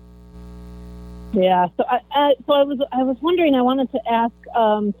 Yeah. So I was wondering. I wanted to ask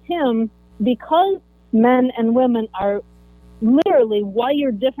Tim, because men and women are literally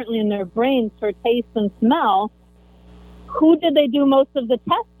wired differently in their brains for taste and smell. Who did they do most of the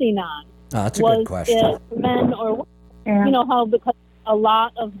testing on? That's a good question. Was it men or women? Yeah. You know how because a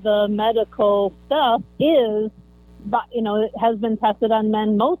lot of the medical stuff is, but it has been tested on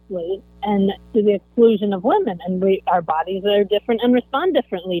men mostly, and to the exclusion of women. And our bodies are different and respond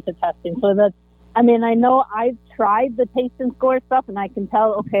differently to testing. So that's, I know I've tried the taste and score stuff, and I can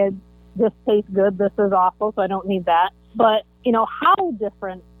tell, okay, this tastes good, this is awful, so I don't need that. But how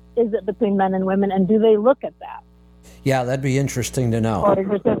different is it between men and women, and do they look at that? Yeah, that'd be interesting to know. Or is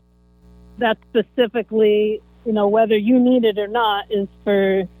it just that specifically? Whether you need it or not is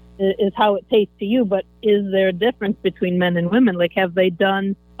how it tastes to you. But is there a difference between men and women? Like, have they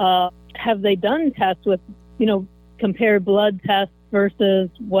done tests with, compare blood tests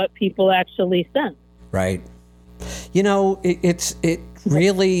versus what people actually sense? Right. It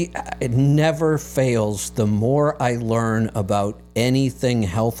really never fails. The more I learn about anything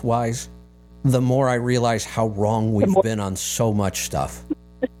health-wise, the more I realize how wrong we've been on so much stuff.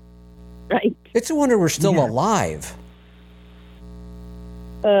 Right. It's a wonder we're still alive.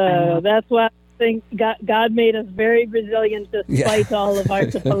 That's why I think God made us very resilient despite all of our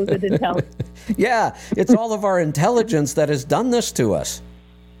supposed intelligence. Yeah, it's all of our intelligence that has done this to us.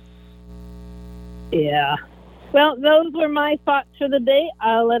 Yeah. Well, those were my thoughts for the day.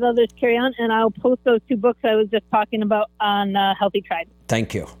 I'll let others carry on, and I'll post those 2 books I was just talking about on Healthy Tribe.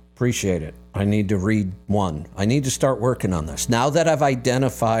 Thank you. Appreciate it. I need to read one. I need to start working on this. Now that I've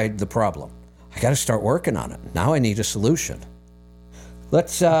identified the problem, I got to start working on it. Now I need a solution.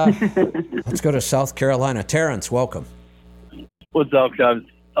 Let's go to South Carolina. Terrence, welcome. What's up, Kevin?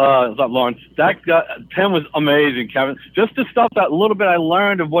 What's up, Lawrence? Tim was amazing, Kevin. Just the stuff, that little bit I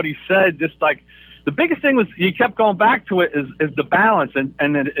learned of what he said, just like the biggest thing was he kept going back to it is the balance,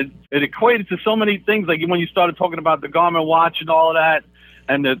 and it equated to so many things. Like when you started talking about the Garmin watch and all of that,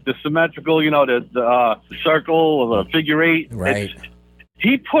 and the symmetrical, the circle or the figure eight. Right.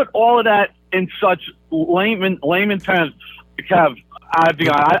 He put all of that in such layman terms. Kev, I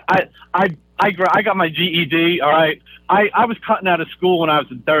got my GED. All right. I was cutting out of school when I was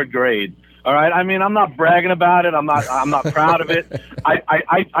in 3rd grade. All right. I'm not bragging about it. I'm not proud of it.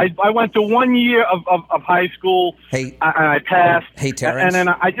 I went to 1 year of high school. Hey, and I passed. Hey, Terrence. And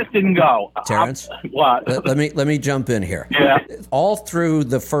then I just didn't go. Terrence. What? Let me jump in here. Yeah. All through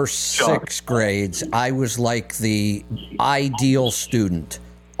the first 6 grades, I was like the ideal student.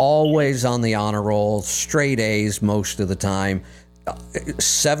 Always on the honor roll, straight A's most of the time.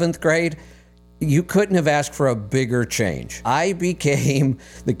 7th grade, you couldn't have asked for a bigger change. I became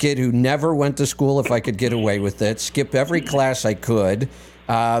the kid who never went to school if I could get away with it, skip every class I could,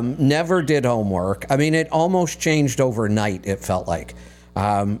 never did homework. It almost changed overnight, it felt like.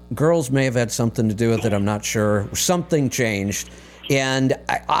 Girls may have had something to do with it, I'm not sure. Something changed. And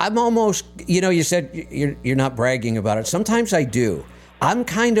I'm almost, you said you're not bragging about it. Sometimes I do. I'm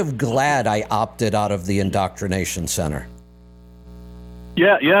kind of glad I opted out of the indoctrination center.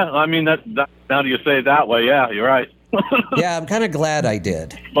 Yeah. That now that you say it that way, yeah, you're right. Yeah, I'm kind of glad I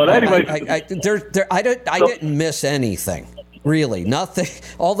did. But anyway, I didn't miss anything, really. Nothing.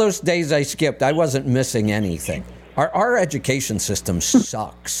 All those days I skipped, I wasn't missing anything. Our education system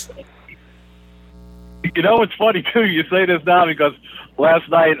sucks. It's funny too. You say this now because last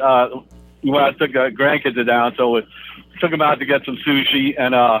night when I took grandkids down, so we took them out to get some sushi,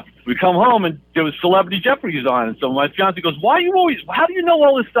 and we come home and there was Celebrity Jeopardy's on. And so my fiance goes, how do you know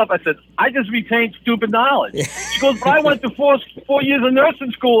all this stuff? I said, I just retain stupid knowledge. She goes, but I went to 4 years of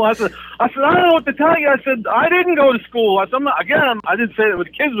nursing school. I said, I don't know what to tell you. I said, I didn't go to school. I said, I didn't say that when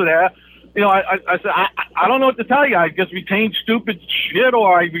the kids were there. I said, I don't know what to tell you. I just retain stupid shit,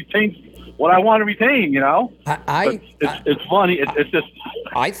 or I retain what I want to retain, It's funny. It's just.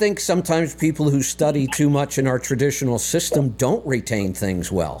 I think sometimes people who study too much in our traditional system don't retain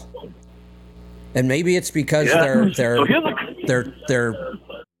things well, and maybe it's because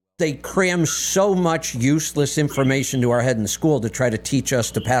they cram so much useless information to our head in school to try to teach us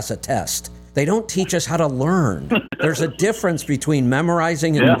to pass a test. They don't teach us how to learn. There's a difference between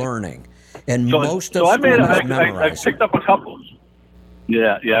memorizing and learning, and most of school is memorizing. I picked up a couple.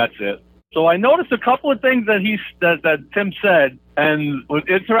 Yeah, that's it. So I noticed a couple of things that Tim said, and was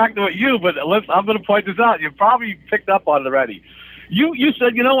interacting with you. But I'm going to point this out. You probably picked up on it already. you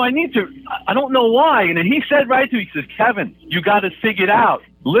said, I don't know why. And then he said right to me, he says, Kevin, you got to figure it out.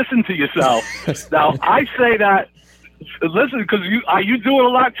 Listen to yourself. Now, I say that, listen, because you do it a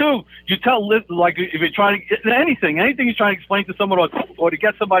lot too. You tell, like, if you're trying to, anything you're trying to explain to someone or to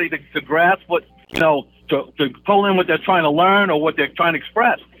get somebody to grasp what, to pull in what they're trying to learn or what they're trying to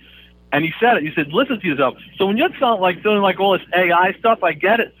express. And he said it. He said, listen to yourself. So when you're doing like all this AI stuff, I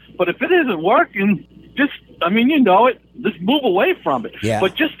get it. But if it isn't working, just move away from it. Yeah.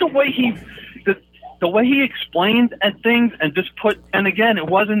 But just the way he explained and things and just and again, it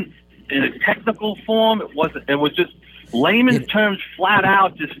wasn't in a technical form. It was just layman's terms, flat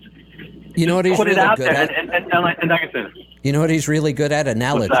out. Just you know what he's put really it out good there. at? And like I said, you know what he's really good at?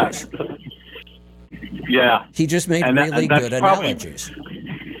 Analogies. Yeah. He just made really good analogies.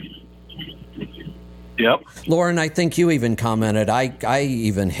 Yep. Lauren, I think you even commented. I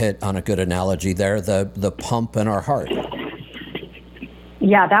even hit on a good analogy there. The pump in our heart.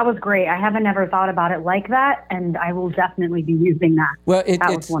 Yeah, that was great. I haven't ever thought about it like that, and I will definitely be using that. Well,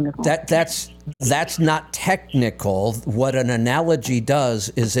 that was wonderful. That's not technical. What an analogy does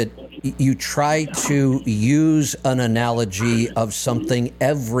is you try to use an analogy of something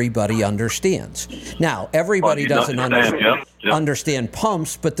everybody understands. Now, everybody doesn't understand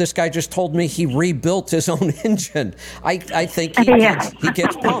pumps, but this guy just told me he rebuilt his own engine. I think he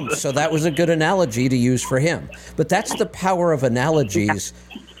gets pumps, so that was a good analogy to use for him. But that's the power of analogies.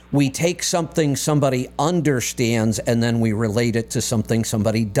 We take something somebody understands and then we relate it to something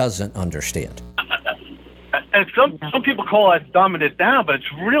somebody doesn't understand. And some people call it dumbing it down, but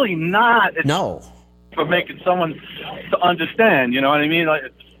it's really not. It's for making someone to understand. You know what I mean?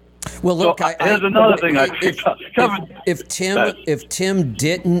 Well, look, here's another thing. If Tim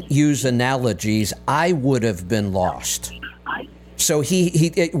didn't use analogies, I would have been lost. So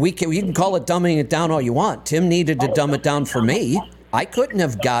we can call it dumbing it down all you want. Tim needed to dumb it down for me. I couldn't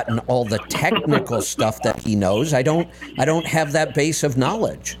have gotten all the technical stuff that he knows. I don't have that base of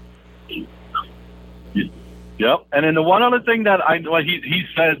knowledge. Yep. And then the one other thing that he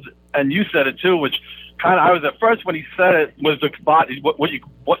said, and you said it too, which kind of I was at first when he said it, was the body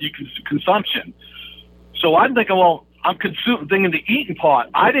consumption. So I'm thinking, well, I'm thinking the eating part.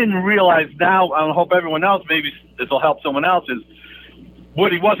 I didn't realize now. I hope everyone else, maybe this will help someone else, is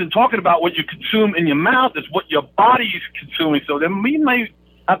what he wasn't talking about. What you consume in your mouth is what your body's consuming. So then we may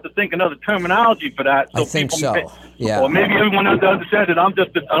have to think another terminology for that. So I think so. Yeah. Or maybe everyone understands it. I'm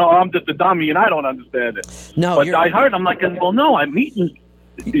just a dummy and I don't understand it. No, but I heard. I'm like, well, no, I'm eating.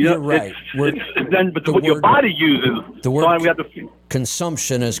 You're right. But what your body uses. The word we have to,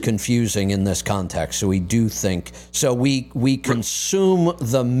 consumption is confusing in this context. So we do think so. We consume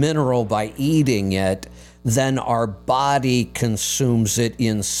the mineral by eating it. Then our body consumes it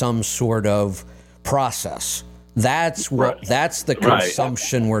in some sort of process. That's the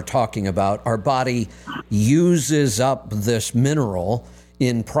consumption we're talking about. Our body uses up this mineral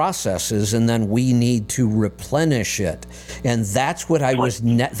in processes, and then we need to replenish it. And that's what I was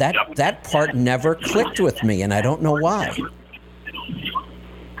that part never clicked with me, and I don't know why.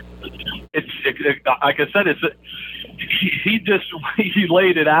 It's like I said, he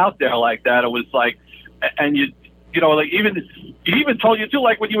laid it out there like that. It was like, and he even told you too,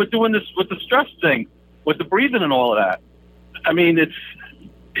 like when you were doing this with the stress thing, with the breathing and all of that. I mean,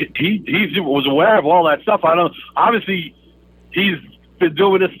 he was aware of all that stuff. Obviously he's been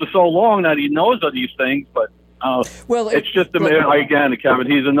doing this for so long that he knows of these things, but it's just amazing. Again, Kevin,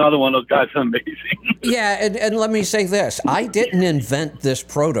 he's another one of those guys amazing. Yeah, and let me say this. I didn't invent this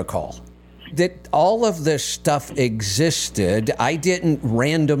protocol. That all of this stuff existed. I didn't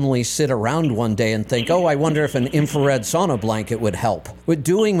randomly sit around one day and think, I wonder if an infrared sauna blanket would help. With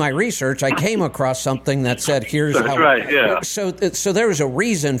doing my research, I came across something that said, here's how. That's right, yeah. So there was a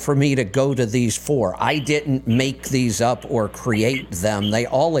reason for me to go to these four. I didn't make these up or create them. They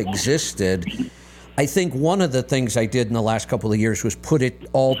all existed. I think one of the things I did in the last couple of years was put it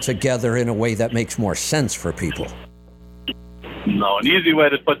all together in a way that makes more sense for people. No, an easy way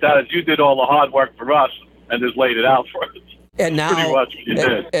to put that is you did all the hard work for us and just laid it out for us. And now, pretty much what you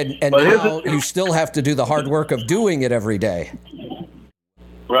did. And now you still have to do the hard work of doing it every day.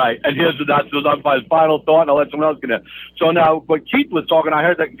 Right. And that's my final thought, and I'll let someone else get in. So now, but Keith was talking, I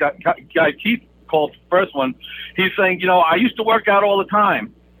heard that guy Keith called the first one. He's saying, I used to work out all the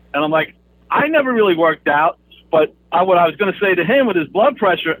time. And I'm like, I never really worked out, but what I was going to say to him with his blood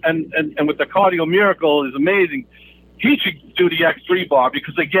pressure and with the Cardio Miracle is amazing. He should do the X3 bar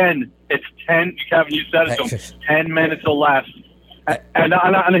because, again, it's 10, Kevin, you said it, so 10 minutes or less.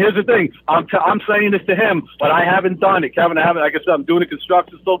 And here's the thing. I'm saying this to him, but I haven't done it. Kevin, I haven't. Like I said, I'm doing the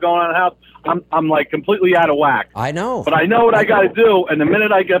construction still going on in the house. I'm like completely out of whack. I know. But I know what I got to do. And the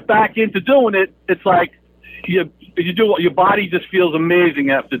minute I get back into doing it, it's like you do. Your body just feels amazing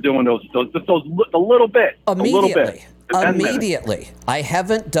after doing those a little bit. Immediately. I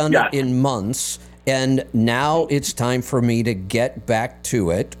haven't done it in months. And now it's time for me to get back to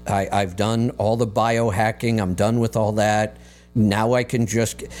it. I've done all the biohacking. I'm done with all that. Now I can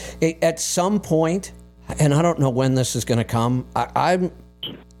just, at some point, and I don't know when this is going to come, I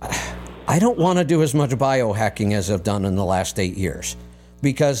don't want to do as much biohacking as I've done in the last 8 years,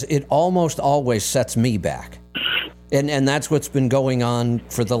 because it almost always sets me back. And that's what's been going on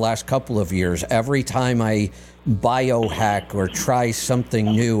for the last couple of years. Every time I biohack or try something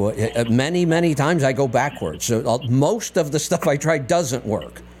new, many times I go backwards. So most of the stuff I try doesn't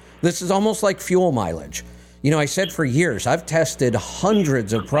work. This is almost like fuel mileage. You know, I said for years, I've tested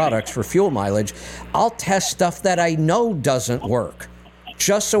hundreds of products for fuel mileage. I'll test stuff that I know doesn't work,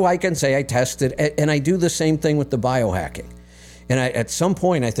 just so I can say I tested. And I do the same thing with the biohacking. And at some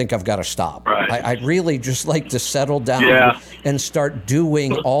point, I think I've got to stop. Right. I'd really just like to settle down and start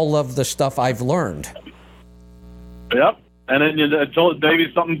doing all of the stuff I've learned. Yep. And then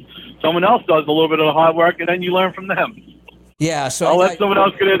maybe someone else does a little bit of the hard work, and then you learn from them. Yeah. So I'll let someone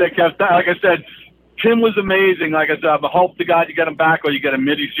else get in there, Kev. Like I said, Tim was amazing. Like I said, I hope to God you get him back, or you get a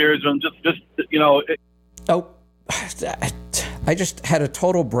midi series, and just you know. I just had a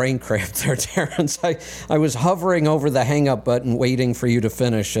total brain cramp there, Terrence. I was hovering over the hang-up button waiting for you to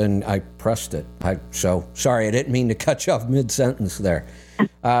finish, and I pressed it. So sorry, I didn't mean to cut you off mid-sentence there.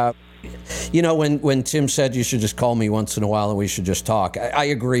 You know, when Tim said you should just call me once in a while and we should just talk, I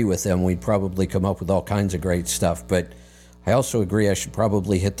agree with him. We'd probably come up with all kinds of great stuff, but I also agree I should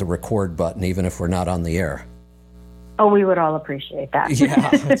probably hit the record button even if we're not on the air. Oh, we would all appreciate that. Yeah,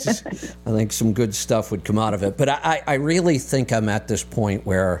 I think some good stuff would come out of it. But I really think I'm at this point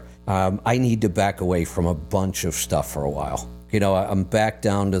where I need to back away from a bunch of stuff for a while. You know, I'm back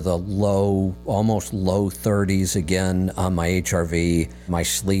down to the almost low 30s again on my HRV. My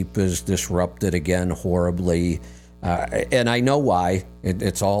sleep is disrupted again horribly. And I know why.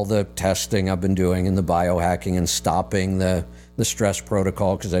 It's all the testing I've been doing and the biohacking and stopping the stress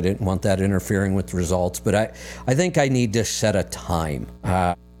protocol because I didn't want that interfering with results. But I think I need to set a time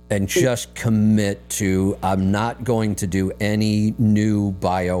and just commit to I'm not going to do any new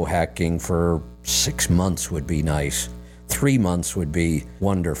biohacking for 6 months would be nice. 3 months would be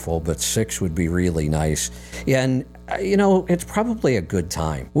wonderful, but 6 would be really nice. And, you know, it's probably a good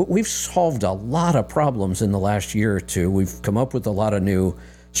time. We've solved a lot of problems in the last year or two. We've come up with a lot of new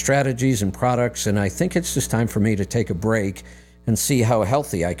strategies and products, and I think it's just time for me to take a break and see how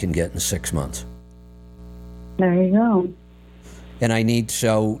healthy I can get in 6 months. There you go. And I need,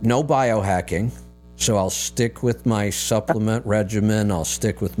 no biohacking. So I'll stick with my supplement regimen. I'll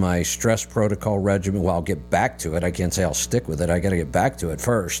stick with my stress protocol regimen. Well, I'll get back to it. I can't say I'll stick with it. I got to get back to it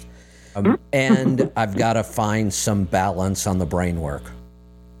first. And I've got to find some balance on the brain work.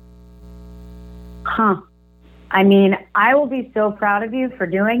 Huh. I mean, I will be so proud of you for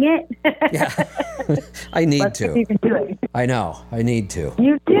doing it. Yeah, I need Let's to. see if you can do it. I know. I need to.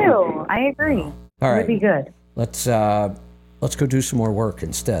 You do. I agree. All right. It would be good. Let's go do some more work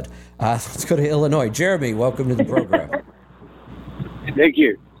instead. Let's go to Illinois. Jeremy, welcome to the program. Thank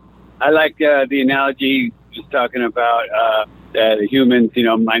you. I like the analogy just talking about that humans, you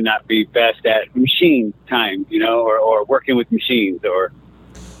know, might not be best at machine time, you know, or working with machines, or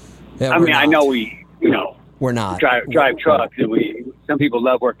Yeah, I mean, not. I know we, you know, We're not. drive trucks, and some people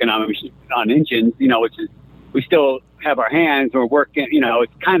love working on engines, you know, which is we still have our hands, we're working, you know,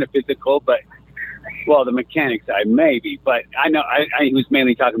 it's kind of physical, but well, the mechanic side maybe, but I know I was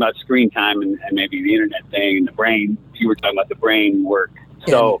mainly talking about screen time and maybe the internet thing and the brain. You were talking about the brain work.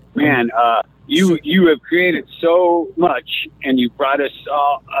 So, man, you have created so much, and you brought us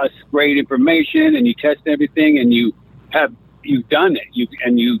great information, and you test everything, and you've done it.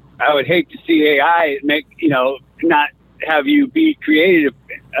 I would hate to see AI not have you be creative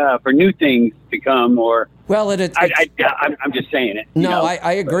for new things to come, or. Well, I'm just saying it. No,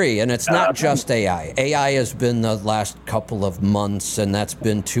 I agree. And it's not just AI. AI has been the last couple of months, and that's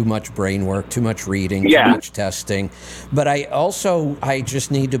been too much brain work, too much reading, too much testing. But I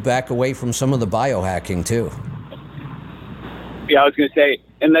just need to back away from some of the biohacking, too. Yeah, I was going to say,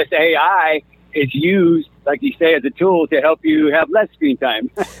 unless AI is used, like you say, as a tool to help you have less screen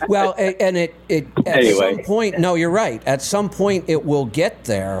time. Well, and at anyway. some point, no, you're right. At some point, it will get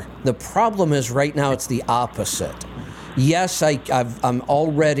there. The problem is right now it's the opposite. Yes, I'm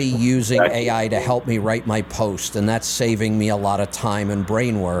already using AI to help me write my post, and that's saving me a lot of time and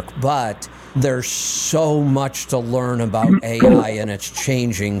brain work. But there's so much to learn about AI, and it's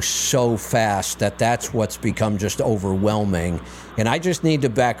changing so fast that's what's become just overwhelming. And I just need to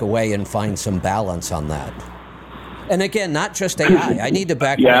back away and find some balance on that. And again, not just AI. I need to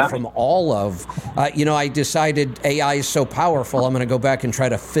back away from all of, I decided AI is so powerful, I'm going to go back and try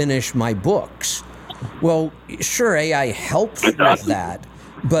to finish my books. Well, sure, AI helps with that,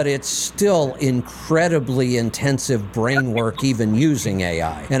 but it's still incredibly intensive brain work even using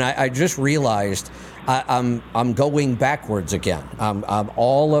AI. And I just realized I'm going backwards again.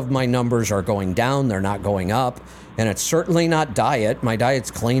 All of my numbers are going down, they're not going up, and it's certainly not diet. My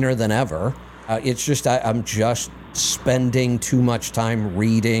diet's cleaner than ever. It's just I'm just spending too much time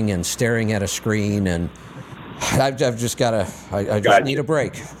reading and staring at a screen, and I've just got to, I just need a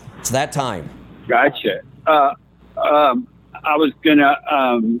break. It's that time. Gotcha. I was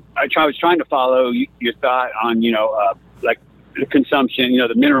trying to follow your thought on, like the consumption,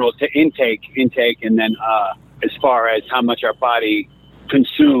 the mineral intake, and then as far as how much our body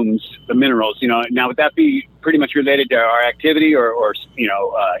consumes the minerals. Now would that be pretty much related to our activity, or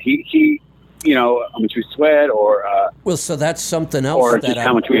heat? How much we sweat, or well, so that's something else, or just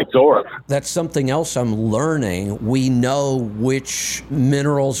how much we absorb. That's something else I'm learning. We know which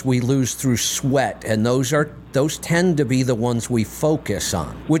minerals we lose through sweat, and those tend to be the ones we focus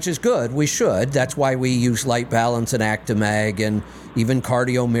on, which is good. We should. That's why we use Light Balance and Actimag and even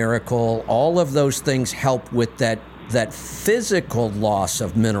Cardio Miracle. All of those things help with that physical loss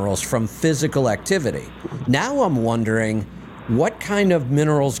of minerals from physical activity. Now I'm wondering, what kind of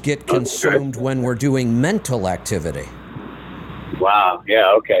minerals get consumed when we're doing mental activity? Wow.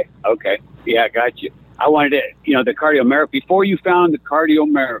 Yeah. Okay. Yeah, I got you. I wanted to, the Cardio Miracle, before you found the Cardio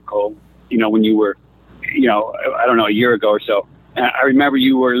Miracle, when you were, I don't know, a year ago or so, I remember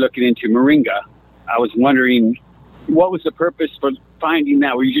you were looking into Moringa. I was wondering, what was the purpose for finding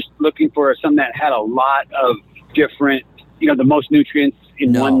that? Were you just looking for something that had a lot of different, the most nutrients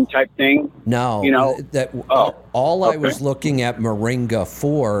in one type thing? No. All I was looking at Moringa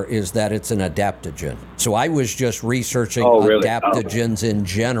for is that it's an adaptogen. So I was just researching adaptogens in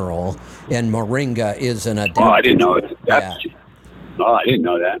general, and Moringa is an adaptogen. Oh, I didn't know it's adaptogen. Yeah. Oh, I didn't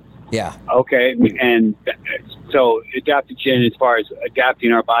know that. Yeah. Okay. And so adaptogen, as far as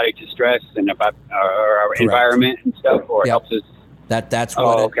adapting our body to stress and about our environment and stuff, or helps us. That's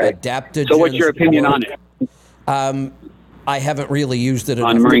what adaptogens. So what's your opinion on it? I haven't really used it enough.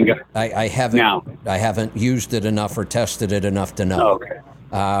 On Moringa. I haven't. Now. I haven't used it enough or tested it enough to know. Okay.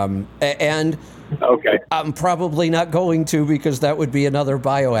 And I'm probably not going to, because that would be another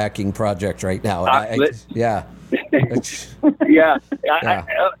biohacking project right now. Yeah.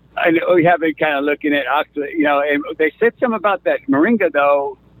 I know we have been kind of looking at oxalate, and they said something about that Moringa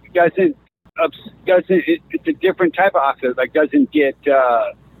though doesn't. It's a different type of oxalate. Like doesn't get.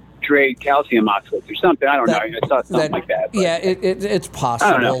 Trade calcium oxalates or something. I don't know. I saw something like that. But. Yeah, it's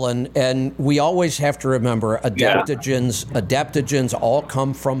possible, and we always have to remember adaptogens all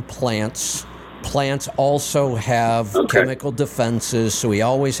come from plants. Plants also have chemical defenses, so we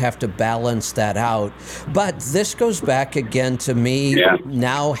always have to balance that out. But this goes back again to me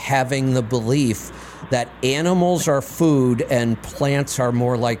now having the belief that animals are food and plants are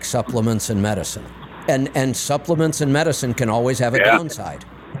more like supplements and medicine. And supplements and medicine can always have a downside.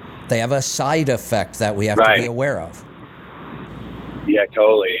 They have a side effect that we have to be aware of. Yeah,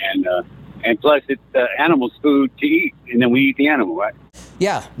 totally. And plus, it's the animal's food to eat, and then we eat the animal, right?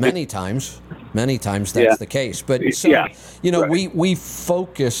 Yeah, many times that's the case. But we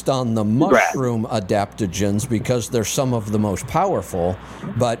focused on the mushroom adaptogens because they're some of the most powerful.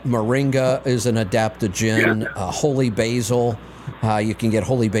 But Moringa is an adaptogen. Holy basil, you can get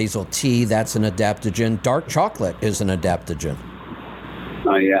holy basil tea. That's an adaptogen. Dark chocolate is an adaptogen.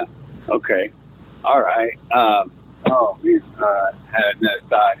 Oh yeah. Okay. All right. Had another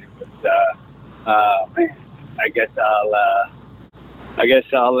thought. I guess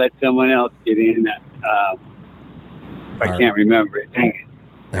I'll let someone else get in. I can't remember it. Dang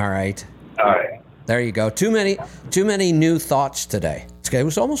it. All right. There you go. Too many new thoughts today. It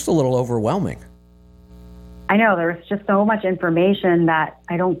was almost a little overwhelming. I know, there was just so much information that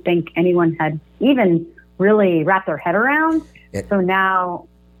I don't think anyone had even really wrapped their head around. So now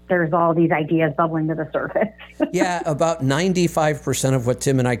there's all these ideas bubbling to the surface. Yeah, about 95% of what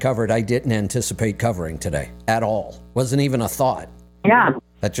Tim and I covered, I didn't anticipate covering today at all. Wasn't even a thought. Yeah.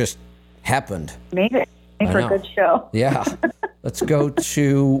 That just happened. Made it for a good show. Yeah. Let's go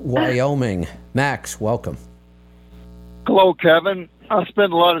to Wyoming. Max, welcome. Hello, Kevin. I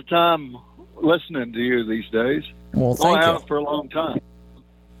spend a lot of time listening to you these days. Well, I thank you. haven't for a long time.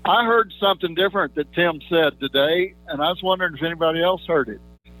 I heard something different that Tim said today, and I was wondering if anybody else heard it.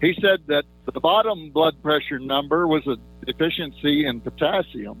 He said that the bottom blood pressure number was a deficiency in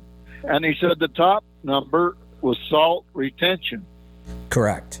potassium, and he said the top number was salt retention.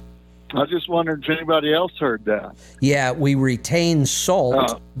 Correct. I just wondered if anybody else heard that. Yeah, we retain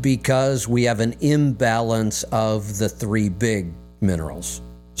salt because we have an imbalance of the three big minerals: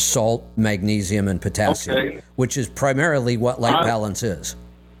 salt, magnesium, and potassium, which is primarily what light balance is.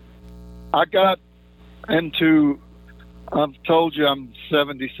 I got into, I've told you I'm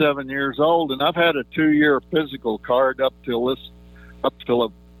 77 years old, and I've had a 2-year physical card up till a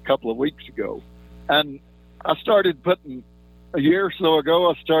couple of weeks ago. And I started putting, a year or so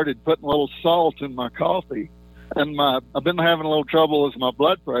ago, I started putting a little salt in my coffee. And I've been having a little trouble with my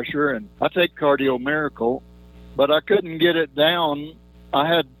blood pressure, and I take Cardio Miracle, but I couldn't get it down.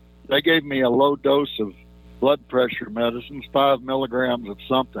 They gave me a low dose of blood pressure medicines, 5 milligrams of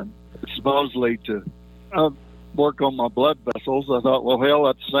something, supposedly to work on my blood vessels. I thought, well, hell,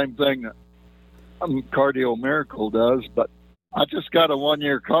 that's the same thing that Cardio Miracle does, but I just got a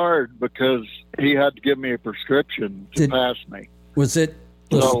 1-year card because he had to give me a prescription to pass me. Was it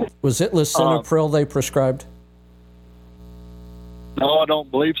lisinopril they prescribed? No, I don't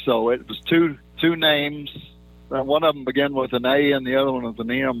believe so. It was two names. One of them began with an A and the other one with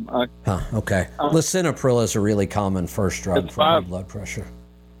an M. Okay. Lisinopril is a really common first drug for high blood pressure.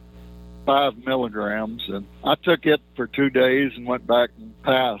 5 milligrams, and I took it for 2 days and went back and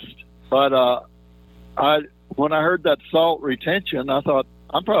passed. But when I heard that salt retention, I thought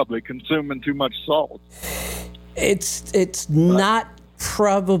I'm probably consuming too much salt. It's not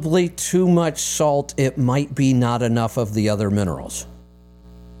probably too much salt. It might be not enough of the other minerals.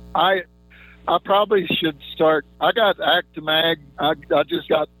 I probably should start. I got Actimag. I just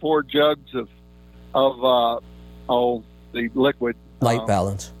got 4 jugs of the liquid light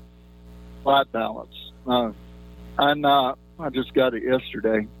balance. Light balance, and I just got it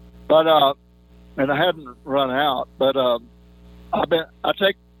yesterday. But and I hadn't run out. But I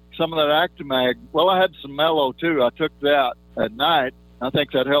take some of that Actimag. Well, I had some Mellow too. I took that at night. I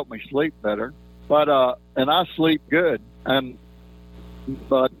think that helped me sleep better. But and I sleep good.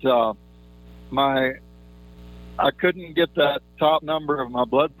 But I couldn't get that top number of my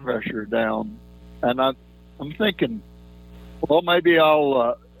blood pressure down, and I'm thinking, well, maybe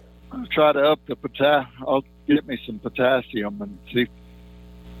I'll try to up the I'll get me some potassium and see.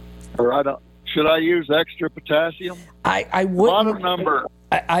 Or should I use extra potassium? I wouldn't. Bottom number.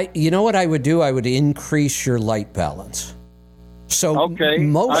 You know what I would do? I would increase your light balance. So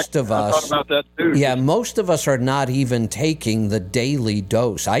most of us, I thought about that too. Yeah, most of us are not even taking the daily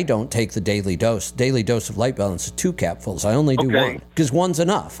dose. I don't take the daily dose. Daily dose of light balance is 2 capfuls. I only do 1 because 1's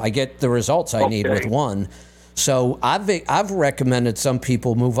enough. I get the results I need with 1. So I've recommended some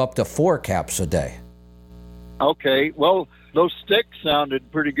people move up to 4 caps a day. Okay, well, those sticks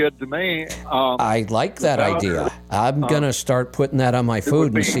sounded pretty good to me. I like that idea. I'm gonna start putting that on my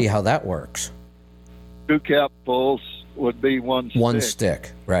food and see how that works. 2 capfuls would be 1 stick. 1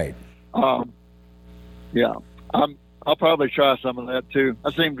 stick, right? Yeah, I'll probably try some of that too.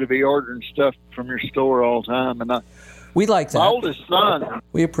 I seem to be ordering stuff from your store all the time, and we like that. My oldest son,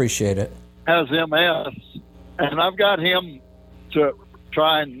 we appreciate it, has MS, and I've got him to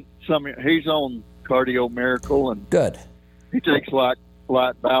try and he's on Cardio Miracle, and good. He takes light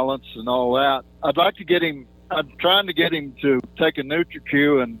balance and all that. I'd like to get him. I'm trying to get him to take a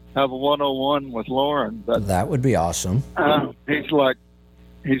NutriQ and have a 101 with Lauren. But that would be awesome. He's like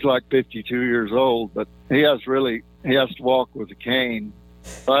 52 years old, but he has to walk with a cane.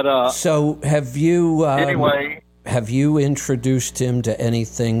 But so have you? Anyway, have you introduced him to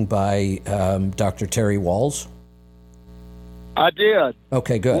anything by Dr. Terry Walls? I did.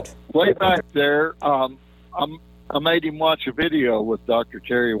 Okay, good. Way back there, I made him watch a video with Dr.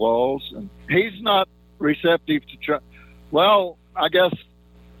 Terry Walls, and he's not receptive to try. Well, I guess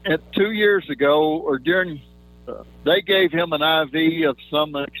 2 years ago, or during, they gave him an IV of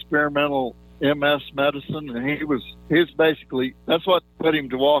some experimental MS medicine, and he was basically, that's what put him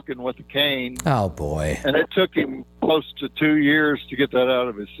to walking with a cane. Oh boy! And it took him close to 2 years to get that out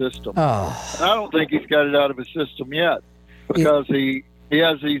of his system. Oh. And I don't think he's got it out of his system yet because he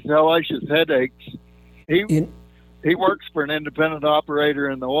has these hellacious headaches. He works for an independent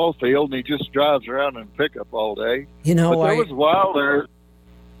operator in the oil field, and he just drives around in a pickup all day. You know, but there was a while there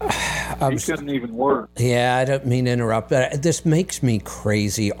he couldn't even work. Yeah, I don't mean to interrupt, but this makes me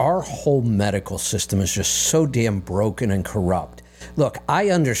crazy. Our whole medical system is just so damn broken and corrupt. Look, I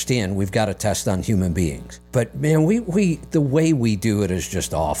understand we've got to test on human beings, but man, we the way we do it is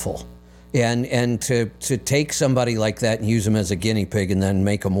just awful. And to take somebody like that and use them as a guinea pig and then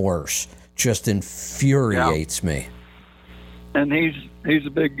make them worse just infuriates me. And he's a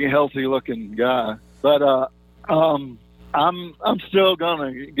big, healthy-looking guy. But I'm still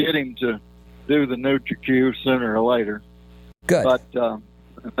gonna get him to do the NutriQ sooner or later. Good. But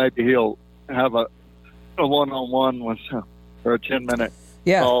maybe he'll have a one-on-one with or a 10-minute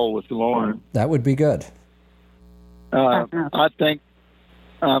call with Lauren. That would be good. I think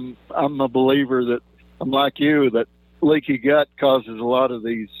I'm a believer that I'm like you, that leaky gut causes a lot of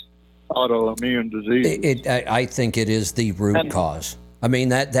these autoimmune diseases. I think it is the root cause. I mean,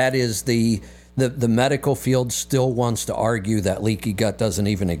 that is the medical field still wants to argue that leaky gut doesn't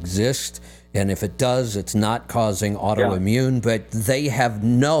even exist. And if it does, it's not causing autoimmune, but they have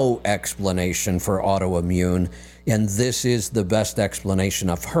no explanation for autoimmune. And this is the best explanation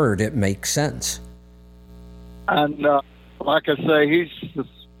I've heard. It makes sense. And like I say,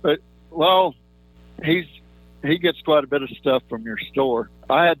 he gets quite a bit of stuff from your store.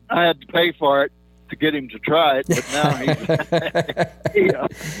 I had to pay for it to get him to try it, but now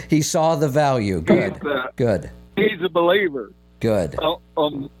he saw the value. Good. Good. He's a believer. Good.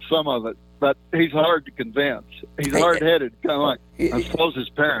 On some of it. But he's hard to convince. He's hard-headed, kind of like, I suppose, his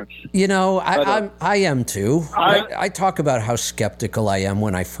parents. You know, I am too. I talk about how skeptical I am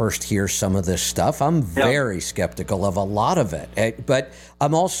when I first hear some of this stuff. I'm very skeptical of a lot of it. But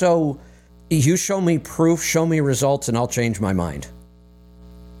I'm also, you show me proof, show me results, and I'll change my mind.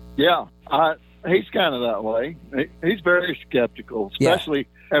 Yeah, he's kind of that way. He's very skeptical, especially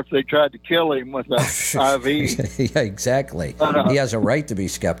after they tried to kill him with that IV. Yeah, exactly. But, he has a right to be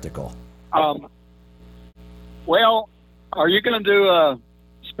skeptical. Well, are you going to do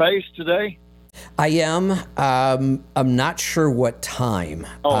space today? I am. I'm not sure what time.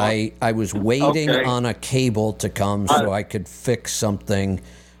 I was waiting on a cable to come so I could fix something,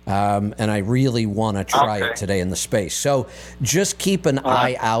 and I really want to try it today in the space. So just keep an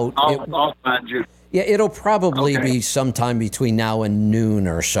eye out. I'll find you. Yeah, it'll probably be sometime between now and noon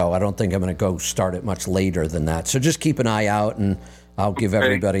or so. I don't think I'm going to go start it much later than that. So just keep an eye out, and I'll give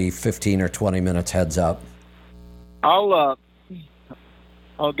everybody 15 or 20 minutes heads up. I'll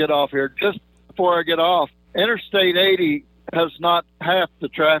get off here. Just before I get off, Interstate 80 has not half the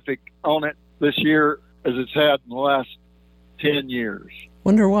traffic on it this year as it's had in the last 10 years.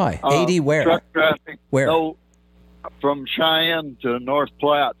 Wonder why. 80 where? Truck traffic. Where? No, from Cheyenne to North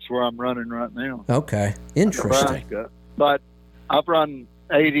Platte, where I'm running right now. Okay. Interesting. Nebraska. But I've run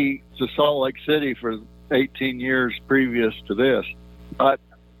 80 to Salt Lake City for 18 years previous to this. But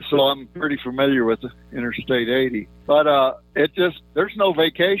so I'm pretty familiar with Interstate 80. But there's no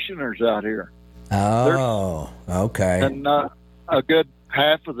vacationers out here. Oh, okay. And a good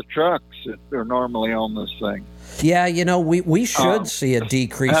half of the trucks that are normally on this thing. Yeah, you know, we should see a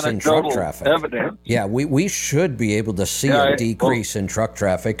decrease in truck traffic. Evidence. Yeah, we should be able to see a decrease in truck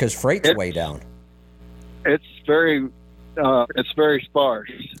traffic because freight's way down. It's very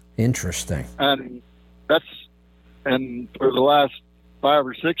sparse. Interesting. And for the last 5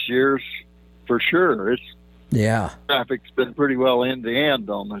 or 6 years, for sure, traffic's been pretty well end to end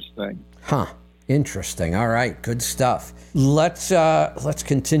on this thing. Huh. Interesting. All right. Good stuff. Let's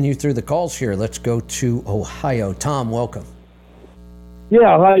continue through the calls here. Let's go to Ohio. Tom, welcome.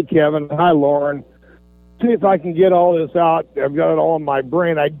 Yeah. Hi, Kevin. Hi, Lauren. See if I can get all this out. I've got it all in my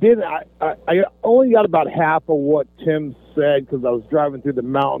brain. I only got about half of what Tim said because I was driving through the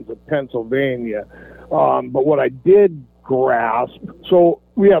mountains of Pennsylvania. But what I did grasp, so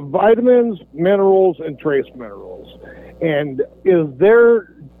we have vitamins, minerals, and trace minerals. And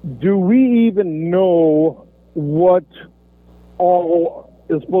do we even know what all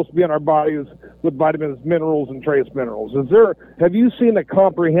is supposed to be in our bodies with vitamins, minerals, and trace minerals? Have you seen a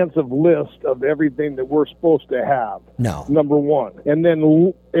comprehensive list of everything that we're supposed to have? No. Number one. And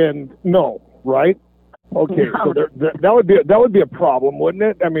no, right? Okay, so that would be a problem, wouldn't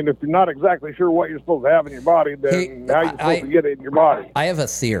it? I mean, if you're not exactly sure what you're supposed to have in your body, then how are you supposed to get it in your body? I have a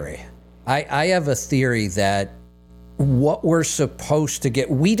theory. I have a theory that what we're supposed to get,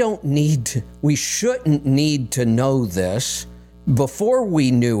 we shouldn't need to know this. Before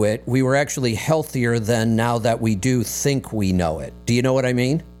we knew it, we were actually healthier than now that we do think we know it. Do you know what I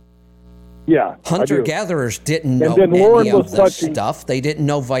mean? Yeah. Hunter-gatherers didn't know any of this stuff. They didn't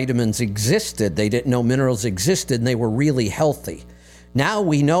know vitamins existed. They didn't know minerals existed, and they were really healthy. Now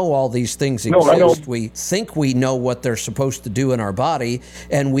we know all these things exist. We think we know what they're supposed to do in our body,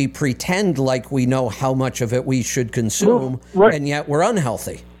 and we pretend like we know how much of it we should consume, and yet we're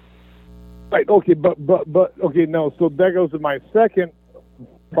unhealthy. Right. Okay. But okay. No. So that goes to my second,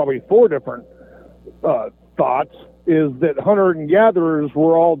 probably 4 different thoughts. is that hunters and gatherers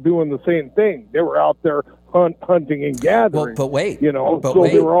were all doing the same thing. They were out there hunting and gathering. Well, but wait, you know, but so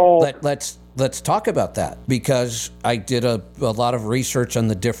wait. they were all. Let's talk about that, because I did a lot of research on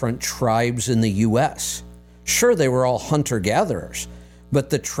the different tribes in the U.S. Sure, they were all hunter-gatherers, but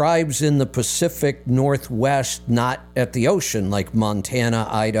the tribes in the Pacific Northwest, not at the ocean, like Montana,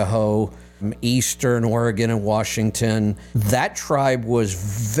 Idaho, Eastern Oregon and Washington, that tribe was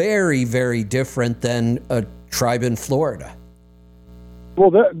very, very different than a tribe in Florida.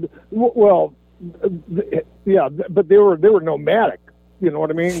 Yeah, but they were nomadic. You know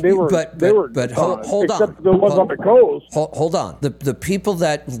what I mean? Hold on. Except the ones on the coast. Hold on. The people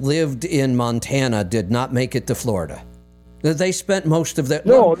that lived in Montana did not make it to Florida. They spent most of their...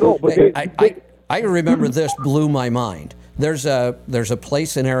 I remember this blew my mind. There's a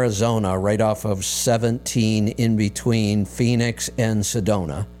place in Arizona right off of 17 in between Phoenix and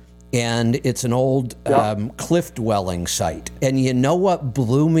Sedona. And it's an old cliff dwelling site. And you know what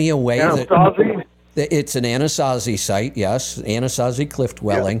blew me away? Anasazi? It's an Anasazi site, yes, Anasazi cliff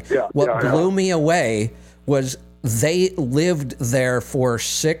dwelling. What blew me away was they lived there for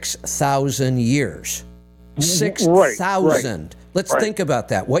 6,000 years. 6,000. Right. Let's think about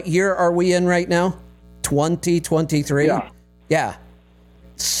that. What year are we in right now? 2023? Yeah.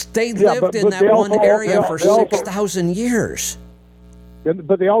 They lived in that one area for 6,000 years.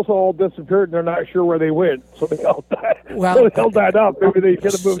 But they also all disappeared, and they're not sure where they went, so they all died. Well, they held that up. Maybe they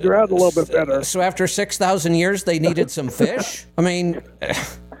could have moved around a little bit better. So after 6,000 years, they needed some fish. I mean,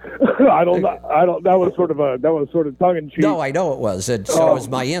 I don't. That was sort of tongue in cheek. No, I know it was. So it was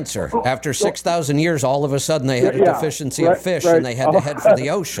my answer. After 6,000 years, all of a sudden they had a deficiency of fish, and they had to head for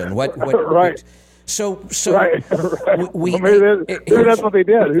the ocean. Right. So maybe that's what they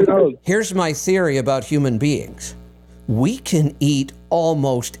did. Who knows? Here's my theory about human beings. We can eat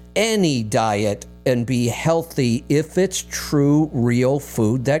almost any diet and be healthy if it's true, real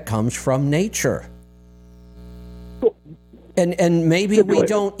food that comes from nature. And maybe we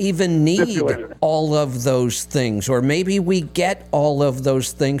don't even need all of those things, or maybe we get all of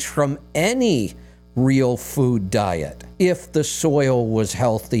those things from any real food diet if the soil was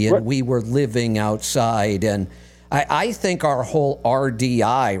healthy and we were living outside. And I think our whole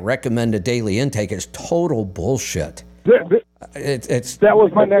RDI, recommended daily intake, is total bullshit. That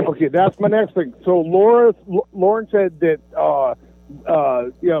was my next. Okay, that's my next thing. So Lauren said that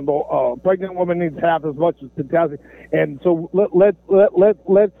pregnant woman needs half as much as potassium, and so let's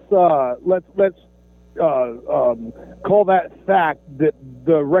call that fact that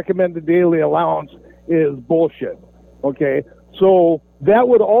the recommended daily allowance is bullshit. Okay, so that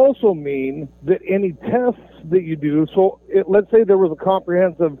would also mean that any tests that you do. So let's say there was a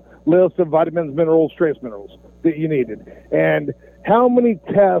comprehensive list of vitamins, minerals, trace minerals that you needed, and how many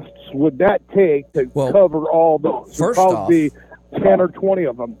tests would that take to cover all those? First off, 10 or 20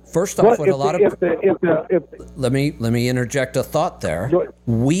 of them. First off, let me interject a thought there.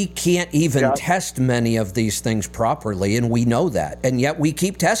 We can't even test many of these things properly, and we know that, and yet we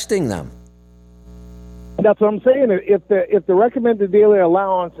keep testing them. That's what I'm saying. If the recommended daily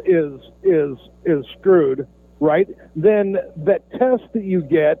allowance is screwed, right, then that test that you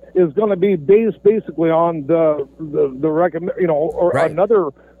get is going to be based basically on the recommend,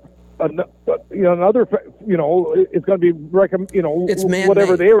 another, it's going to be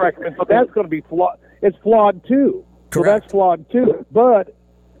whatever they recommend. So that's going to be flawed. It's flawed too. Correct. So that's flawed too. But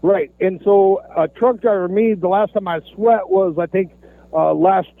and so a truck driver, the last time I sweat was I think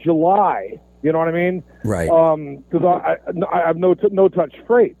last July. You know what I mean? Right. Because I have no touch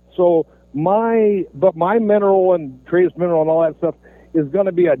freight. So my mineral and trace mineral and all that stuff is going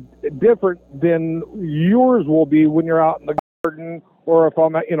to be different than yours will be when you're out in the garden, or if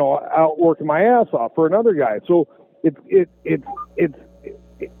I'm out working my ass off for another guy. So it's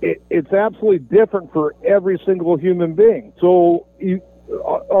absolutely different for every single human being. So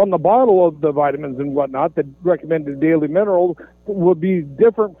on the bottle of the vitamins and whatnot, the recommended daily mineral would be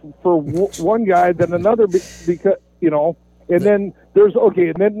different for one guy than another, because and then there's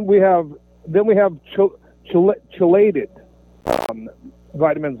and then we have chelated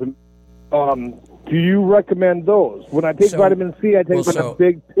vitamins. Do you recommend those? When I take vitamin C, I take a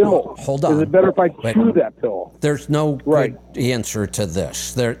big pill. Hold on. Is it better if I chew that pill? There's no good answer to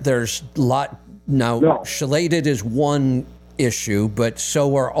this. There's a lot. Now, chelated is one issue, but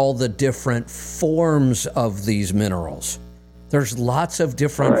so are all the different forms of these minerals. There's lots of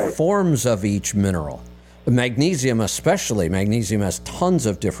different forms of each mineral. Magnesium especially. Magnesium has tons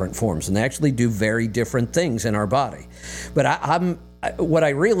of different forms, and they actually do very different things in our body. But what I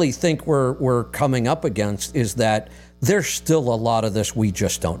really think we're coming up against is that there's still a lot of this we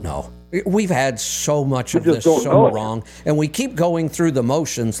just don't know. We've had so much of just this don't know so it. wrong, and we keep going through the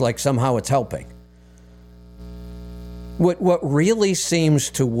motions like somehow it's helping. What really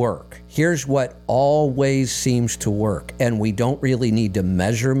seems to work, here's what always seems to work, and we don't really need to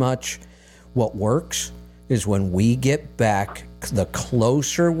measure much. What works is when we get back, the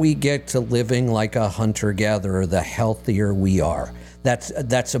closer we get to living like a hunter-gatherer, the healthier we are.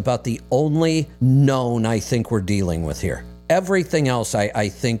 That's about the only known I think we're dealing with here. Everything else, I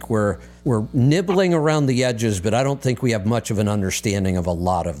think we're nibbling around the edges, but I don't think we have much of an understanding of a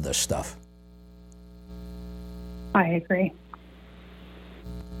lot of this stuff. I agree.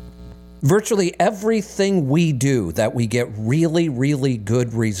 Virtually everything we do that we get really, really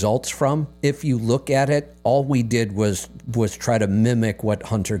good results from, if you look at it, all we did was try to mimic what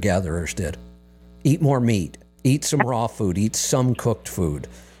hunter-gatherers did. Eat more meat, eat some raw food, eat some cooked food.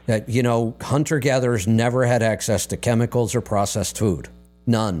 Hunter-gatherers never had access to chemicals or processed food.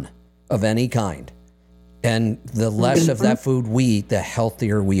 None of any kind. And the less of that food we eat, the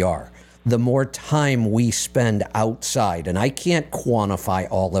healthier we are. The more time we spend outside, and I can't quantify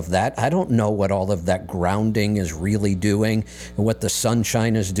all of that. I don't know what all of that grounding is really doing, and what the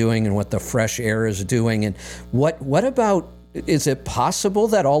sunshine is doing, and what the fresh air is doing. And what about, is it possible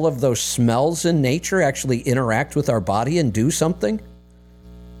that all of those smells in nature actually interact with our body and do something?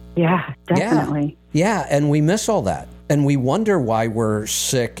 Yeah, definitely. Yeah, and we miss all that. And we wonder why we're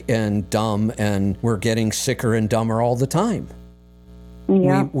sick and dumb, and we're getting sicker and dumber all the time.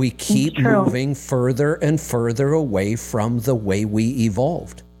 Yeah, we keep moving further and further away from the way we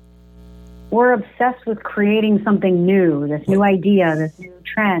evolved. We're obsessed with creating something new, this new idea, this new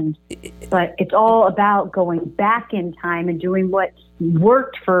trend. But it's all about going back in time and doing what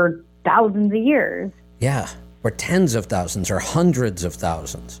worked for thousands of years. Yeah, or tens of thousands or hundreds of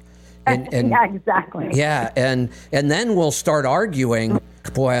thousands. And yeah, exactly. Yeah, and then we'll start arguing.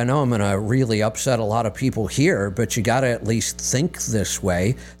 Boy, I know I'm going to really upset a lot of people here, but you got to at least think this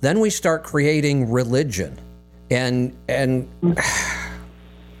way. Then we start creating religion. And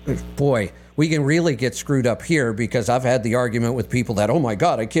boy, we can really get screwed up here, because I've had the argument with people that, oh my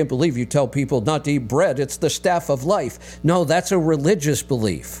God, I can't believe you tell people not to eat bread. It's the staff of life. No, that's a religious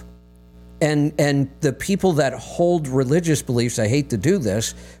belief. And the people that hold religious beliefs, I hate to do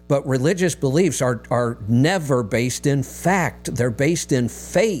this, but religious beliefs are never based in fact. They're based in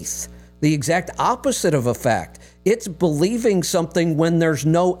faith, the exact opposite of a fact. It's believing something when there's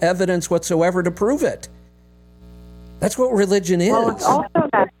no evidence whatsoever to prove it. That's what religion is. Well, it's also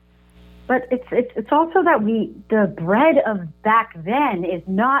that, but it's also that the bread of back then is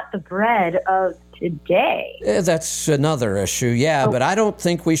not the bread of today. That's another issue, yeah, but I don't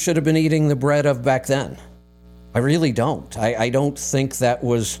think we should have been eating the bread of back then. I really don't. I don't think that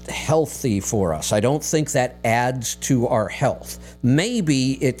was healthy for us. I don't think that adds to our health.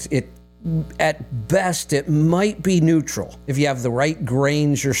 Maybe it at best, it might be neutral if you have the right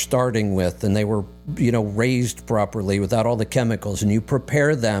grains you're starting with, and they were, raised properly without all the chemicals, and you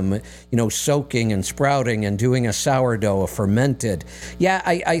prepare them, soaking and sprouting and doing a sourdough, a fermented. Yeah,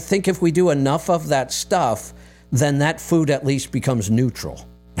 I think if we do enough of that stuff, then that food at least becomes neutral.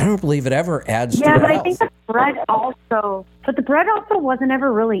 I don't believe it ever adds to our health. Yeah, but I think the bread also wasn't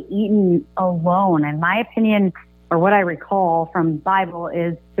ever really eaten alone. In my opinion, or what I recall from Bible,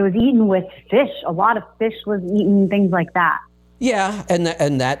 is it was eaten with fish. A lot of fish was eaten, things like that. Yeah, and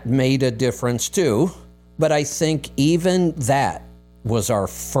that made a difference too. But I think even that was our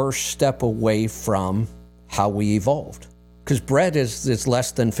first step away from how we evolved. Because bread is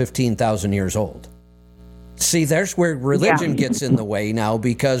less than 15,000 years old. See, there's where religion gets in the way now,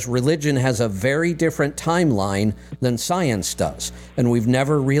 because religion has a very different timeline than science does. And we've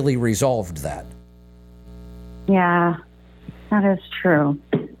never really resolved that. Yeah, that is true.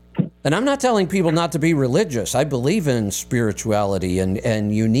 And I'm not telling people not to be religious. I believe in spirituality,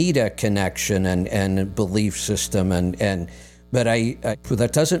 and you need a connection and a belief system, but that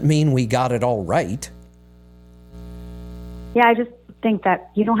doesn't mean we got it all right. Yeah, I just think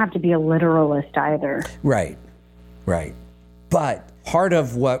that you don't have to be a literalist either. Right. But part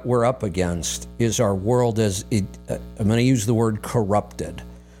of what we're up against is our world I'm going to use the word corrupted.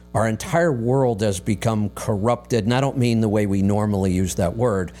 Our entire world has become corrupted, and I don't mean the way we normally use that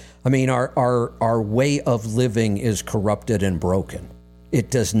word. I mean our way of living is corrupted and broken.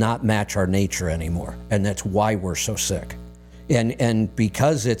 It does not match our nature anymore, and that's why we're so sick. And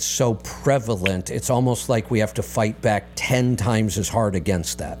because it's so prevalent, it's almost like we have to fight back 10 times as hard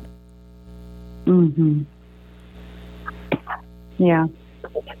against that. Mm-hmm. Yeah.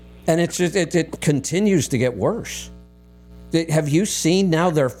 And it continues to get worse. Have you seen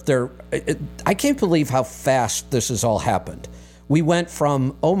now I can't believe how fast this has all happened. We went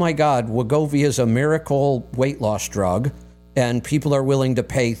from, oh my God, Wegovy is a miracle weight loss drug, and people are willing to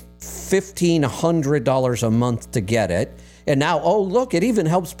pay $1,500 a month to get it. And now, oh, look, it even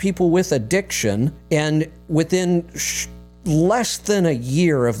helps people with addiction. And within less than a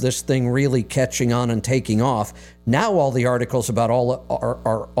year of this thing really catching on and taking off, now all the articles about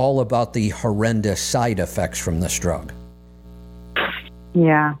are all about the horrendous side effects from this drug.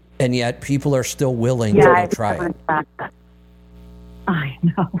 Yeah. And yet people are still willing to go try it. I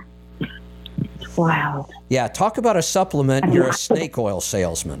know. It's wild. Yeah, talk about a supplement. You're a snake oil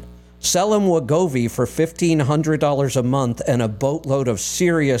salesman. Sell them Wegovy for $1,500 a month and a boatload of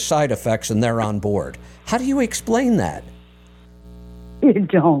serious side effects, and they're on board. How do you explain that? You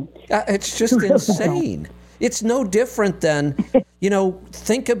don't. It's just insane. It's no different than,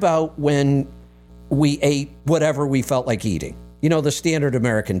 think about when we ate whatever we felt like eating. The standard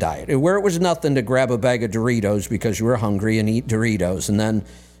American diet, where it was nothing to grab a bag of Doritos because you were hungry and eat Doritos and then,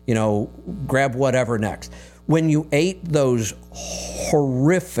 grab whatever next. When you ate those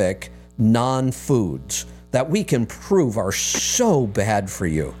horrific non-foods that we can prove are so bad for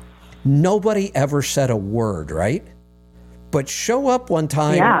you, nobody ever said a word, right? But show up one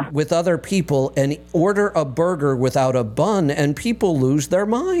time with other people and order a burger without a bun and people lose their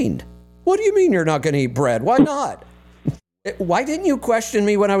mind. What do you mean you're not going to eat bread? Why not? Why didn't you question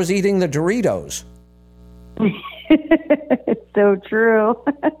me when I was eating the Doritos? It's so true.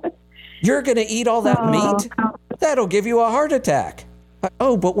 You're going to eat all that meat? That'll give you a heart attack.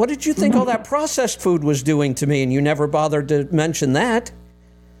 Oh, but what did you think all that processed food was doing to me? And you never bothered to mention that.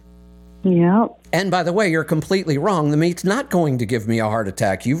 Yep. And by the way, you're completely wrong. The meat's not going to give me a heart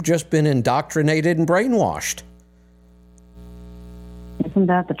attack. You've just been indoctrinated and brainwashed. Isn't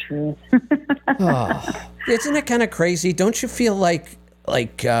that the truth? Isn't it kind of crazy? Don't you feel like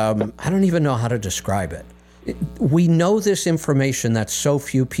I don't even know how to describe it. We know this information that so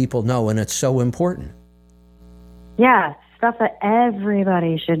few people know, and it's so important. Yeah, stuff that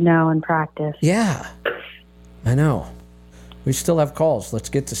everybody should know and practice. Yeah, I know. We still have calls. Let's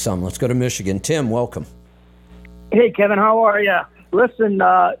get to some. Let's go to Michigan. Tim, welcome. Hey, Kevin, how are you? Listen,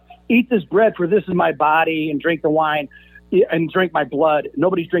 eat this bread, for this is my body, and drink the wine and drink my blood.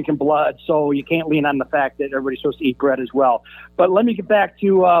 Nobody's drinking blood, so you can't lean on the fact that everybody's supposed to eat bread as well. But let me get back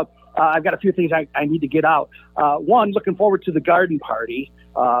to, I've got a few things I need to get out. One, looking forward to the garden party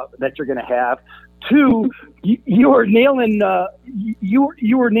that you're going to have. Two, you were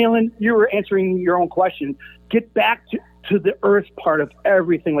answering your own question. Get back to the earth part of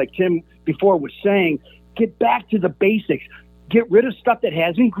everything, like Tim before was saying. Get back to the basics. Get rid of stuff that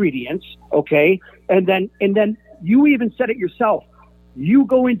has ingredients, okay? And then you even said it yourself. You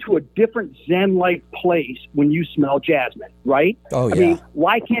go into a different Zen-like place when you smell jasmine, right? Oh, yeah. I mean,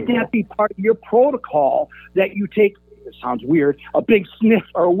 why can't that be part of your protocol that you take, it sounds weird, a big sniff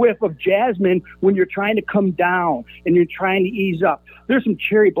or a whiff of jasmine when you're trying to come down and you're trying to ease up? There's some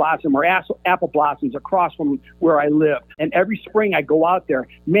cherry blossom or apple blossoms across from where I live. And every spring I go out there.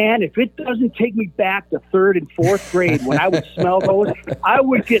 Man, if it doesn't take me back to 3rd and 4th grade when I would smell those, I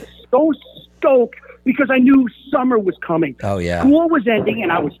would get so stoked because I knew summer was coming. Oh, yeah. School was ending,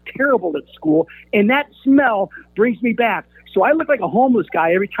 and I was terrible at school. And that smell brings me back. So I look like a homeless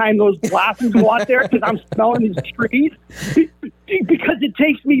guy every time those blossoms go out there because I'm smelling these trees. Because it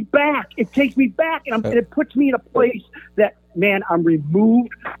takes me back. It takes me back, and it puts me in a place that, man, I'm removed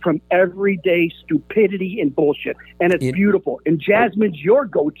from everyday stupidity and bullshit. And it's beautiful. And jasmine's your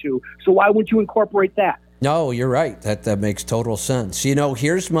go-to, so why wouldn't you incorporate that? No, you're right. That makes total sense.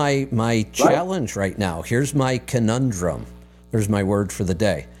 Here's my challenge right now. Here's my conundrum. There's my word for the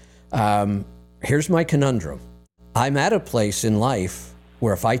day. Here's my conundrum. I'm at a place in life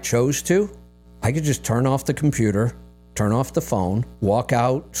where if I chose to, I could just turn off the computer, turn off the phone, walk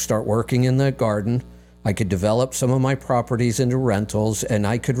out, start working in the garden. I could develop some of my properties into rentals, and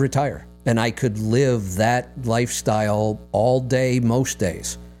I could retire. And I could live that lifestyle all day, most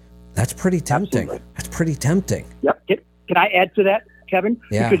days. That's pretty tempting. Absolutely. That's pretty tempting. Yep. Can I add to that, Kevin?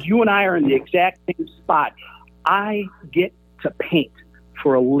 Yeah. Because you and I are in the exact same spot. I get to paint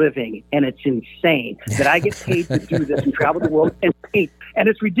for a living, and it's insane that I get paid to do this and travel the world and paint, and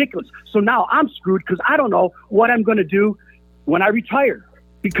it's ridiculous. So now I'm screwed because I don't know what I'm going to do when I retire.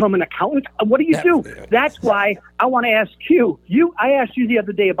 Become an accountant? What do you do? That's why I want to ask you. I asked you the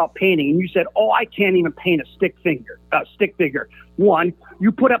other day about painting, and you said, "Oh, I can't even paint a stick figure." One,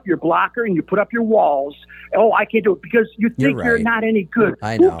 you put up your blocker and you put up your walls. Oh, I can't do it because you think you're not any good.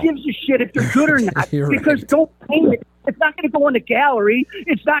 I know. Who gives a shit if you're good or not? Because right. Don't paint it. It's not going to go in the gallery.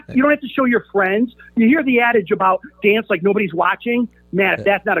 It's not. You don't have to show your friends. You hear the adage about dance like nobody's watching. man, if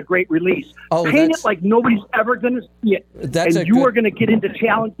that's not a great release. Oh, Paint it like nobody's ever going to see it. And you are going to get into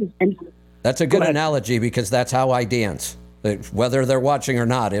challenges. And that's a good analogy, because that's how I dance. Whether they're watching or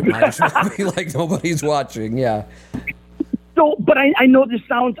not, it might as well be like nobody's watching. Yeah. So, but I know this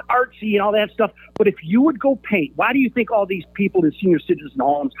sounds artsy and all that stuff, but if you would go paint, why do you think all these people in senior citizen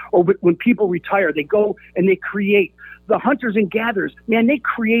homes, or when people retire, they go and they create? The hunters and gatherers, man,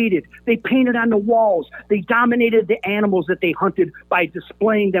 they painted on the walls. They dominated the animals that they hunted by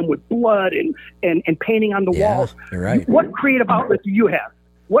displaying them with blood and painting on the walls. You're right. What creative outlet do you have?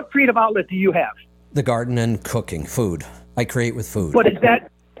 The garden and cooking, food. I create with food. But is that,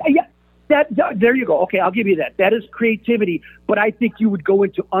 there you go. Okay, I'll give you that. That is creativity. But I think you would go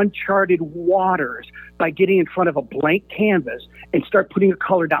into uncharted waters by getting in front of a blank canvas and start putting a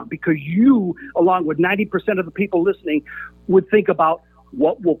color down, because you, along with 90% of the people listening, would think about,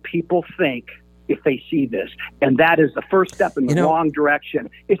 what will people think if they see this? And that is the first step in the wrong direction.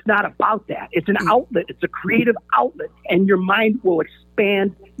 It's not about that. It's an outlet. It's a creative outlet, and your mind will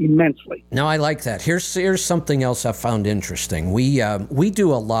expand immensely. No, I like that. Here's something else I found interesting. We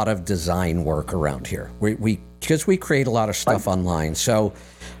do a lot of design work around here. Because we create a lot of stuff online. So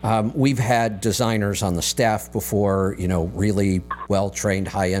we've had designers on the staff before, really well-trained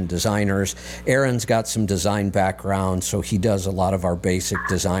high-end designers. Aaron's got some design background, so he does a lot of our basic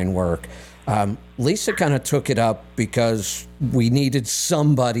design work. Lisa kind of took it up because we needed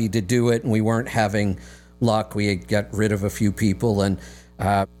somebody to do it, and we weren't having luck. We got rid of a few people, and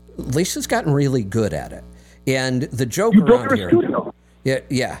Lisa's gotten really good at it. And the joke around here...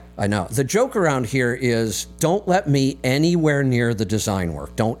 Yeah, I know. The joke around here is, don't let me anywhere near the design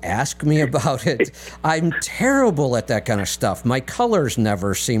work. Don't ask me about it. I'm terrible at that kind of stuff. My colors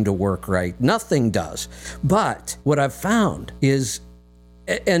never seem to work right. Nothing does. But what I've found is,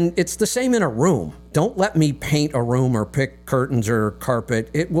 and it's the same in a room. Don't let me paint a room or pick curtains or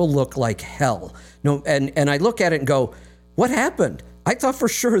carpet. It will look like hell. No, and I look at it and go, what happened? I thought for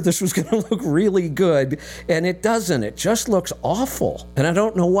sure this was going to look really good, and it doesn't. It just looks awful, and I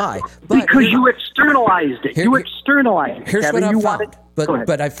don't know why. But because you externalized it. Here's what I found.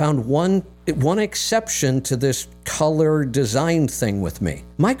 But I found one exception to this color design thing with me.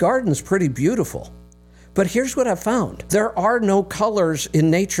 My garden's pretty beautiful, but here's what I found. There are no colors in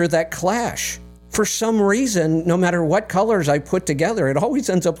nature that clash. For some reason, no matter what colors I put together, it always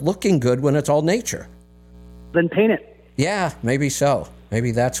ends up looking good when it's all nature. Then paint it. Yeah, maybe so.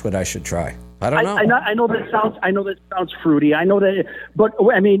 Maybe that's what I should try. I don't know. I know that sounds fruity. I know that, but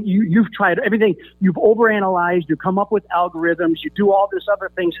I mean, you've tried everything. You've overanalyzed. You come up with algorithms. You do all this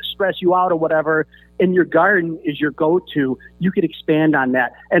other things that stress you out or whatever. And your garden is your go-to. You could expand on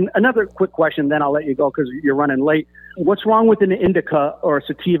that. And another quick question, then I'll let you go because you're running late. What's wrong with an indica or a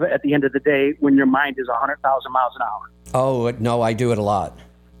sativa at the end of the day when your mind is 100,000 miles an hour? Oh no, I do it a lot.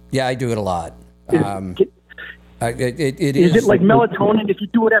 Yeah, I do it a lot. It is it like melatonin? If you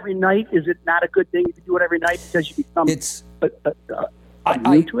do it every night, is it not a good thing if you do it every night because you become immune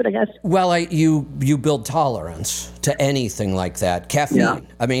to it, I guess? Well, you build tolerance to anything like that. Caffeine. Yeah.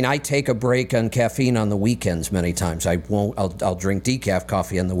 I mean, I take a break on caffeine on the weekends many times. I'll drink decaf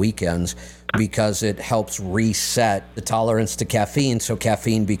coffee on the weekends because it helps reset the tolerance to caffeine, so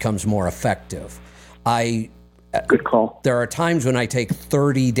caffeine becomes more effective. Good call. There are times when I take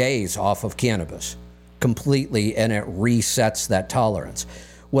 30 days off of cannabis completely, and it resets that tolerance.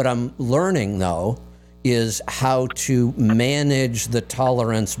 What I'm learning, though, is how to manage the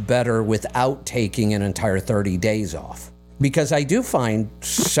tolerance better without taking an entire 30 days off. Because I do find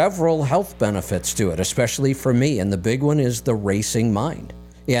several health benefits to it, especially for me, and the big one is the racing mind.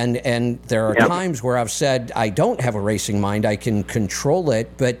 And there are times where I've said, I don't have a racing mind, I can control it,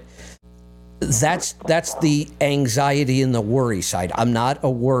 but that's the anxiety and the worry side. I'm not a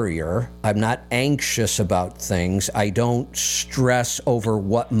worrier. I'm not anxious about things. I don't stress over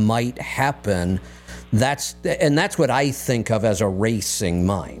what might happen. That's what I think of as a racing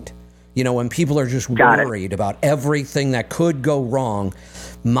mind. When people are just worried about everything that could go wrong,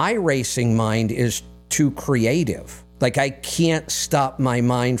 my racing mind is too creative. Like, I can't stop my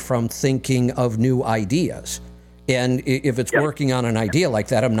mind from thinking of new ideas. And if it's working on an idea like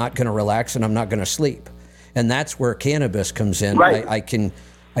that, I'm not going to relax and I'm not going to sleep. And that's where cannabis comes in. Right. I can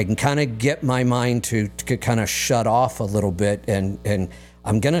kind of get my mind to kind of shut off a little bit. And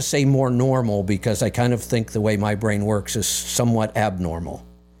I'm going to say more normal because I kind of think the way my brain works is somewhat abnormal.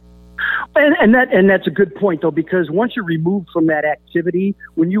 And that's a good point, though, because once you're removed from that activity,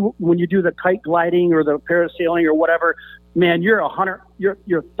 when you do the kite gliding or the parasailing or whatever, man, you're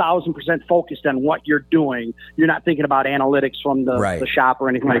 1,000% focused on what you're doing. You're not thinking about analytics from the shop or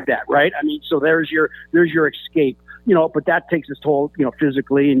anything like that, right? I mean, so there's your escape. but that takes its toll,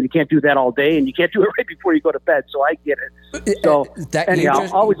 physically, and you can't do that all day, and you can't do it right before you go to bed. So I get it. So anyhow,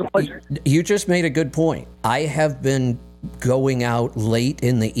 always a pleasure. You just made a good point. I have been going out late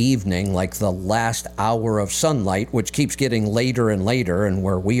in the evening, like the last hour of sunlight, which keeps getting later and later. And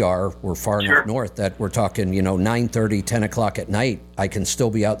where we are, we're far enough north that we're talking, 9:30, 10 o'clock at night. I can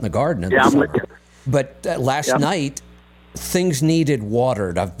still be out in the garden. But last night, things needed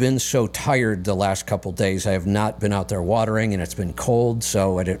watered. I've been so tired the last couple days. I have not been out there watering, and it's been cold,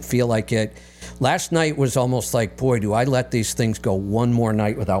 so I didn't feel like it. Last night was almost like, boy, do I let these things go one more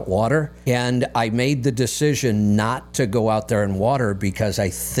night without water? And I made the decision not to go out there and water because I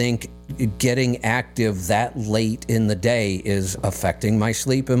think getting active that late in the day is affecting my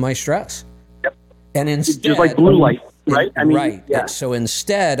sleep and my stress. Yep. And instead, just like blue light, right? Right. Yeah. So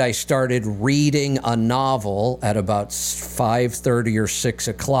instead, I started reading a novel at about 5:30 or 6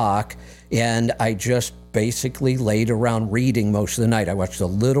 o'clock, and I just basically laid around reading most of the night. I watched a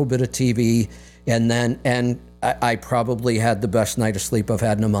little bit of TV, and I probably had the best night of sleep I've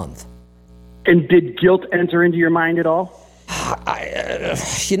had in a month. And did guilt enter into your mind at all? Not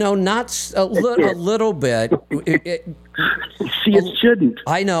a little bit. See, it shouldn't.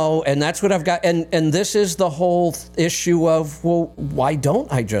 I know, and that's what I've got. And this is the whole issue of, well, why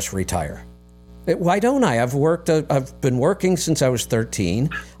don't I just retire? Why don't I? I've been working since I was 13.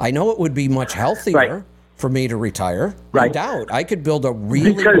 I know it would be much healthier for me to retire. No doubt. I could build a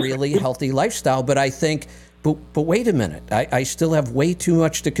really healthy lifestyle, but I think, but wait a minute. I still have way too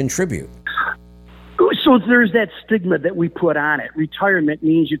much to contribute. So there's that stigma that we put on it. Retirement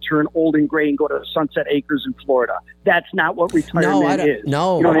means you turn old and gray and go to Sunset Acres in Florida. That's not what retirement is.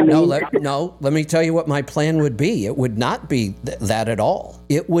 No, you know what I mean? Let me tell you what my plan would be. It would not be that at all.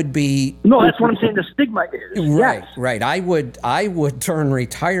 It would be... No, that's what I'm saying. The stigma is. Right, yes. right. I would turn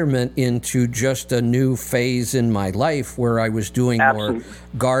retirement into just a new phase in my life where I was doing more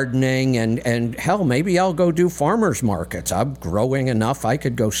gardening and hell, maybe I'll go do farmers markets. I'm growing enough. I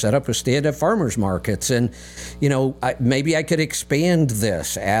could go set up a stand at farmers markets. And, maybe I could expand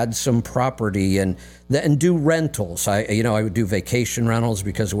this, add some property and do rentals. I would do vacation rentals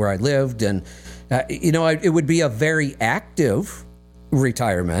because of where I lived. And, it would be a very active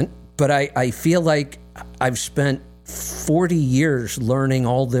retirement. But I feel like I've spent 40 years learning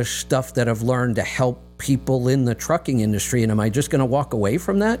all this stuff that I've learned to help people in the trucking industry. And am I just going to walk away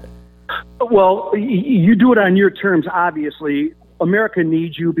from that? Well, you do it on your terms, obviously. America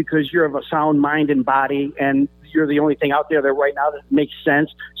needs you because you're of a sound mind and body, and you're the only thing out there that right now that makes sense.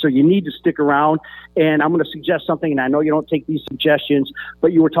 So you need to stick around. And I'm going to suggest something, and I know you don't take these suggestions,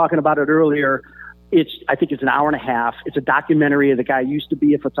 but you were talking about it earlier. I think it's an hour and a half. It's a documentary. The guy used to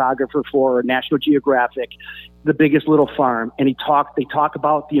be a photographer for National Geographic, The Biggest Little Farm, and they talk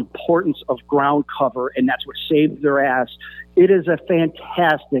about the importance of ground cover, and that's what saved their ass. It is a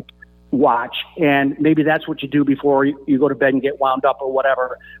fantastic watch, and maybe that's what you do before you go to bed and get wound up or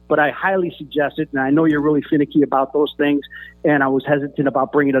whatever. But I highly suggest it, and I know you're really finicky about those things, and I was hesitant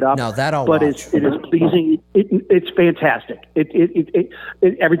about bringing it up. No, that I'll but watch. it is pleasing. It's fantastic.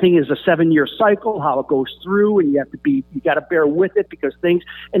 Everything is a 7-year cycle, how it goes through, and you got to bear with it because things.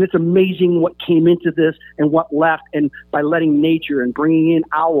 And it's amazing what came into this and what left, and by letting nature and bringing in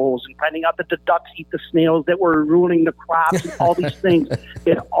owls and finding out that the ducks eat the snails that were ruining the crops and all these things,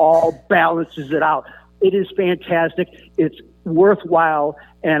 it all balances it out. It is fantastic. It's worthwhile,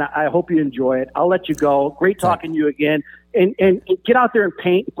 and I hope you enjoy it. I'll let you go. Great talking to you again. And get out there and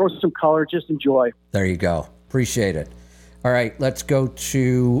paint, throw some color, just enjoy. There you go. Appreciate it. All right, let's go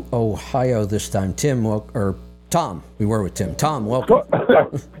to Ohio this time. Tom. We were with Tim. Tom, welcome.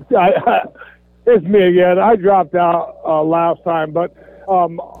 It's me again. I dropped out last time, but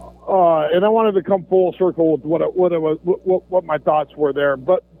and I wanted to come full circle with what my thoughts were there.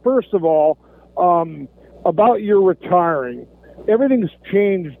 But first of all, about your retiring, everything's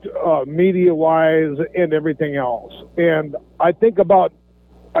changed media-wise and everything else. And I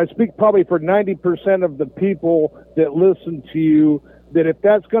speak probably for 90% of the people that listen to you, that if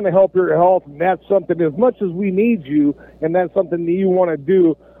that's going to help your health, and that's something, as much as we need you, and that's something that you want to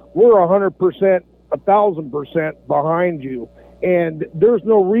do, we're 100%, 1,000% behind you. And there's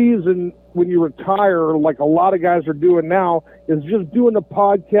no reason when you retire, like a lot of guys are doing now, is just doing a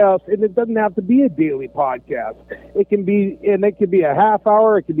podcast, and it doesn't have to be a daily podcast. It can be a half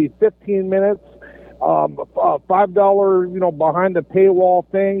hour, it could be 15 minutes, $5, behind the paywall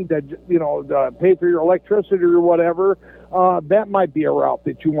thing that, pay for your electricity or whatever. That might be a route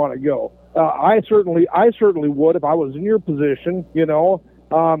that you want to go. I certainly would if I was in your position,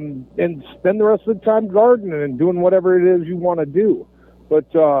 and spend the rest of the time gardening and doing whatever it is you want to do. But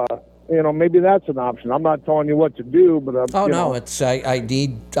maybe that's an option. I'm not telling you what to do, but I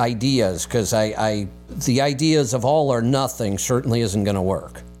need ideas, because the ideas of all or nothing certainly isn't going to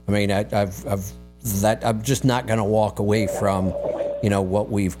work. I mean, I'm just not going to walk away from, what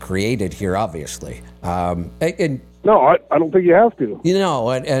we've created here, obviously. No, I don't think you have to.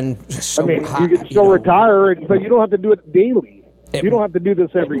 And so, you can still retire, but you don't have to do it daily. You don't have to do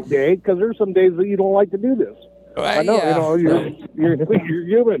this every day, because there's some days that you don't like to do this. I know, you're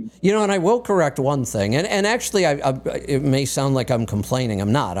human. And I will correct one thing, and actually, it may sound like I'm complaining.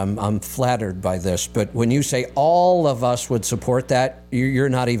 I'm not. I'm flattered by this. But when you say all of us would support that, you're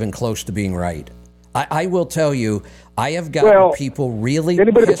not even close to being right. I will tell you, I have gotten people really.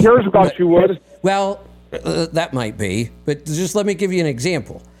 Anybody that cares about you would. Well, that might be, but just let me give you an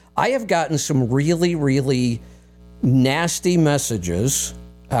example. I have gotten some really, really nasty messages.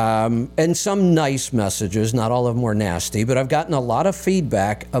 And some nice messages. Not all of them were nasty, but I've gotten a lot of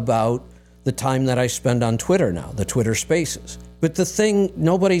feedback about the time that I spend on Twitter now, the Twitter Spaces. But the thing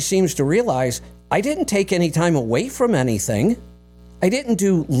nobody seems to realize, I didn't take any time away from anything. I didn't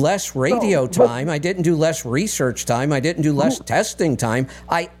do less radio time. I didn't do less research time. I didn't do less testing time.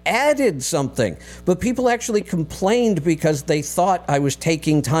 I added something. But people actually complained because they thought I was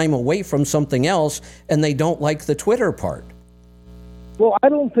taking time away from something else, and they don't like the Twitter part. Well, I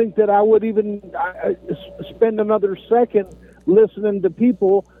don't think that I would even spend another second listening to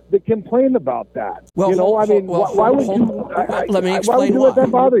people that complain about that. Well, why would you? Let me explain why. Would you let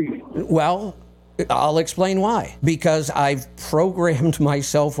that bother you? Well, I'll explain why. Because I've programmed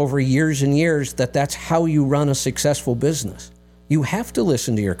myself over years and years that that's how you run a successful business. You have to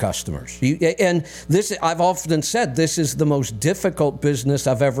listen to your customers. And this, I've often said, this is the most difficult business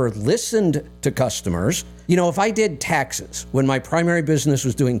I've ever listened to customers. If I did taxes, when my primary business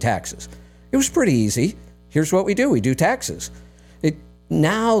was doing taxes, it was pretty easy. Here's what we do. We do taxes.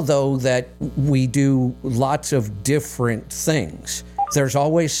 Now, though, that we do lots of different things, there's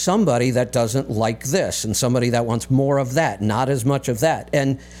always somebody that doesn't like this and somebody that wants more of that, not as much of that.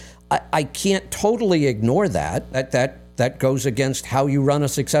 And I can't totally ignore that goes against how you run a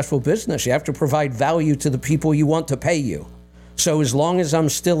successful business. You have to provide value to the people you want to pay you. So as long as I'm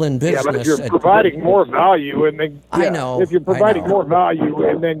still in business... Yeah, but if you're providing more value and then... I know. If you're providing more value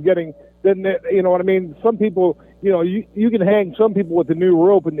and then getting... Then, you know what I mean? Some people, you can hang some people with a new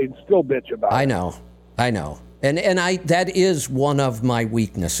rope and they'd still bitch about it. I know. And that is one of my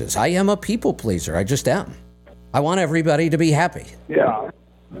weaknesses. I am a people pleaser. I just am. I want everybody to be happy. Yeah.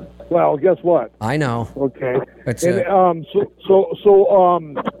 Well, guess what? I know. Okay. The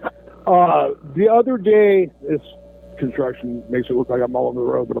other day, this construction makes it look like I'm all over the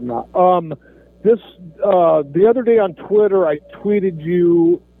road, but I'm not. The other day on Twitter, I tweeted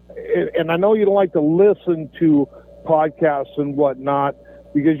you, and I know you don't like to listen to podcasts and whatnot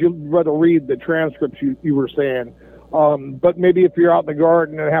because you'd rather read the transcripts you were saying. But maybe if you're out in the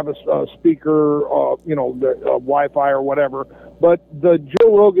garden and have a speaker, the Wi-Fi or whatever. But the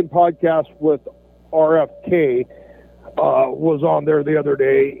Joe Rogan podcast with RFK was on there the other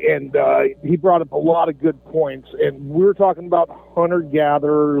day, and he brought up a lot of good points. And we were talking about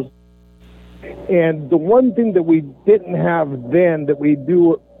hunter-gatherers. And the one thing that we didn't have then that we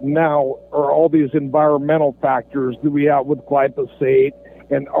do now are all these environmental factors that we have with glyphosate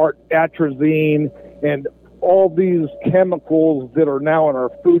and atrazine and all these chemicals that are now in our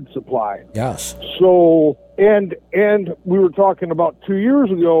food supply. Yes. So, and we were talking about 2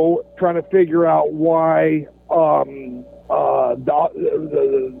 years ago trying to figure out why the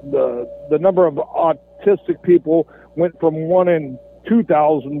number of autistic people went from 1 in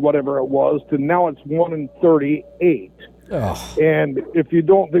 2,000, whatever it was, to now it's 1 in 38. Oh. And if you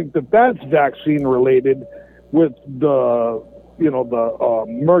don't think that that's vaccine related, with the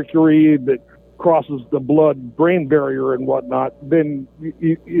mercury that crosses the blood-brain barrier and whatnot, then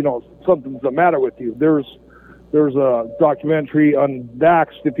something's the matter with you. There's a documentary on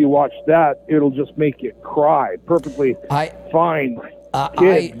Vaxxed. If you watch that, it'll just make you cry. Perfectly fine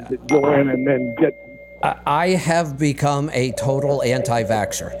kids that go in and then get. I have become a total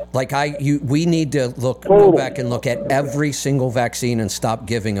anti-vaxxer. We need to go back and look at every single vaccine and stop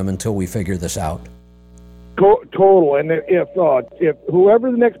giving them until we figure this out. Total. And if whoever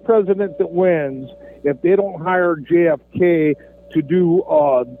the next president that wins, if they don't hire JFK to do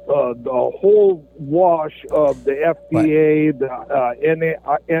the whole wash of the FDA, the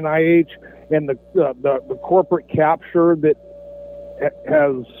NIH, and the corporate capture that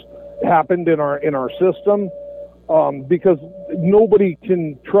has happened in our system, because nobody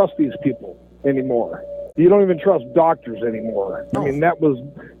can trust these people anymore. You don't even trust doctors anymore. I mean, that was,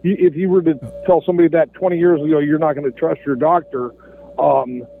 if you were to tell somebody that 20 years ago, you're not going to trust your doctor,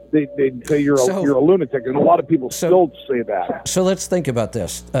 they'd say you're a lunatic, and a lot of people still say that. So let's think about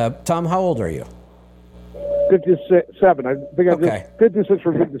this. Tom, how old are you? 57. I think I just 56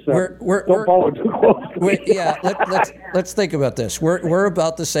 or 57. Don't follow too close. Let's think about this. We're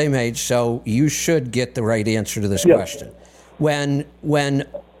about the same age, so you should get the right answer to this question. When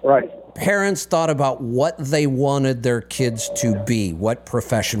parents thought about what they wanted their kids to be, what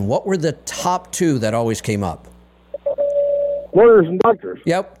profession, what were the top two that always came up? Lawyers and doctors.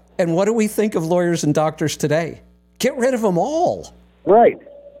 Yep. And what do we think of lawyers and doctors today? Get rid of them all. Right.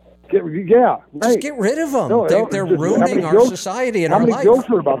 Just get rid of them. They're ruining our society and our life. How many jokes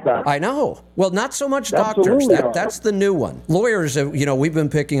are about that? I know. Well, not so much doctors. That's the new one. Lawyers, we've been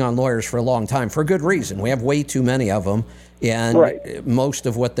picking on lawyers for a long time for good reason. We have way too many of them, and most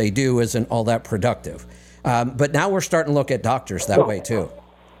of what they do isn't all that productive. But now we're starting to look at doctors that way too.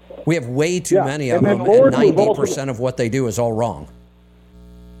 We have way too many of them, and 90% of what they do is all wrong.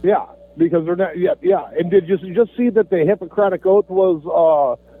 Yeah, because they're not. Yeah. And did you just see that the Hippocratic Oath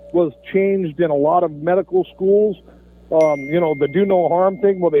was changed in a lot of medical schools? The do no harm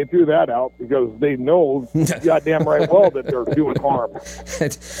thing, well, they threw that out because they know goddamn right well that they're doing harm.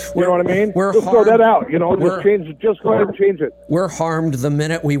 You know what I mean? Just throw that out. Just change it. Just go ahead and change it. We're harmed the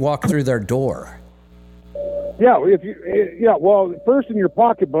minute we walk through their door. Yeah, well, first in your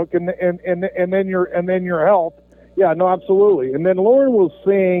pocketbook and then your health. Yeah, no, absolutely. And then Lauren was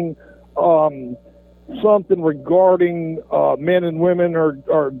saying something regarding men and women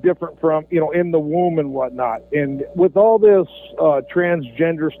are different from, in the womb and whatnot. And with all this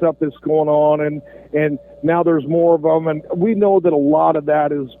transgender stuff that's going on, and now there's more of them, and we know that a lot of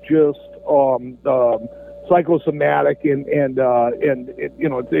that is just psychosomatic, and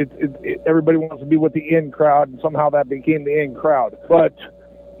everybody wants to be with the in crowd, and somehow that became the in crowd. But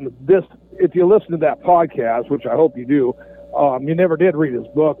this, if you listen to that podcast, which I hope you do, you never did read his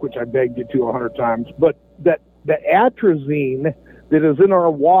book, which I begged you to 100 times, but the atrazine that is in our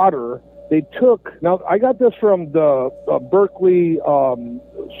water, they took, now I got this from the Berkeley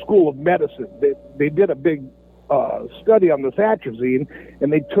School of Medicine. They did a big study on this atrazine,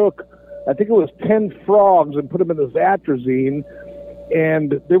 and they took, I think it was 10 frogs and put them in this atrazine,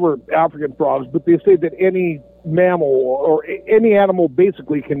 and they were African frogs, but they say that any mammal or any animal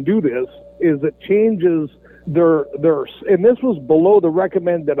basically can do this, is it changes their and this was below the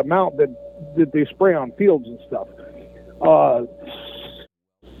recommended amount that they spray on fields and stuff.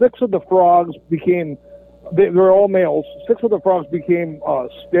 6 of the frogs became, they're all males, 6 of the frogs became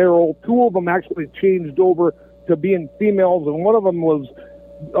sterile. 2 of them actually changed over to being females, and one of them was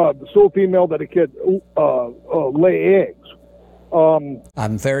so female that it could lay eggs.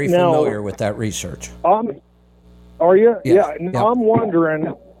 I'm very familiar with that research. Are you? Yeah. And I'm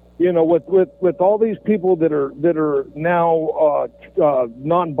wondering, with all these people that are now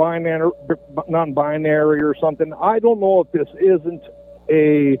non-binary or something, I don't know if this isn't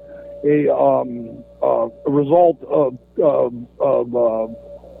a result of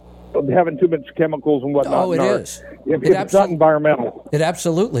having too much chemicals and whatnot. Oh, it is. It's not environmental. It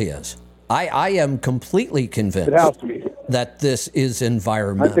absolutely is. I am completely convinced that this is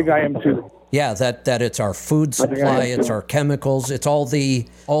environmental. I think I am too. Yeah, that it's our food supply, it's our chemicals, it's all the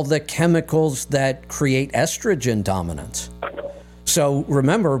chemicals that create estrogen dominance. So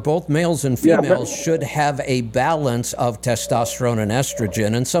remember, both males and females should have a balance of testosterone and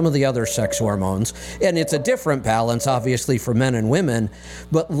estrogen and some of the other sex hormones. And it's a different balance, obviously, for men and women.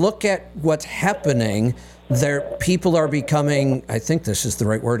 But look at what's happening. People are becoming, I think this is the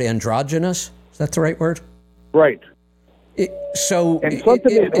right word, androgynous. Is that the right word? Right. It has to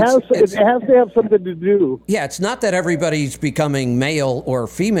have something to do. Yeah, it's not that everybody's becoming male or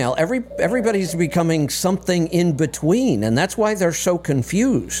female. Everybody's becoming something in between, and that's why they're so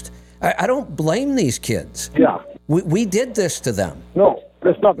confused. I don't blame these kids. Yeah. We did this to them. No,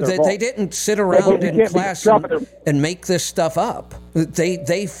 that's not their fault. They didn't sit around in class and make this stuff up.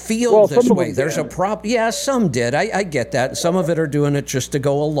 They feel this way. There's a problem. Yeah, some did. I get that. Some of it are doing it just to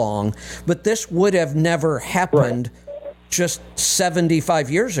go along. But this would have never happened just 75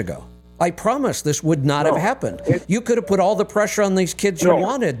 years ago. I promise this would not have happened. You could have put all the pressure on these kids you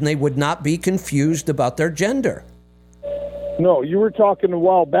wanted, and they would not be confused about their gender. No, you were talking a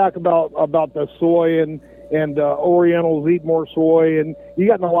while back about the soy and Orientals eat more soy, and you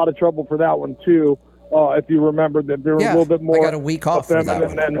got in a lot of trouble for that one too. If you remember that there was a little bit more. I got a week off for that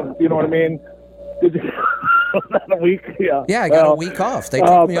one. And you know what I mean? Not a week. Yeah. Yeah, I got a week off. They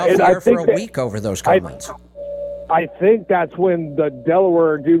took me off the air for a week over those comments. I think that's when the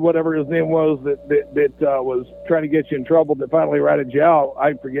Delaware dude, whatever his name was, that was trying to get you in trouble, that finally ratted you out.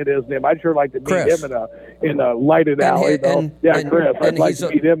 I forget his name. I'd sure like to meet Chris. him in a lighted alley, though. Chris. I'd like to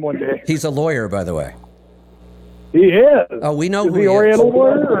meet him one day. He's a lawyer, by the way. He is. Oh, we know is who he Oriental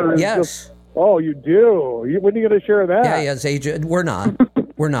lawyer? Yes. Just, oh, you do. When are you going to share that? Yeah, he has agent. We're not.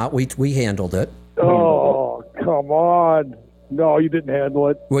 We're not. We handled it. Oh, come on. No, you didn't handle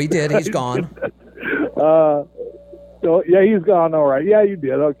it. We did. He's gone. So yeah, he's gone. All right. Yeah, you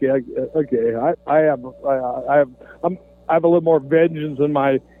did. Okay. I have a little more vengeance in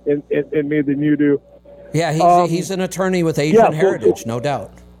me than you do. Yeah, he's an attorney with Asian heritage, no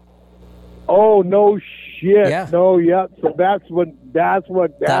doubt. Oh no shit. Yeah. No. Yeah. So that's what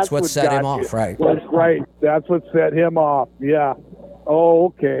set him off, right? That's right. That's what set him off. Yeah. Oh,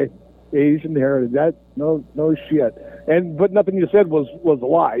 okay. Asian heritage. That no shit. But nothing you said was a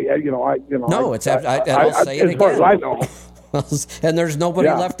lie. No, it's. I'll say it again. As far as I know. And there's nobody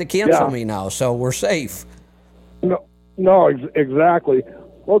left to cancel me now, so we're safe. No, exactly.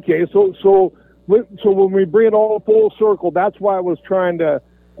 Okay, so when we bring it all full circle, that's why I was trying to,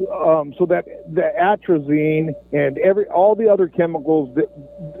 so that the atrazine and all the other chemicals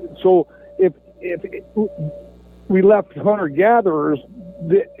so if we left hunter-gatherers,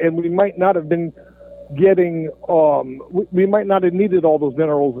 and we might not have been getting, we might not have needed all those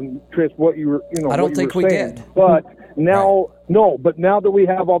minerals and trace what you were, I don't think we did. But now, but now that we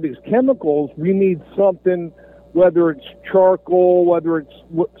have all these chemicals, we need something, whether it's charcoal, whether it's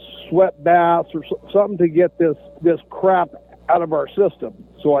sweat baths or something to get this crap out of our system.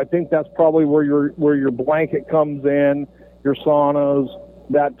 So I think that's probably where your blanket comes in, your saunas,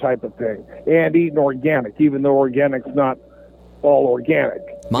 that type of thing, and eating organic, even though organic's not all organic.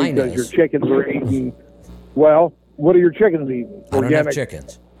 Mine because is. Your chickens are eating. Well, what are your chickens eating? I don't have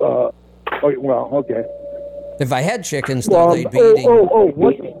chickens. Well, okay. If I had chickens, though, they'd be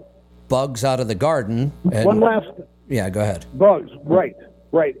eating bugs out of the garden. And, one last. Yeah, go ahead. Bugs, right.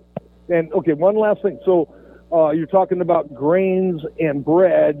 And okay, one last thing. So you're talking about grains and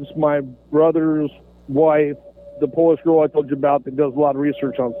breads. My brother's wife, the Polish girl I told you about that does a lot of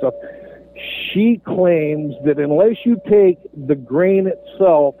research on stuff, she claims that unless you take the grain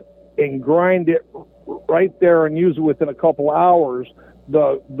itself and grind it right there and use it within a couple hours,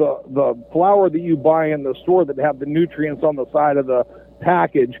 the flour that you buy in the store that have the nutrients on the side of the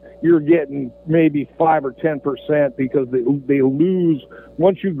package, you're getting maybe 5 or 10% because they lose,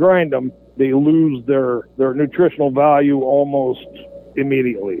 once you grind them, they lose their nutritional value almost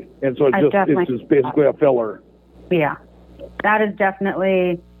immediately. And so it's just basically a filler. Yeah, that is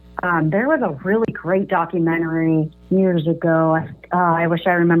definitely. There was a really great documentary years ago. I wish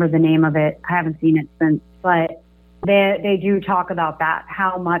I remember the name of it. I haven't seen it since, but they do talk about that,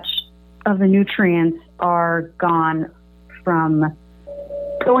 how much of the nutrients are gone from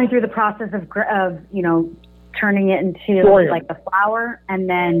going through the process of turning it into like the flour, and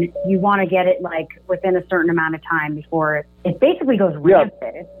then you want to get it like within a certain amount of time before it basically goes rancid.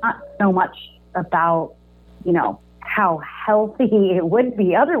 It's not so much about, how healthy it would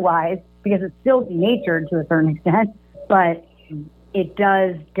be otherwise, because it's still denatured to a certain extent, but it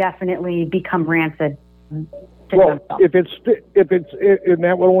does definitely become rancid. Well, if it's and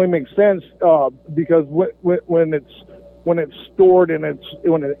that would only make sense because when it's stored in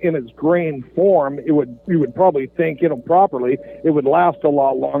its grain form, you would probably think properly, it would last a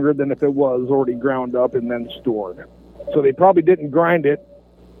lot longer than if it was already ground up and then stored. So they probably didn't grind it,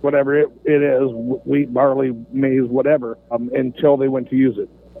 whatever it is, wheat, barley, maize, whatever, until they went to use it.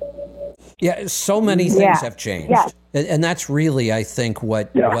 Yeah, so many things have changed. Yeah. And that's really, I think, what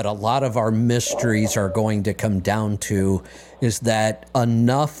a lot of our mysteries are going to come down to, is that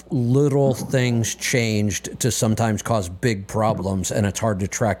enough little things changed to sometimes cause big problems, and it's hard to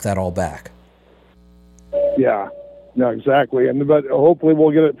track that all back. Yeah, no, exactly. But hopefully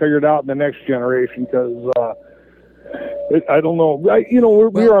we'll get it figured out in the next generation, because I don't know.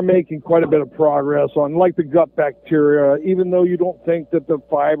 We are making quite a bit of progress on, like, the gut bacteria. Even though you don't think that the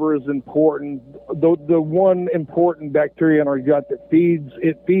fiber is important, the one important bacteria in our gut that feeds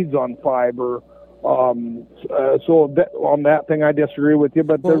on fiber. So on that thing, I disagree with you.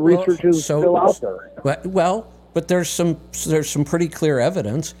 But the research is still out there. But there's some pretty clear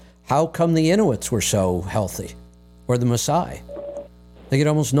evidence. How come the Inuits were so healthy, or the Maasai? They get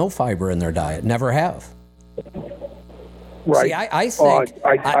almost no fiber in their diet. Never have. Right. See, I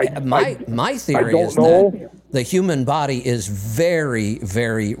think my theory is that the human body is very,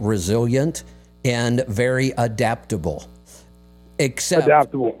 very resilient and very adaptable. Except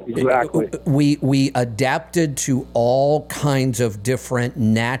adaptable. Exactly. We adapted to all kinds of different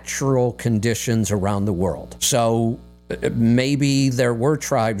natural conditions around the world. So maybe there were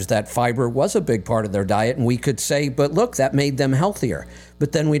tribes that fiber was a big part of their diet, and we could say, but look, that made them healthier.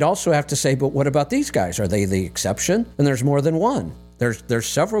 But then we'd also have to say, but what about these guys? Are they the exception? And there's more than one. There's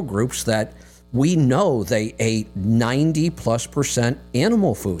several groups that we know they ate 90+%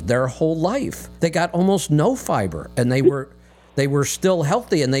 animal food their whole life. They got almost no fiber, and they were still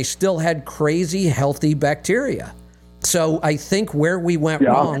healthy, and they still had crazy healthy bacteria. So I think where we went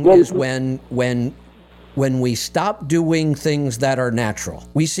wrong is when we stopped doing things that are natural.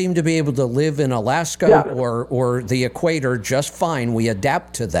 We seem to be able to live in Alaska or the equator just fine. We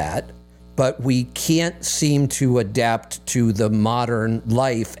adapt to that. But we can't seem to adapt to the modern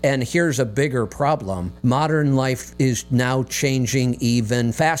life. And here's a bigger problem. Modern life is now changing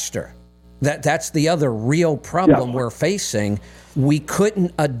even faster. That's the other real problem we're facing. We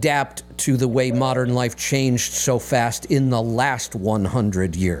couldn't adapt to the way modern life changed so fast in the last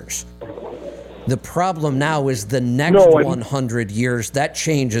 100 years. The problem now is the next 100 years, that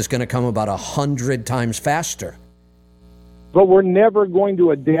change is going to come about 100 times faster. But we're never going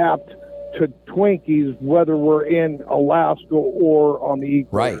to adapt to Twinkies, whether we're in Alaska or on the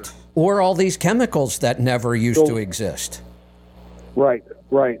equator. Right. Or all these chemicals that never used to exist. Right.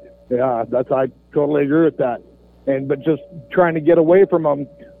 Yeah, I totally agree with that. But just trying to get away from them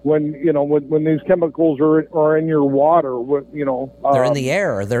when these chemicals are in your water, they're in the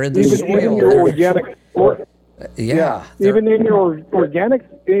air, they're in the soil. Even your organic, even in your organic,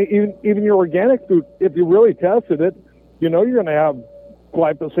 even your organic food. If you really tested it, you're going to have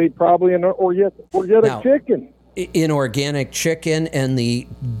glyphosate probably in organic chicken. In organic chicken and the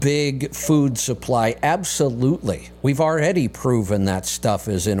big food supply, absolutely. We've already proven that stuff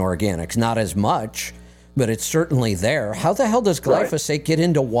is in organics. Not as much, but it's certainly there. How the hell does glyphosate get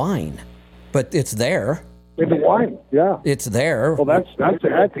into wine? But it's there. Into wine, yeah. It's there. Well, that's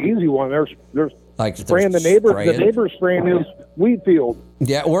an easy one. There's like spraying the neighbor's spraying his wheat field.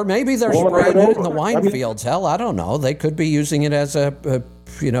 Yeah, or maybe they're spraying it in the wine fields. Hell, I don't know. They could be using it as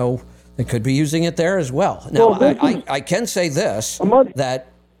they could be using it there as well. Now, I can say this, that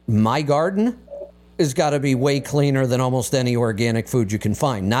my garden has got to be way cleaner than almost any organic food you can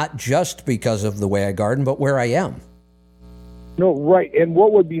find, not just because of the way I garden, but where I am. No, right. And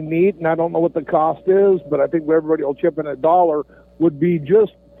what would be neat, and I don't know what the cost is, but I think everybody will chip in $1, would be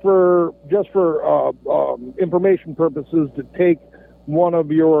just for information purposes to take one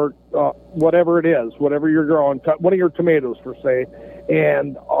of your whatever it is, whatever you're growing, one of your tomatoes per se,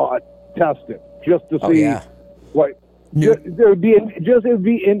 and test it just to see what. It would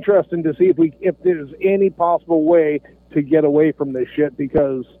be interesting to see if there's any possible way to get away from this shit,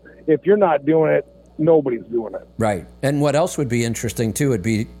 because if you're not doing it, nobody's doing it. Right. And what else would be interesting, too, would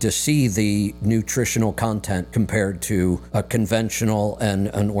be to see the nutritional content compared to a conventional and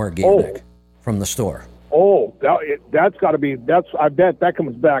an organic from the store. Oh, that's got to be, I bet that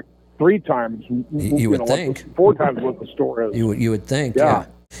comes back 3 times. You would think. 4 times what the store is. You would think, yeah.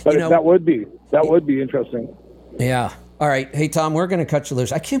 But that would be interesting. Yeah. All right. Hey, Tom, we're going to cut you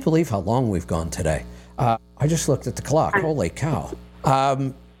loose. I can't believe how long we've gone today. I just looked at the clock. Holy cow.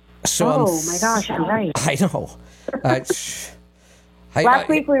 My gosh, you're right. I know. Last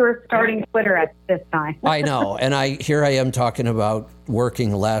week we were starting Twitter at this time. I know, and here I am talking about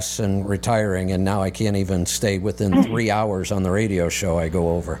working less and retiring, and now I can't even stay within 3 hours on the radio show I go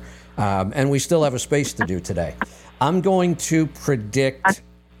over. And we still have a space to do today. I'm going to predict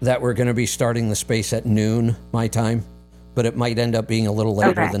that we're going to be starting the space at noon my time, but it might end up being a little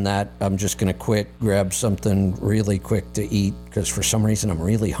later than that. I'm just going to grab something really quick to eat, because for some reason I'm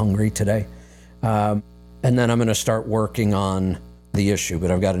really hungry today. And then I'm going to start working on the issue,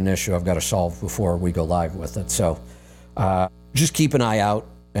 but I've got an issue I've got to solve before we go live with it. So just keep an eye out,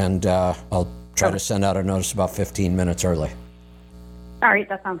 and I'll try to send out a notice about 15 minutes early. All right,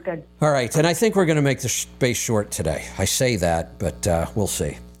 that sounds good. All right, and I think we're going to make the space short today. I say that, but we'll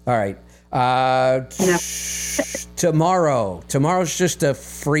see. All right. Tomorrow's just a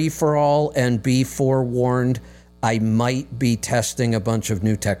free-for-all, and be forewarned, I might be testing a bunch of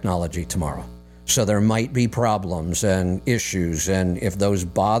new technology tomorrow. So there might be problems and issues, and if those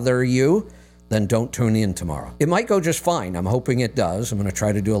bother you, then don't tune in tomorrow. It might go just fine. I'm hoping it does. I'm going to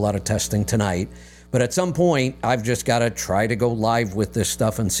try to do a lot of testing tonight. But at some point, I've just got to try to go live with this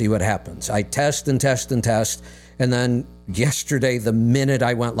stuff and see what happens. I test and test and test, and then yesterday, the minute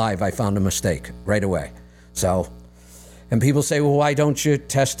I went live, I found a mistake right away. So, and people say, well, why don't you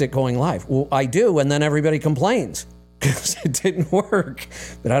test it going live? Well, I do, and then everybody complains. because it didn't work,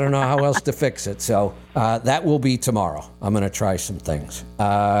 but I don't know how else to fix it. So that will be tomorrow. I'm going to try some things.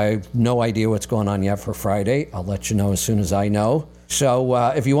 I have no idea what's going on yet for Friday. I'll let you know as soon as I know. So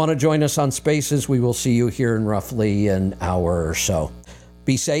if you want to join us on Spaces, we will see you here in roughly an hour or so.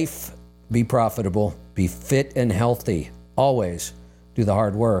 Be safe, be profitable, be fit and healthy. Always do the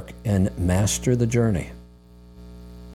hard work and master the journey.